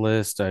on this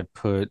list. I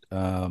put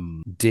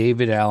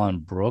David Allen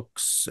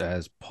Brooks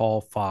as Paul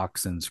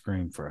Fox in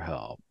Scream for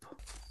Help.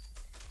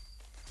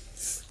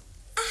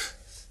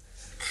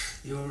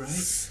 You all right?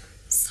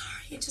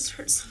 Sorry, it just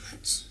hurt so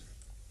much.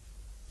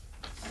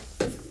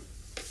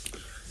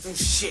 Oh,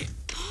 shit.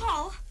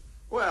 Paul?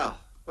 Well,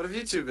 what have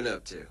you two been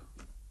up to?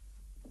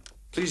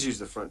 Please use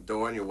the front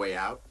door on your way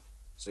out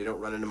so you don't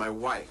run into my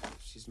wife.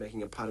 She's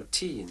making a pot of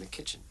tea in the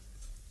kitchen.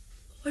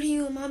 What are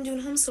you and Mom doing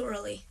home so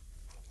early?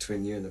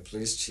 Between you and the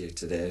police chief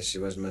today, she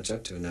wasn't much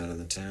up to a night on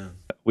the town.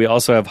 We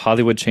also have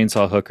Hollywood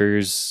Chainsaw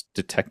Hooker's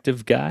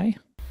detective guy.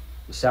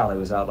 Sally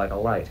was out like a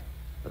light,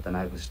 but the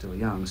night was still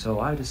young, so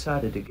I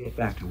decided to get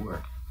back to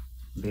work.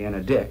 Being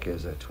a dick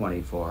is a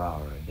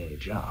 24-hour-a-day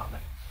job.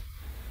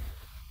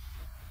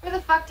 Where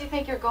the fuck do you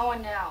think you're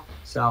going now?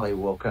 Sally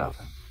woke up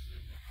and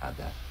had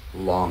that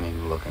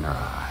longing look in her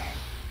eye.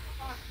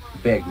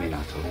 Begged me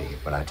not to leave,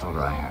 but I told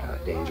her I had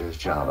a dangerous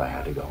job I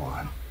had to go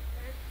on.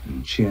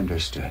 And she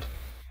understood.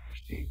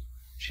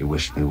 She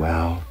wished me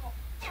well,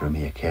 threw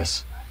me a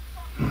kiss.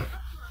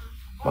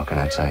 What can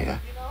I tell you?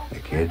 The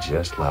kid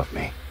just loved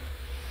me.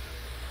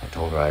 I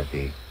told her I'd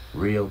be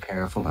real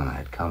careful and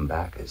I'd come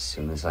back as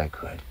soon as I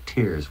could.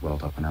 Tears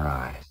welled up in her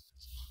eyes.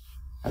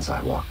 as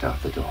I walked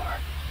out the door.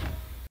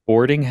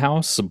 Boarding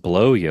house,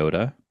 blow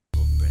Yoda.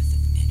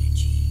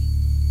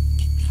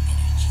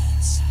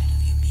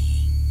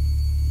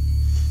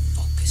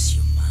 Focus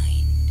your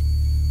mind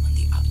on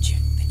the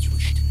object that you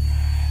wish to know.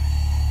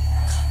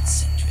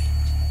 Concentrate.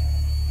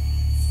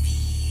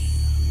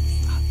 Feel the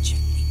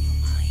object in your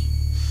mind.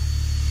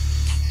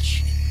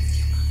 Touch it with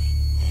your mind.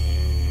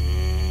 Feel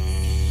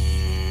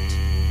it.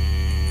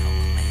 And now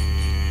command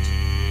it to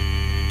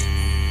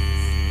move.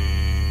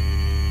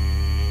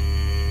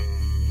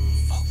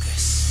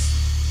 Focus.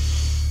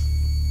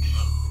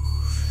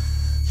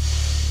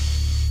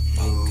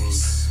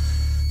 Focus.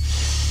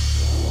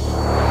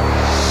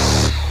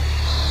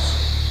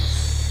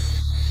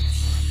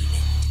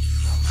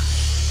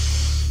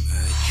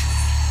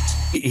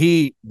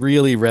 He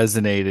really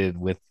resonated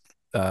with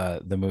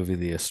the movie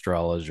The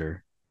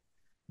Astrologer.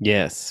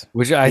 Yes.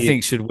 Which I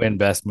think should win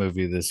best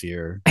movie this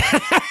year.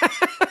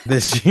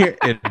 This year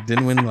it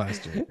didn't win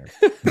last year.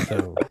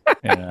 So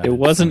It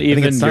wasn't I think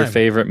even it's your time.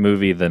 favorite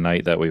movie the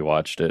night that we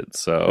watched it.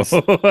 So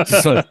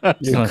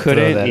You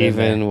couldn't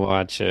even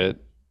watch it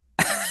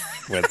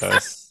with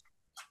us.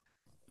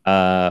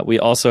 We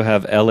also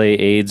have LA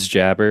AIDS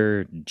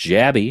jabber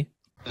Jabby.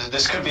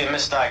 This could be a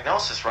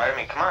misdiagnosis, right? I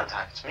mean, come on,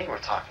 Doc. It's me we're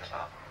talking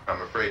about. I'm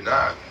afraid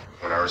not.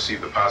 When I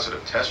received the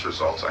positive test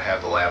results, I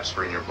had the lab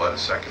screen your blood a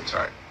second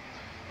time.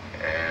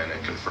 And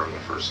it confirmed the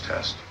first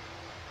test.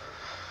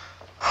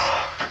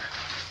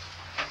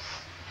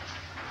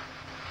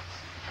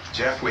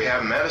 Jeff, we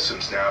have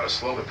medicines now to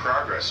slow the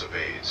progress of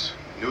AIDS.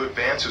 New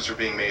advances are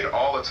being made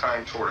all the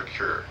time toward a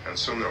cure, and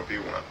soon there'll be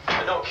one.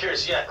 But no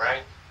cures yet,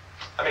 right?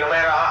 I mean, no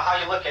matter how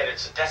you look at it,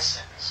 it's a death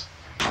sentence.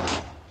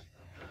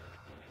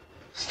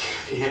 This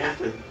can't be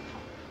happening.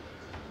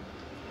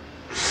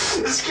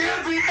 This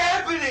can't be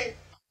happening!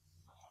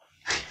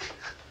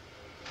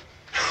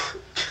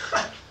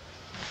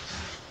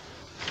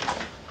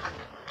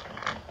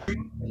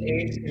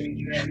 AIDS can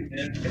be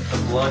transmitted if the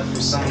blood from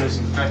someone who's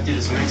infected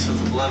is mixed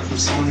with the blood from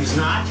someone who's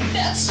not.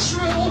 That's true.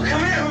 Come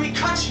here, let me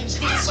cut you.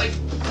 It's like.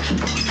 Even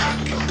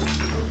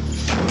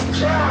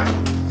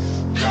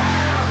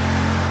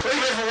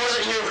if it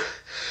wasn't you,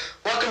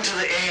 welcome to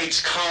the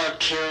AIDS Card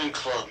Carrying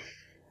Club.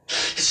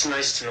 It's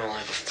nice to know I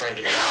have a friend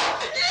in you.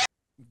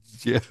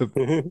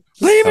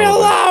 Leave me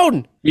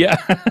alone! Yeah.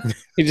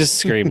 He just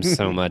screams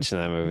so much in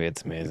that movie.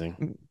 It's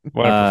amazing.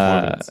 What a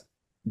performance.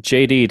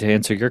 JD, to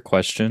answer your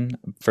question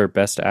for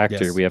best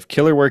actor, Yes. we have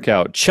Killer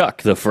Workout,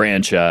 Chuck the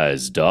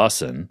Franchise,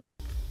 Dawson.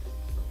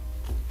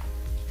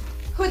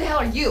 Who the hell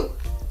are you?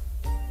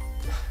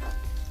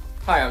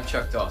 Hi, I'm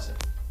Chuck Dawson.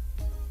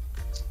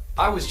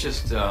 I was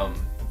just, Who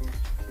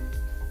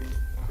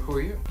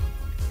are you?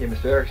 Yeah,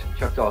 Mr. Erickson,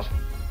 Chuck Dawson.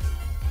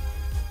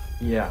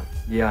 Yeah,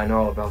 I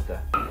know all about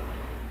that.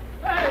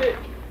 Hey!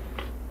 What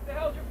the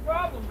hell's your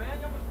problem, man?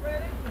 You almost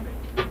ran into me.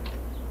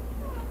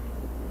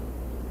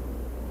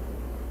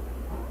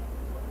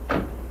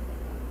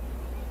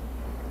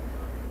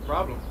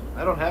 Problem?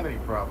 I don't have any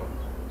problem.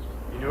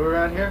 You new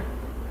around here?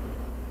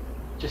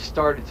 Just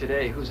started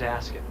today. Who's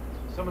asking?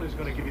 Someone who's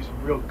going to give you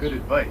some real good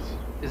advice.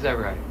 Is that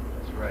right?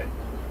 That's right.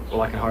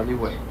 Well, I can hardly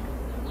wait.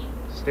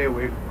 Stay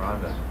away from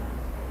Rhonda.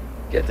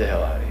 Get the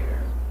hell out of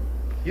here.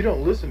 You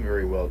don't listen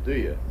very well, do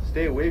you?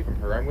 Stay away from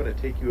her. I'm going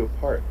to take you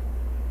apart.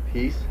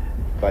 Piece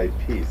by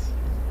piece.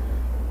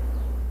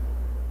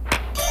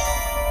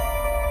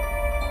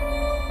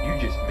 You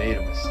just made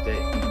a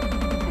mistake.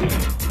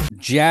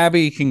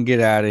 Jabby can get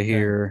out of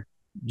here.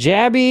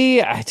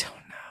 Jabby, I don't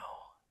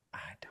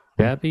know.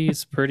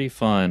 Jabby's pretty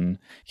fun.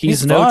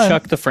 He's He's no fun.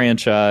 Chuck the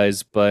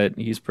Franchise, but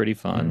he's pretty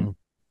fun.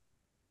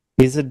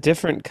 He's a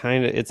different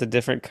kind of. It's a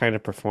different kind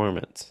of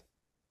performance.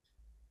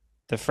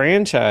 The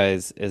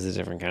Franchise is a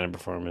different kind of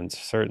performance,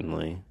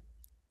 certainly.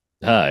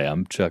 Hi,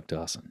 I'm Chuck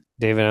Dawson.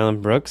 David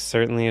Allen Brooks,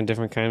 certainly a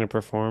different kind of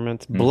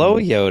performance. Blow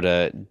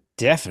Yoda,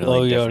 definitely.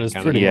 Blow different Yoda's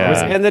kind pretty of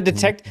performance. good. And the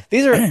detect.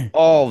 These are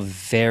all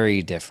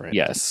very different.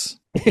 Yes.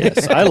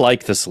 Yes. I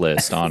like this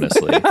list,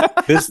 honestly.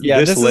 This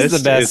is list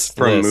the best is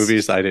from list.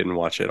 movies I didn't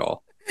watch at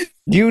all.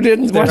 You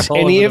didn't They're watch all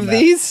any over of the map.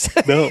 these?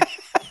 No.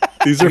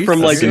 These are from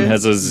like Dustin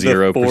has a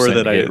the 4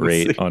 that I hit didn't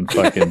rate see. on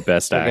fucking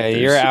best actors.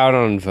 Okay, you're out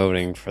on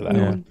voting for that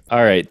one.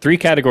 All right, 3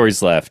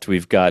 categories left.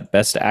 We've got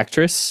best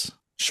actress,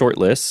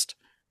 shortlist,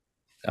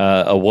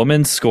 a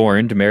woman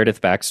scorned,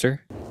 Meredith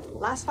Baxter.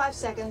 Last 5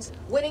 seconds.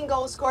 Winning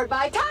goal scored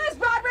by Thomas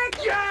Broderick.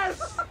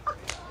 Yes.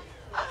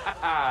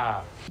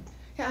 Ah.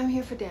 Yeah, I'm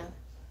here for Dan.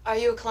 Are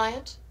you a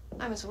client?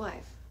 I'm his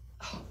wife.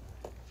 Oh,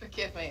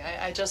 forgive me.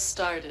 I just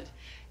started.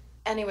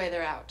 Anyway,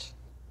 they're out.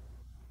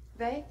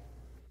 They?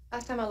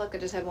 Last time I looked, I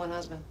just had one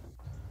husband.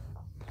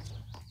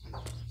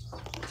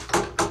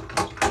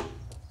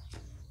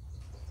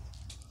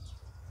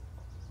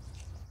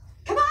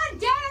 Come on,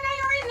 Dan, I know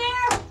you're in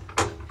there.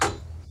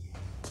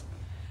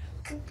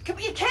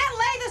 You can't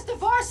lay this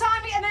divorce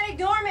on me and then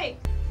ignore me.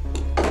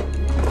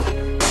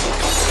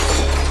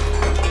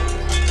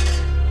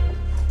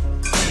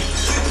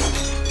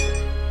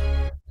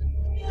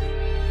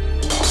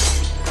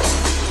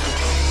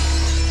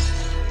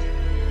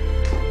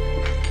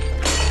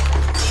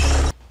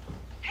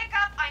 Pick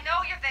up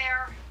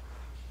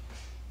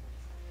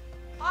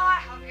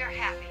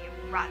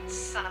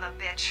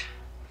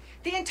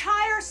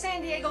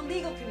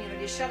legal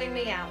community is shutting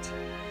me out.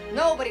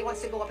 Nobody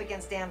wants to go up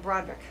against Dan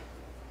Broderick.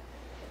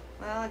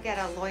 Well, I'll get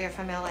a lawyer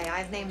from LA. I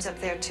have names up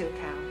there too,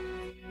 pal.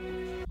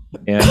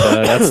 And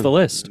that's the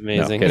list.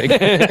 Amazing. No,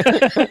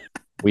 kidding.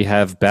 We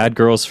have Bad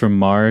Girls from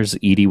Mars,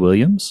 Edie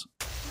Williams.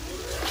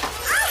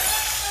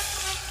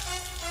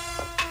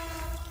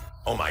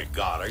 Oh my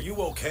God, are you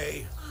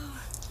okay?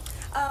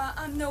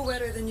 I'm no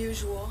wetter than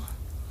usual.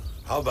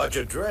 How about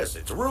your dress?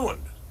 It's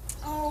ruined.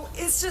 Oh,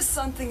 it's just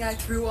something I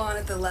threw on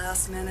at the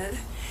last minute.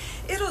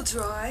 It'll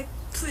dry.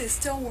 Please,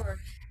 don't worry.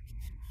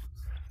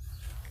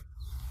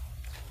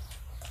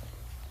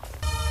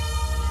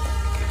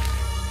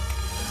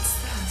 What's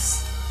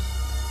this?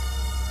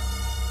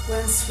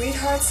 When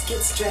sweethearts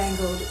get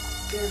strangled,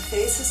 their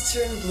faces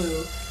turn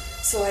blue,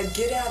 so I'd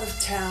get out of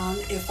town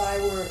if I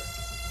were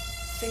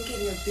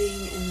thinking of being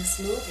in this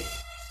movie.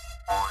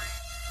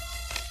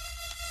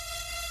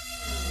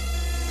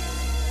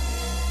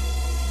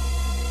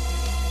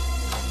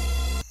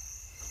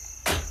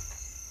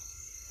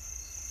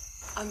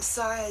 I'm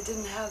sorry I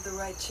didn't have the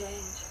right change.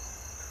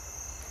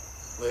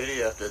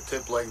 Lady, after a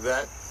tip like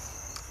that,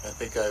 I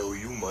think I owe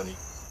you money.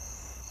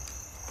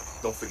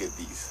 Don't forget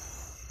these.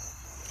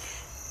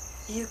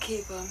 You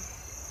keep them.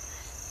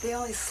 They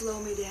only slow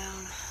me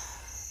down.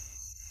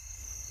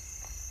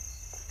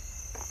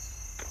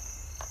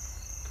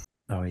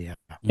 Oh, yeah.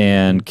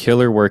 And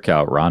Killer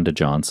Workout, Rhonda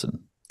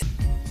Johnson.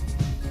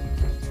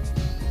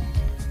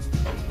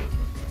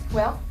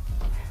 Well,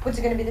 what's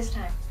it gonna be this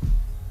time?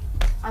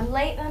 I'm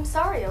late and I'm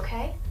sorry,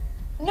 okay?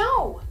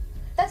 No,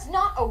 that's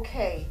not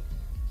okay.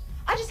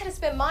 I just had to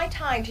spend my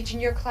time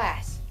teaching your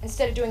class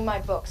instead of doing my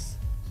books.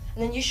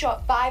 And then you show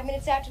up 5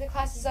 minutes after the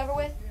class is over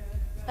with?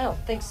 I don't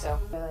think so.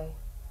 Really?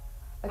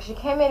 Like, she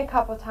came in a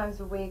couple of times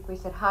a week, we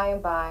said hi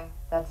and bye,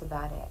 that's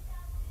about it.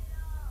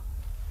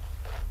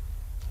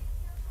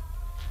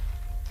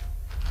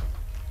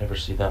 Ever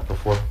see that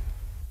before?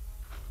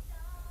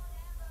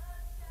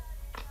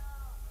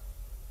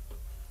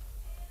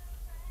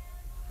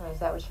 Oh, is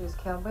that what she was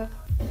killed with?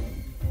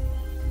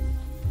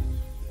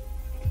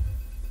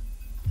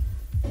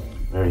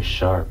 Very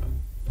sharp.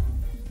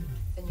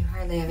 Then you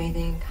hardly have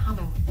anything in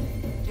common with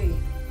her, do you?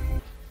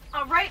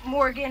 All right,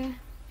 Morgan.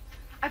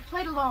 I've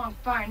played along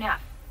far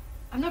enough.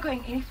 I'm not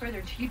going any further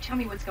until you tell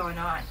me what's going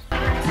on.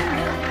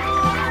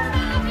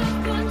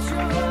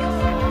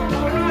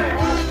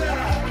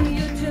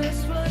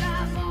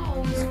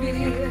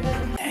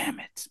 Damn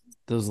it.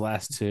 Those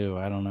last two,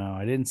 I don't know.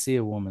 I didn't see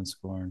a woman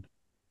scorned.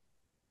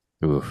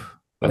 Oof.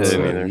 That's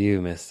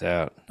you missed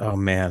out. Oh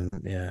man,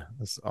 yeah.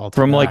 That's all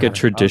From like a together.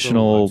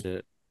 traditional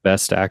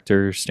best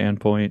actor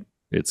standpoint,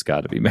 it's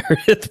got to be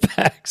Meredith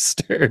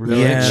Baxter.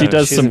 Really? Yeah. She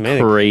does She's some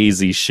amazing.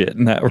 crazy shit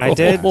in that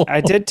role.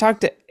 I did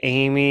talk to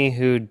Amy,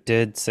 who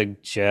did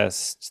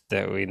suggest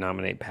that we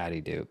nominate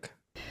Patty Duke.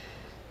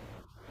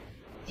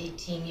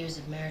 18 years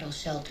of marital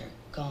shelter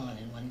gone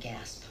in one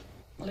gasp.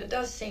 Well, it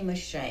does seem a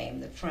shame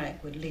that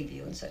Frank would leave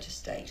you in such a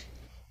state.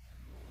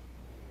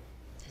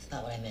 That's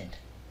not what I meant.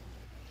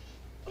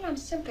 Well, I'm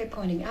simply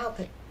pointing out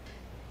that...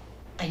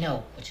 I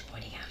know what you're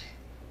pointing out.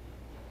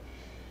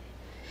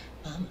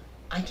 Mom,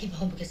 I came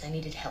home because I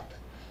needed help,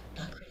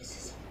 not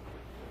criticism.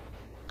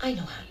 I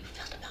know how you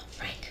felt about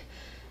Frank,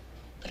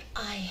 but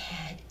I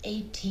had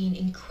 18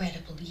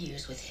 incredible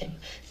years with him,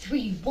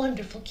 3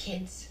 wonderful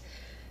kids.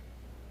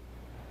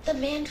 The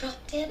man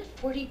dropped dead at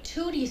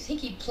 42. Do you think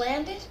he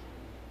planned it?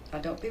 Now,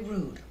 don't be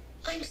rude.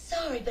 I'm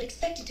sorry, but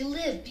expecting to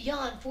live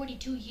beyond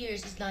 42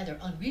 years is neither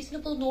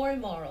unreasonable nor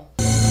immoral.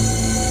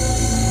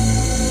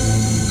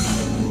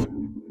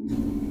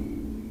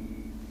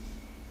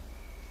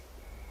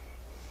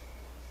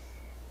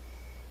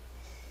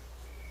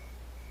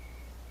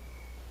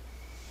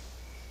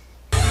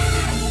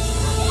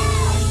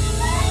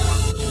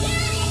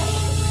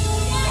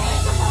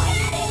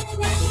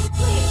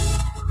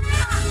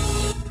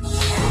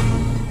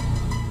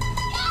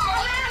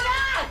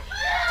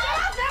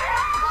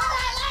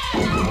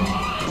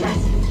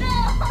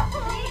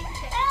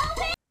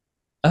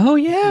 Oh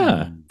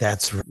yeah,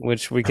 that's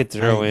which we could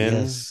throw in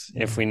yes.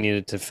 if we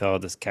needed to fill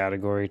this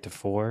category to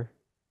 4.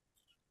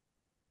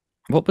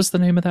 What was the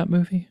name of that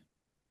movie?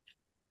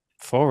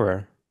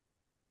 4.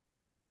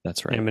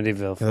 That's right.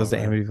 Amityville. That was the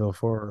 4. Amityville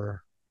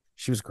 4.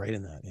 She was great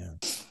in that. Yeah,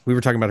 we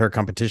were talking about her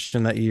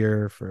competition that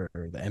year for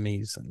the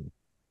Emmys, and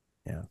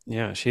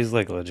Yeah, she's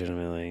like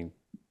legitimately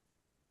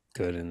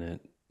good in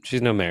it.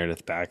 She's no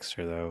Meredith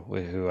Baxter though,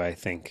 who I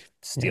think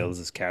steals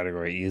this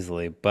category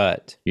easily.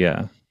 But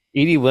yeah,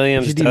 Edie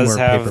Williams She did does more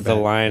have the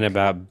paperback. line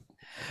about,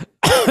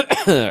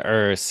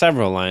 or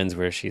several lines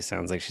where she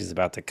sounds like she's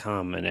about to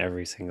come in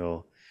every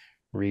single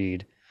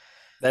read.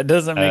 That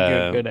doesn't make you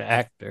a good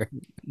actor.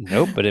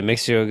 Nope, but it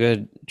makes you a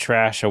good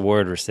trash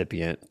award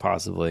recipient,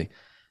 possibly.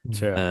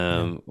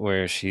 Sure.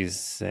 Where she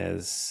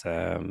says,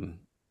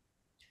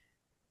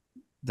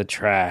 the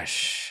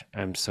trash,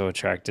 I'm so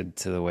attracted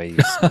to the way you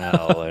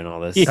smell and all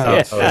this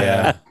stuff.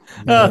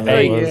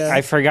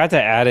 I forgot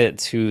to add it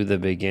to the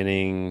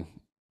beginning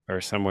or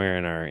somewhere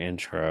in our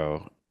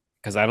intro.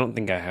 because I don't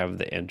think I have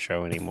the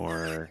intro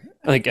anymore,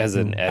 like as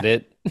an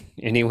edit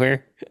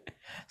anywhere.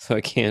 So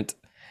I can't.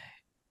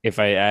 If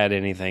I add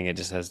anything, it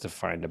just has to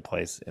find a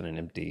place in an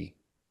empty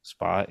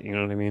spot. You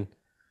know what I mean?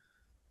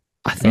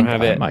 I think don't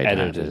have I it might have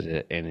edited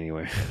it.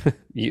 anywhere.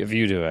 If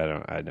you do,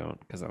 I don't,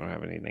 because I don't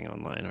have anything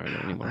online hardly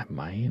anymore. I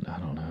might. I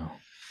don't know.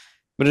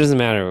 But it doesn't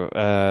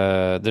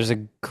matter. There's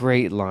a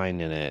great line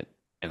in it,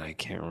 and I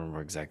can't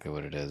remember exactly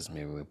what it is.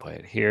 Maybe we play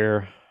it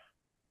here.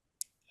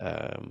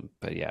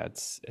 But yeah,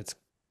 it's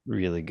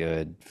really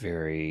good,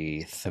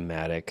 very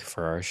thematic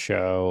for our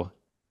show.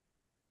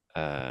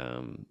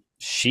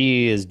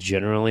 She is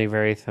generally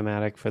very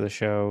thematic for the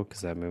show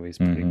because that movie's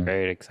pretty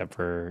great, except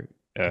for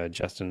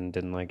Justin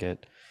didn't like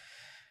it.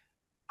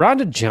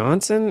 Rhonda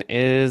Johnson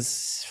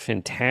is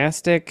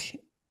fantastic.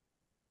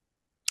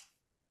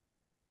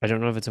 I don't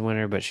know if it's a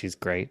winner, but she's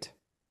great.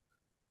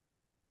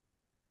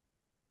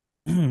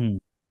 And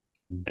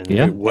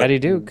Yeah. Patty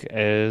Duke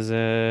is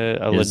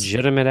a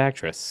legitimate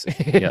actress.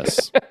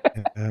 Yes.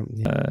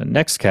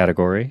 Next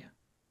category,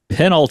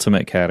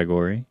 penultimate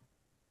category,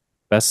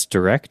 Best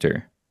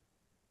Director.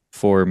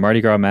 For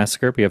Mardi Gras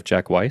Massacre, we have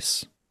Jack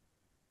Weiss.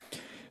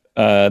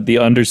 The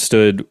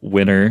understood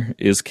winner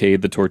is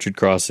Cade the Tortured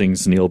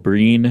Crossings, Neil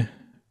Breen.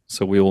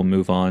 So we will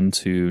move on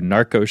to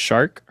Narco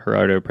Shark,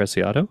 Gerardo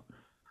Preciado.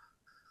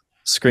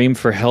 Scream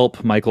for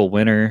Help, Michael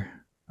Winner.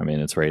 I mean,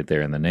 it's right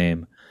there in the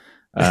name.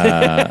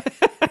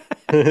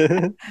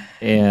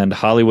 And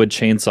Hollywood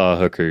Chainsaw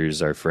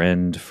Hookers, our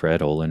friend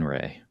Fred Olin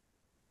Ray.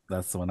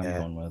 That's the one I'm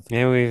going with.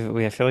 Yeah,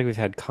 I feel like we've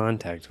had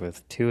contact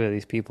with 2 of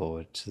these people,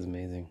 which is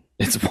amazing.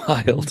 It's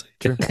wild.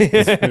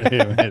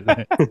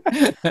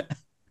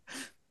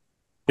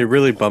 It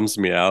really bums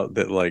me out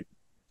that like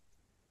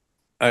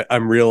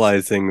I'm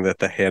realizing that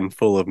the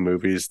handful of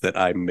movies that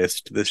I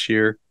missed this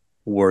year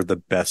were the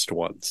best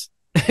ones.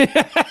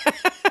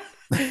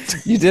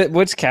 You did?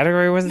 Which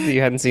category was it that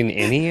you hadn't seen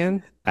any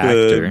in?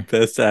 The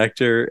best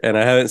actor, and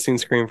I haven't seen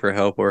Scream for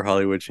Help or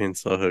Hollywood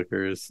Chainsaw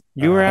Hookers.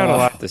 You were out a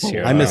lot this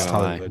year. I missed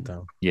Hollywood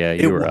though. Yeah,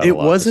 you were out It a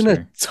lot wasn't this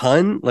a year.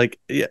 ton. Like,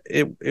 yeah,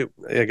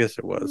 I guess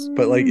it was,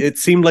 but like it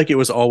seemed like it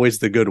was always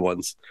the good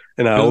ones,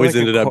 and I It was always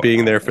like a ended up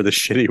being there for the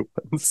shitty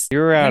ones. You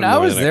were out. And I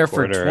more was than a there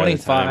for quarter at a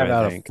 25 time, I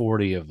out of think.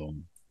 40 of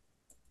them.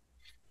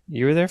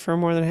 You were there for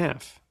more than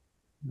half.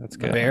 That's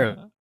good.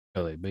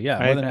 Barely, but yeah,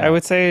 more than half. I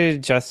would say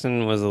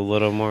Justin was a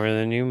little more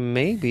than you,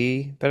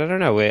 maybe, but I don't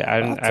know.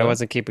 I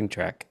wasn't keeping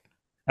track.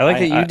 I like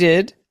that you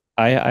did.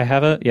 I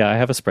have a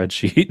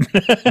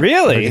spreadsheet.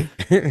 Really?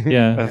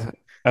 Yeah.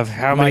 Of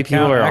how many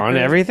people are on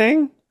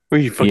everything? Were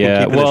you fucking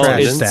Yeah, keeping well, the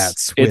trash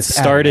stats it with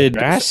started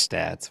Trash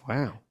stats.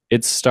 Wow.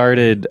 It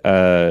started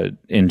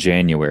in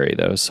January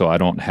though, so I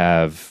don't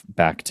have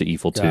Back to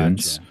Evil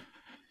Tunes.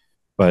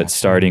 But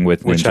starting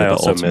with Which Ninja I the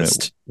also Ultimate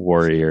missed.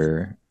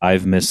 Warrior,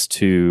 I've missed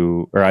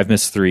 2, or I've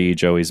missed 3.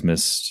 Joey's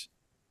missed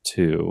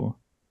 2.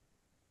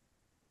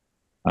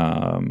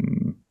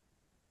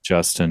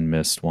 Justin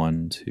missed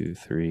 1, 2,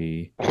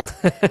 3,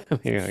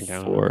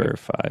 4,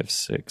 5,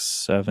 6,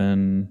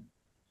 7,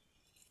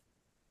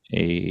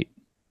 8,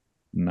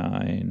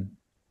 9,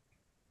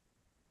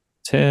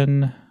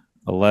 10,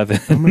 11.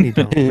 So many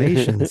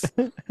Dalmatians.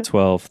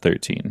 12,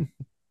 13.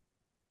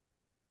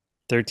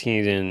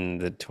 13 in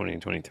the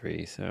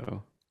 2023,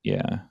 so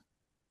Yeah.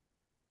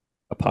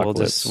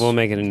 Apocalypse. we'll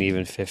make it an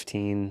even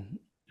 15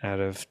 out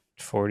of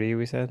 40,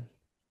 we said.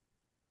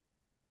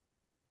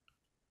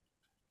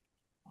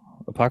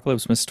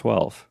 Apocalypse missed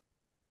 12.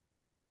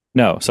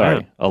 No,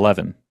 sorry,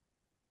 11.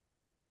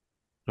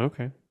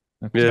 Okay.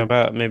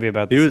 Yeah. Maybe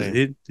about He the was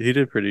same. he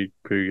did pretty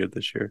good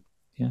this year.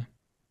 Yeah.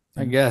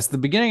 I guess the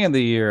beginning of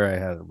the year I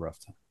had a rough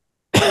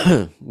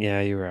time.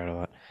 Yeah, you were out a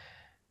lot.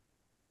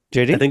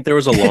 JD? I think there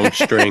was a long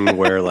string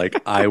where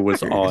like I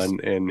was on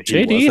and he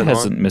JD wasn't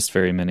hasn't on. missed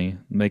very many.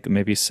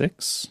 Maybe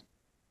 6.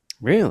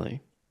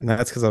 Really? And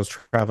that's because I was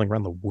traveling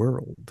around the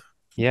world.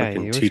 Yeah,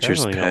 Fucking you were teacher's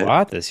traveling pet. a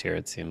lot this year.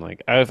 It seemed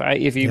like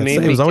if you Yeah, made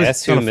it me was always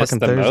guess on who a missed the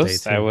fucking Thursday,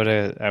 most, too.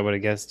 I would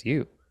have guessed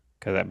you.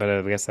 But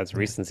I guess that's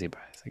recency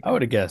bias. I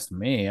would have guessed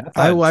me. I, I thought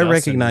Justin was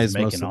recognize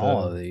most making of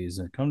all the of these,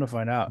 and come to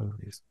find out,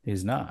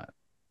 he's not.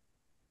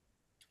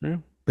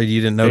 But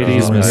you didn't know JD's he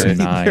was missing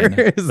here 9.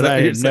 either. Is But that I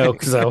what you're didn't know saying?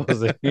 because I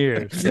wasn't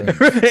here. So.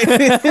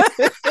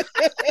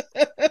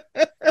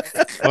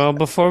 Well,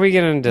 before we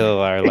get into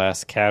our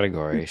last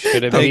category,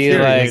 should it Thank be you,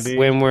 like JD.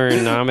 when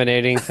we're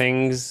nominating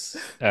things?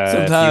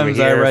 Sometimes if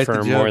you were I here write for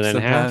the more jokes,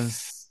 than half.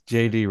 sometimes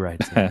JD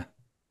writes it.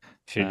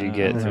 Should you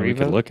get 3 we votes?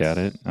 could look at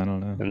it. I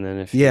don't know. And then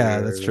if Yeah,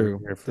 you're that's true.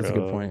 here That's a for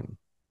good point.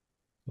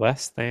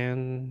 Less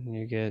than,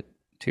 you get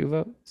 2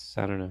 votes.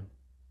 I don't know.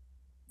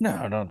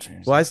 No, don't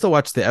change. Well, I still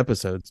watch the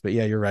episodes, but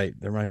yeah, you're right.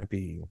 There might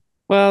be.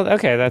 Well,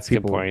 okay, that's a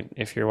good People- point.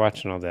 If you're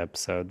watching all the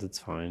episodes, it's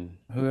fine.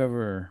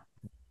 Whoever.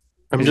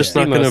 I'm just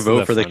Yeah. not going to Most of vote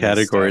the for the funnest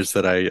categories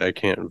stuff. that I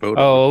can't vote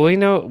on. Oh,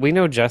 well, we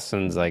know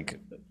Justin's like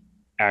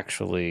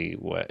actually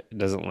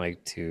doesn't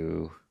like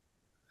to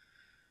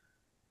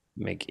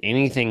make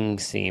anything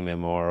seem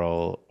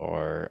immoral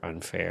or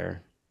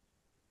unfair.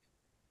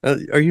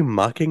 Are you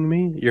mocking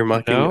me? You're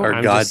mocking No, our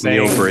I'm god just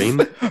Neil saying-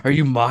 Breen? Are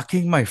you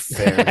mocking my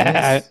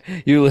fairness?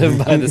 You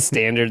live by the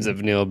standards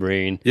of Neil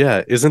Breen.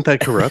 Yeah, isn't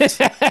that corrupt?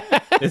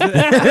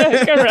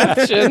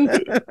 Corruption.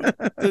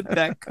 Isn't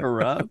that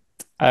corrupt?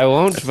 I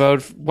won't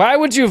vote. Why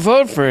would you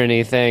vote for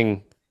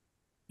anything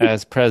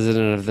as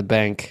president of the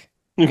bank?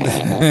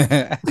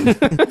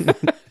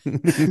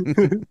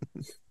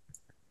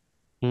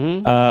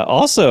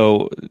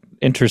 Also,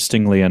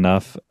 interestingly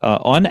enough,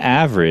 on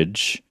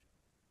average,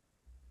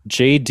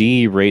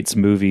 JD rates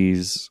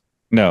movies.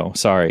 No,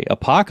 sorry,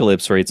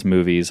 Apocalypse rates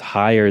movies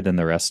higher than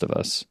the rest of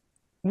us.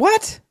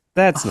 What?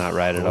 That's not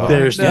right at all.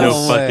 There's no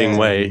fucking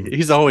way.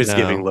 He's always No.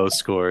 giving low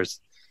scores.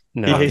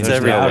 No, he hates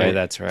there's no everybody. way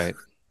that's right.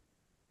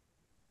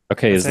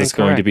 Okay, is That's this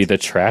going to be the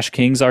Trash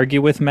Kings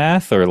argue with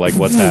math, or like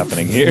what's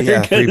happening here?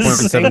 Yeah,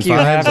 'Cause- I think you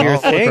have your all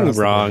thing across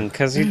the wrong board.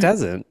 because he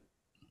doesn't.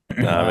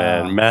 Nah,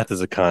 man, math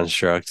is a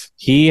construct.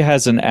 He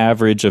has an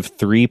average of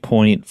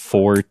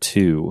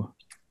 3.42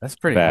 That's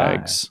pretty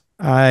bags.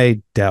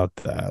 I doubt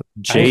that.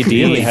 JD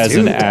really has do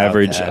an doubt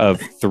average that. of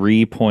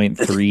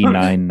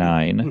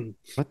 3.399.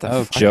 What the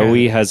Oh, fuck?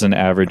 Joey has an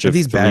average Are of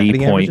these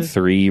batting averages?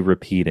 3.3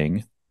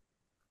 repeating.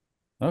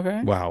 high.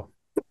 Okay. Wow.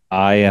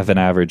 I have an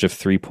average of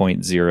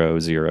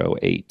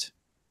 3.008.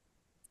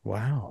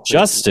 Wow.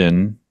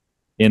 Justin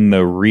in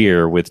the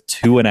rear with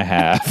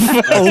 2.5.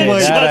 Okay, my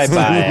that I God.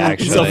 buy,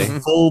 He's actually. a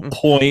full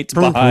point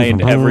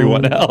behind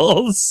everyone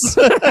else.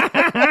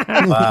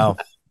 Wow.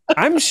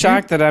 I'm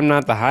shocked that I'm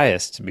not the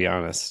highest, to be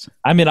honest.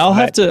 I mean, I'll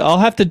have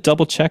to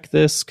double check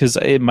this because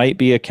it might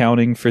be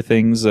accounting for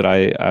things that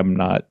I'm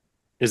not.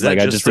 Is that Like,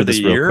 I just just for did the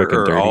this real year quick and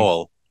or dirty.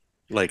 all?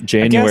 Like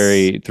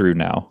January through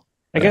now.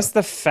 I guess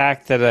the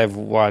fact that I've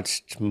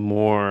watched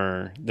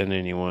more than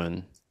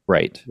anyone,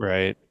 Right.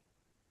 right?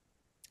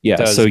 Yeah.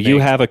 does So you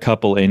make- have a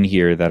couple in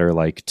here that are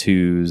like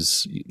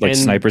twos, like And-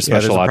 Sniper Yeah, there's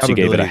Special Ops. You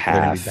gave it a probability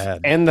they're gonna be half.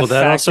 bad. And the Well,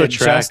 that fact also that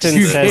tracks- Justin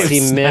You says gave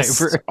he missed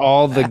Sniper.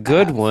 all the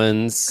good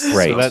ones,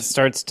 Right. So that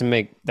starts to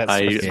make that. I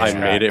starts to I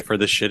track. made it for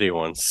the shitty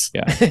ones.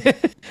 Yeah.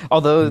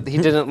 Although he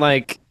didn't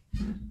like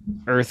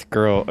Earth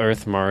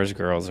Mars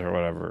girls or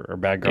whatever, or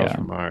Bad Girls Yeah.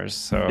 from Mars.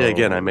 So Yeah,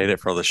 again, I made it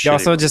for all the shitty He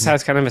also ones. just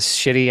has kind of a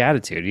shitty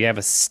attitude. You have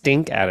a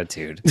stink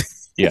attitude.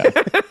 Yeah.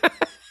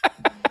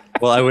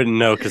 Well, I wouldn't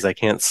know because I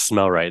can't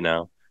smell right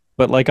now.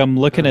 But like I'm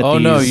looking at Oh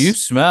these. no, you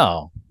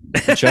smell.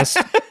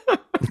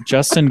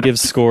 Justin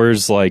gives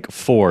scores like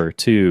 4,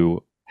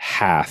 2,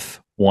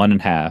 half,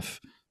 1.5,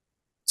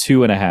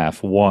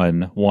 2.5,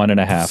 1,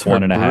 1.5, Those are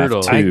 1.5,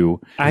 brutal.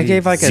 2. I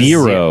gave like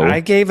Zero. I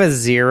gave a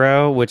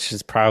 0, which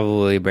is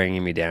probably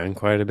bringing me down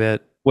quite a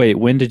bit. Wait,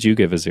 when did you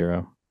give a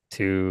 0?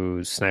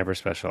 To Sniper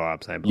Special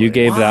Ops, I believe. You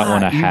gave that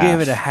one a You half. gave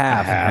it a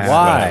half. half,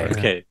 Why? whatever.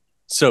 Okay,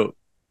 so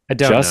I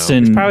don't know. It's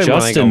Justin probably more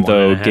like a Justin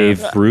though 1.5.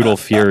 gave Brutal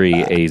Fury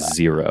a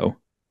 0.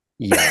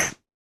 Yeah.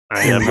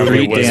 I Yeah, am but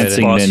Street was it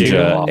Dancing possible?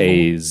 Ninja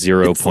a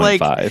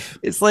 0.5.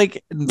 It's like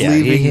Yeah,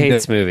 leaving he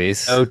hates the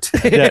movies. note.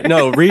 yeah,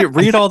 no,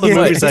 read all the Yeah,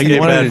 movies I you gave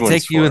wanted bad to ones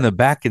take you for. in the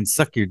back and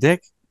suck your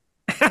dick.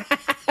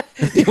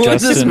 You want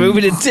this Justin-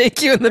 movie to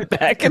take you in the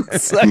back and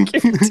suck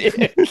your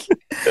dick?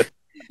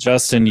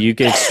 Justin, you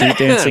gave Street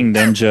Dancing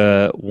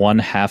Ninja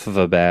 1/2 of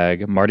a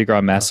bag, Mardi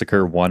Gras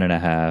Massacre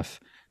 1.5,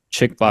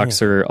 Chick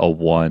Boxer a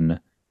 1,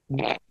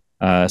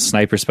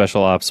 Sniper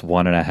Special Ops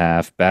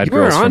 1.5, Bad You were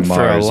Girls on from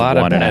for a Mars lot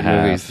of bad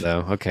 1.5, movies, though.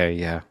 Okay,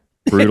 yeah.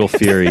 Brutal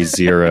Fury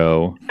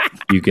 0.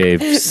 You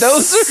gave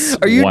Those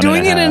are you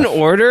doing it in 1.5.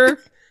 order?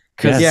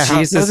 Yes. Yeah,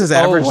 how's his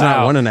average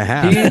not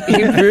 1.5?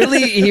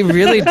 He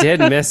really did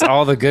miss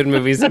all the good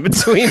movies in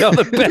between all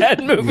the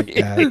bad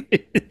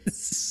movies.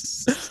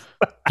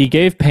 He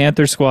gave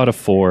Panther Squad a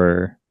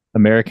 4,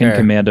 American Fair.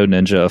 Commando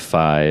Ninja a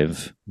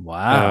 5,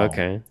 Wow. Oh,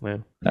 okay.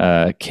 Well,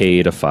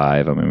 Cade a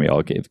 5. I mean, we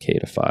all gave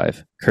Cade a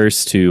 5.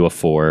 Curse 2 a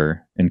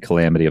 4, and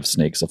Calamity of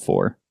Snakes a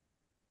 4.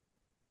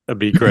 A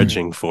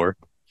begrudging 4.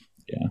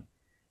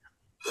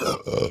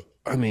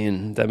 I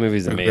mean, that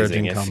movie's A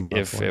amazing. virgin combo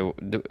If for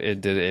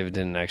it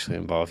didn't actually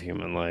involve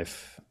human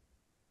life,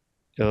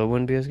 it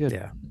wouldn't be as good.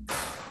 Yeah.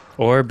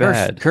 Or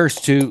bad. Curse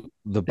 2,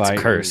 the It's bite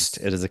cursed.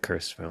 It is a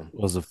cursed film.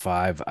 was a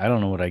 5. I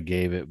don't know what I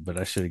gave it, but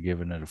I should have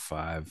given it a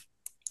 5.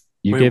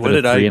 You Wait, gave what it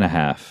a did I-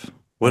 3.5.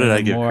 What did And I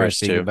the give more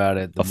Chris I think to? about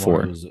it, the A more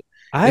 4. it was, if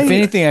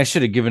anything, I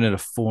should have given it a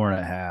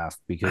 4.5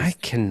 because I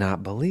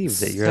cannot believe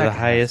that you're second the half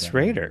highest of that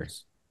movie rater.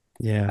 was-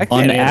 Yeah. I can't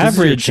On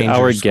answer. average, change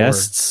our your score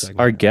guests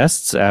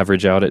segment.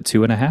 average out at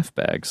 2.5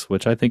 bags,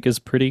 which I think is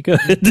pretty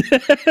good.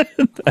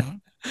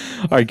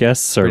 Our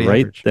guests are Pretty right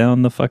average.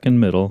 down the fucking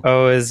middle.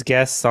 Oh, is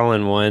guests all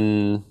in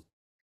one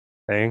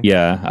thing?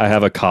 Yeah, I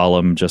have a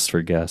column just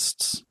for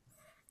guests.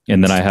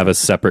 And then I have a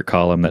separate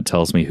column that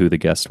tells me who the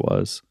guest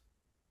was.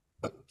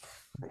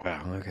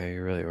 Wow. Okay,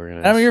 you're really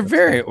organized. I mean, you're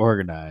very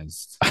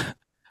organized.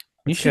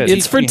 You should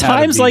It's teach for me how to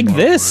times be like more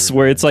this organized.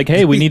 where it's like,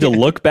 hey, we need to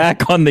look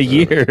back on the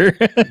year.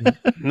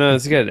 No,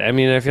 it's good. I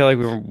mean, I feel like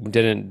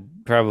we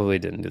probably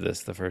didn't do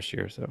this the first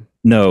year, so.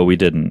 No, we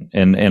didn't.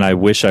 And I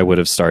wish I would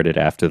have started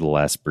after the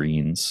last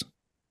Breens.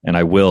 And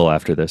I will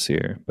after this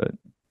year. But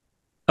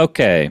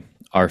okay,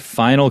 our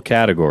final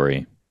category.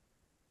 What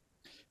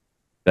do you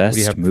Best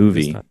have for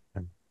movie. this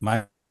time?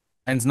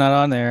 Mine's not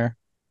on there.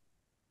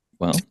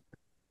 Well,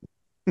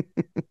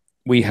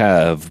 we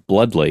have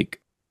Blood Lake,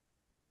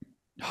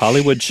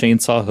 Hollywood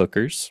Chainsaw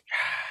Hookers,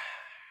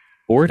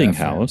 Boarding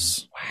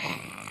House,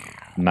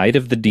 Night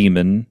of the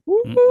Demon,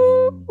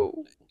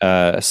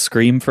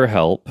 Scream for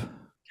Help,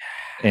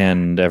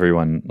 and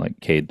everyone like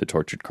Cade the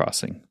Tortured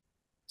Crossing.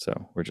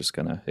 So we're just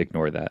gonna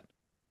ignore that.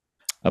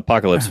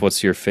 Apocalypse,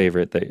 what's your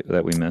favorite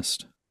that we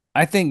missed?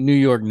 I think New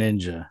York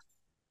Ninja.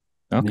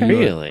 Okay.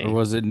 Really? Or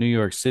was it New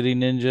York City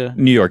Ninja?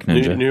 New York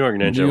Ninja. New York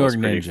Ninja New York was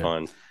pretty Ninja.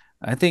 fun.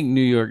 I think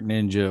New York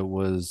Ninja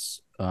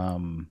was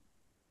the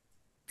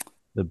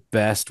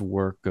best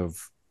work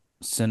of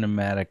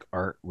cinematic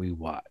art we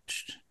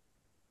watched.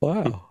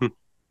 Wow.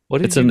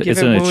 What It's did you an- give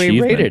it's it an when we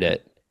achievement. rated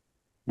it?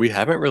 We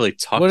haven't really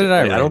talked. What did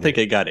I I don't rate think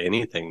it got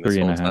anything this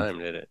whole 3.5. time,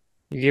 did it?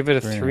 You gave it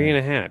a 3.5.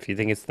 3.5. You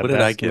think it's the What did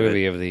I best give it?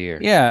 movie of the year?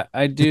 Yeah,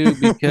 I do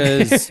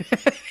because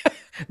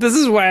This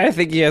is why I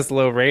think he has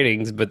low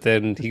ratings, but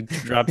then he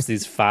drops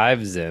these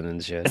 5s in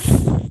and shit.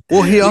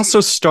 Well, he also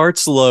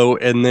starts low,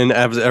 and then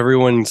as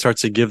everyone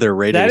starts to give their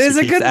ratings, That is he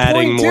a keeps good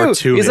adding point more too.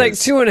 to He's his. like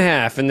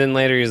 2.5, and then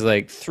later he's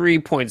like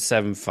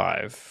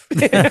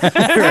 3.75.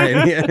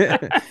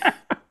 Right.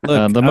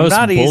 look, the I'm most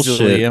not bullshit-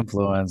 easily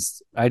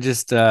influenced. I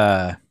just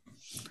the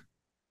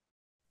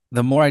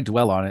more I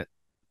dwell on it,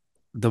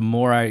 the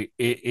more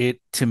it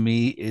to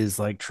me is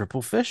like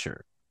Triple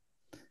Fisher.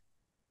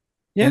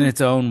 In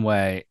its own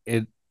way.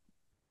 The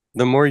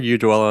more you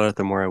dwell on it,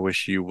 the more I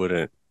wish you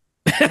wouldn't.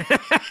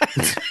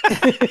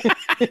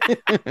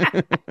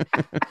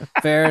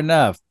 Fair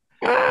enough.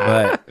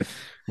 But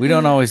we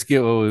don't always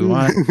get what we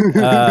want.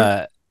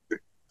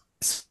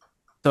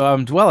 So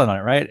I'm dwelling on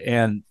it, right?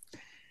 And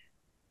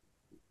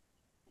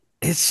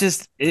it's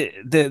just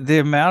the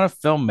amount of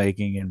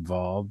filmmaking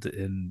involved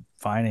in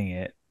finding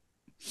it.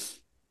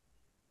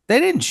 They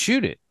didn't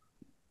shoot it.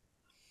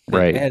 They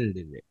Right.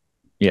 edited it.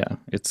 Yeah,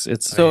 it's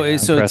So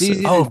it's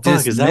easy to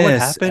dismiss is that what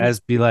happened? as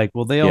be like,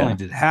 well, they Yeah. only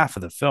did half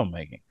of the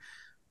filmmaking.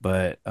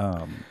 But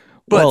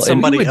But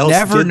somebody we would else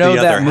never did know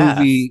the that other half.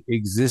 movie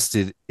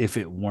existed if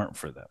it weren't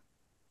for them.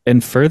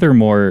 And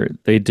furthermore,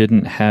 they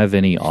didn't have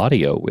any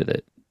audio with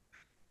it.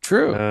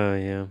 True. Oh,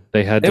 yeah.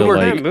 They had They to were-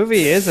 like that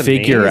movie is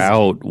figure amazing.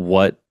 out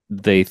what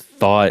they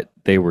thought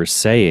they were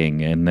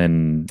saying, and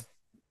then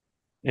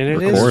And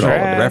it is record all of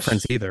trash. it.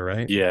 Reference either,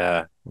 right?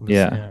 Yeah.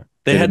 Yeah.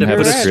 They had to didn't have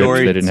put a a script.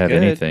 story. They didn't have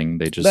good. anything.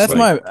 They just That's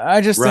like,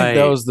 I just Right. think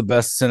that was the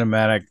best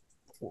cinematic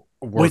work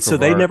Wait, so of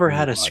they art never we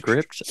had a watched.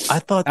 script? I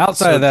thought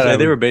Outside so of that, I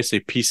they were would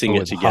basically piecing go it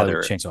with together.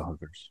 Hollywood Chainsaw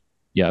Hookers.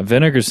 yeah,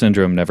 Vinegar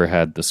Syndrome never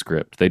had the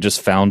script. They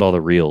just found all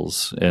the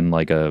reels in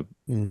like a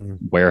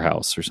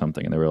warehouse or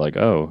something, and they were like,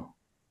 "Oh,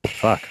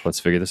 fuck, let's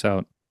figure this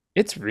out."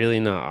 It's really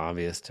not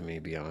obvious to me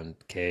beyond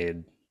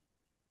Cade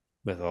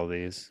with all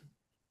these.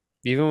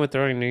 Even with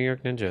throwing New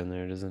York Ninja in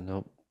there doesn't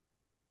help.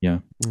 Yeah,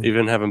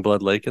 Even having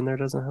Blood Lake in there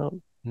doesn't help.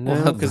 No,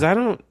 Well, because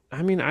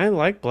I mean, I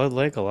like Blood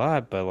Lake a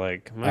lot, but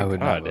like, my I would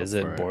not God, vote is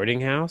it for it.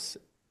 Boarding House?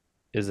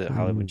 Is it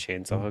Hollywood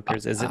Chainsaw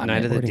Hookers? Is it I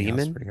Night mean, of the Boarding House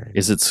is Demon? pretty great.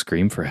 is it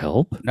Scream for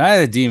Help? Night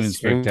of the Demon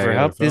Scream for spectacular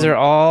Help? These film. are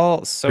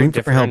all so Scream for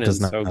different Help and does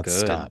not so good.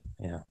 stop.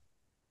 Yeah.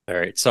 All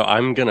right, so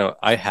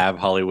I have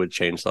Hollywood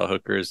Chainsaw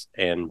Hookers,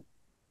 and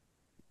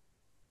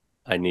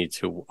I need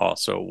to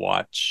also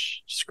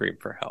watch Scream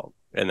for Help,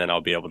 and then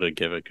I'll be able to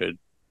give a good,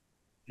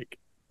 like,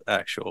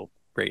 actual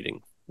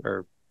rating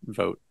or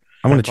vote.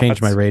 I want to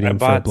change my I rating for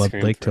bought Blood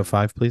Scream Lake for- to a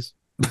 5, please.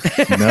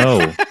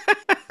 No,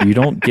 you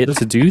don't get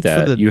to do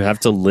that. the- You have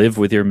to live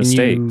with your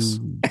mistakes.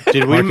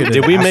 Did Mark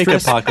it we an make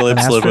asterisk?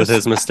 Apocalypse An live with asterisk?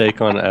 his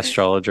mistake on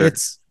Astrologer?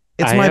 It's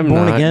I my am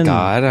born not again.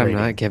 God. I'm rating.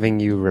 not giving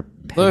you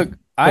Look,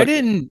 I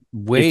didn't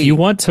wait. If you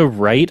want to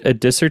write a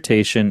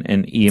dissertation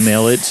and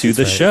email it to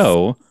the That's right.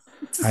 show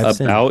I've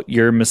sinned. about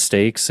your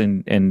mistakes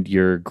and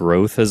your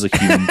growth as a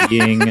human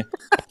being,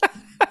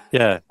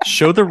 Yeah,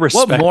 show the what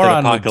respect that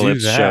moron would do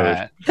Apocalypse showed.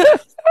 that?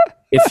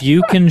 if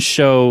you can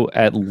show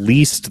at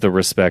least the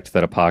respect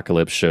that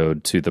Apocalypse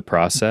showed to the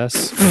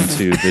process and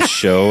to the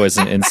show as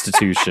an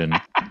institution,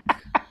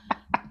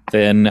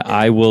 then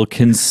I will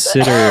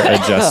consider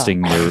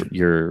adjusting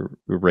your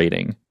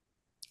rating.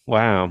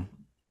 Wow.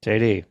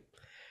 JD.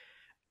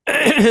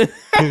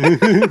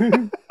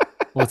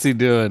 What's he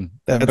doing?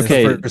 That's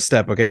Okay. the first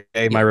step. Okay,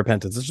 my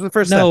repentance. This is the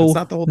first step. No, It's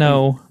not the whole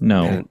thing.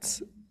 no.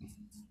 It's-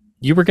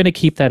 You were going to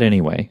keep that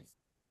anyway.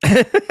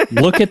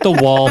 Look at the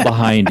wall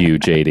behind you,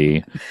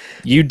 JD.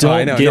 You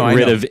don't know, get no, I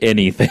rid know. of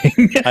anything.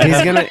 He's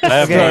gonna. I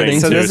have Okay, mine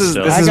so too, this is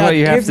still. this I is got what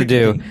you have to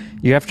do. everything.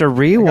 You have to got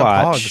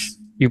rewatch. hogs.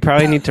 You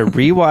probably need to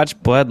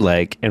rewatch Blood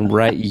Lake and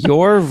write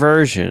your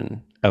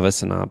version of a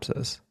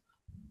synopsis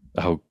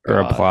Oh, or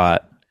a God.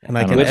 plot, And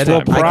I Which can which edit.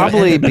 will I can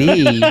probably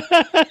edit.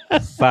 be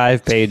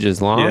 5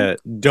 pages long. Yeah,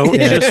 don't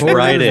Yeah, just quarters,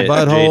 write it,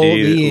 butthole,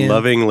 the JD. end.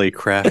 Lovingly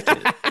craft it.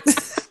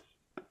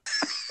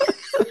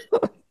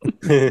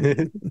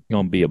 You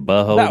gonna be a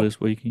butthole No. this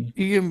weekend?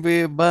 You can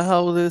be a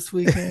butthole this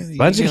weekend.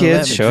 Bunch You of gonna let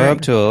kids me show up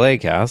drink? to a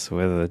lake house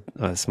with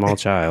a small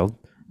child.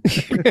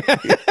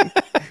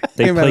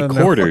 They play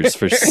quarters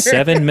for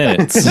 7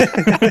 minutes.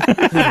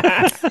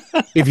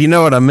 If you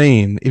know what I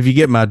mean, if you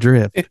get my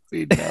drift.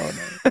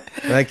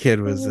 That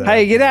kid was.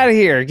 Hey, get out of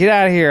here! Get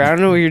out of here! I don't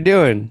know what you're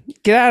doing.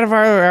 Get out of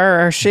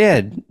our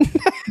shed.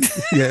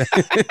 Yeah.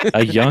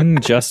 A young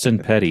Justin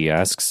Petty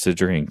asks to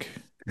drink.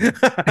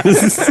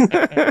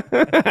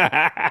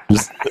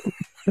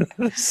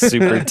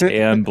 Super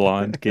tan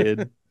blonde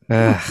kid.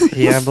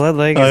 Yeah, Blood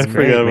Lake is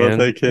great, forgot about man.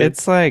 that kid.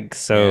 It's like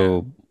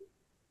so.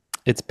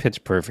 It's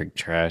pitch perfect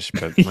trash,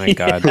 but my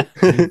God,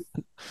 the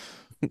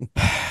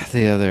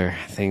other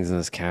things in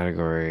this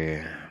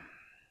category.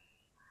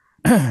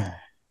 I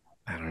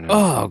don't know.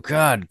 Oh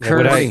God,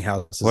 Would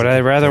I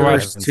rather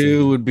watch Curse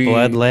 2 would be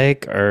Blood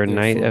Lake or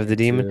Night of the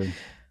Demon?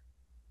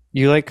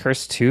 You like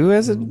Curse 2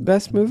 as a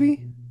best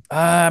movie?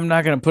 I'm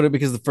not going to put it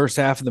because the first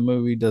half of the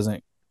movie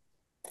doesn't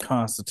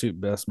constitute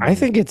best movie. I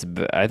think it's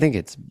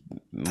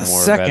more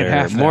second better,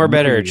 half of more that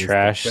better movie is the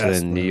trash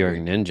best than New York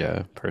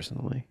Ninja,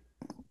 personally.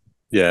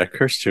 Yeah,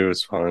 Curse 2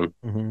 is fun.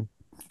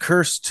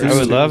 Curse 2. I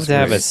would love to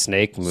have a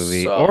snake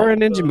movie or a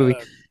ninja movie.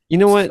 You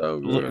know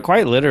what?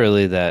 Quite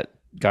literally, that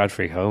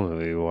Godfrey Ho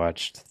movie we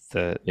watched.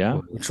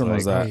 Which one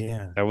was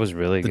that? That was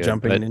really The good.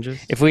 Jumping But Ninjas?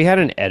 if we had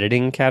an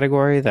editing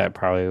category, that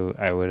probably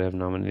I would have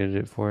nominated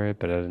it for it.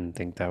 But I didn't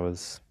think that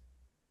was.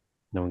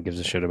 No one gives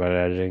a shit about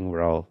editing.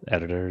 We're all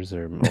editors,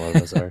 or a lot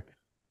of us are.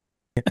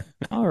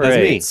 All That's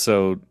me. right,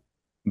 so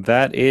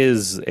that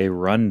is a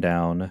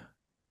rundown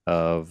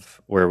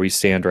of where we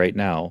stand right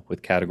now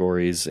with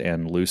categories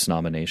and loose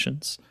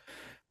nominations.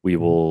 We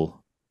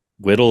will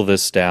whittle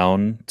this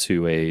down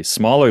to a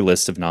smaller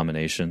list of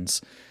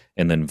nominations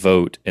and then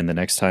vote. And the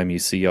next time you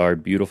see our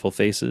beautiful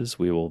faces,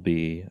 we will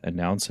be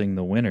announcing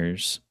the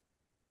winners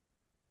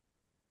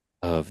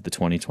of the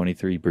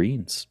 2023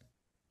 Breens.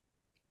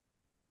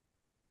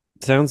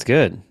 Sounds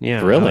good. Yeah,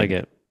 Thrilling. I like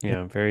it.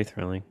 Yeah, very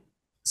thrilling.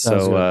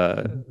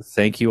 So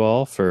thank you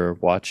all for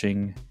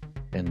watching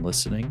and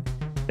listening.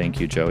 Thank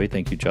you, Joey.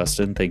 Thank you,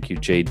 Justin. Thank you,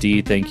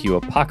 JD. Thank you,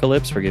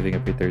 Apocalypse, for giving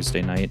up your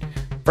Thursday night.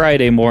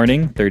 Friday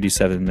morning,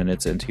 37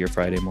 minutes into your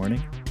Friday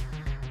morning.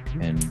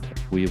 And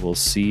we will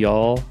see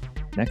y'all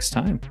next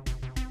time.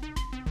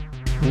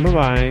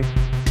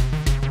 Bye-bye.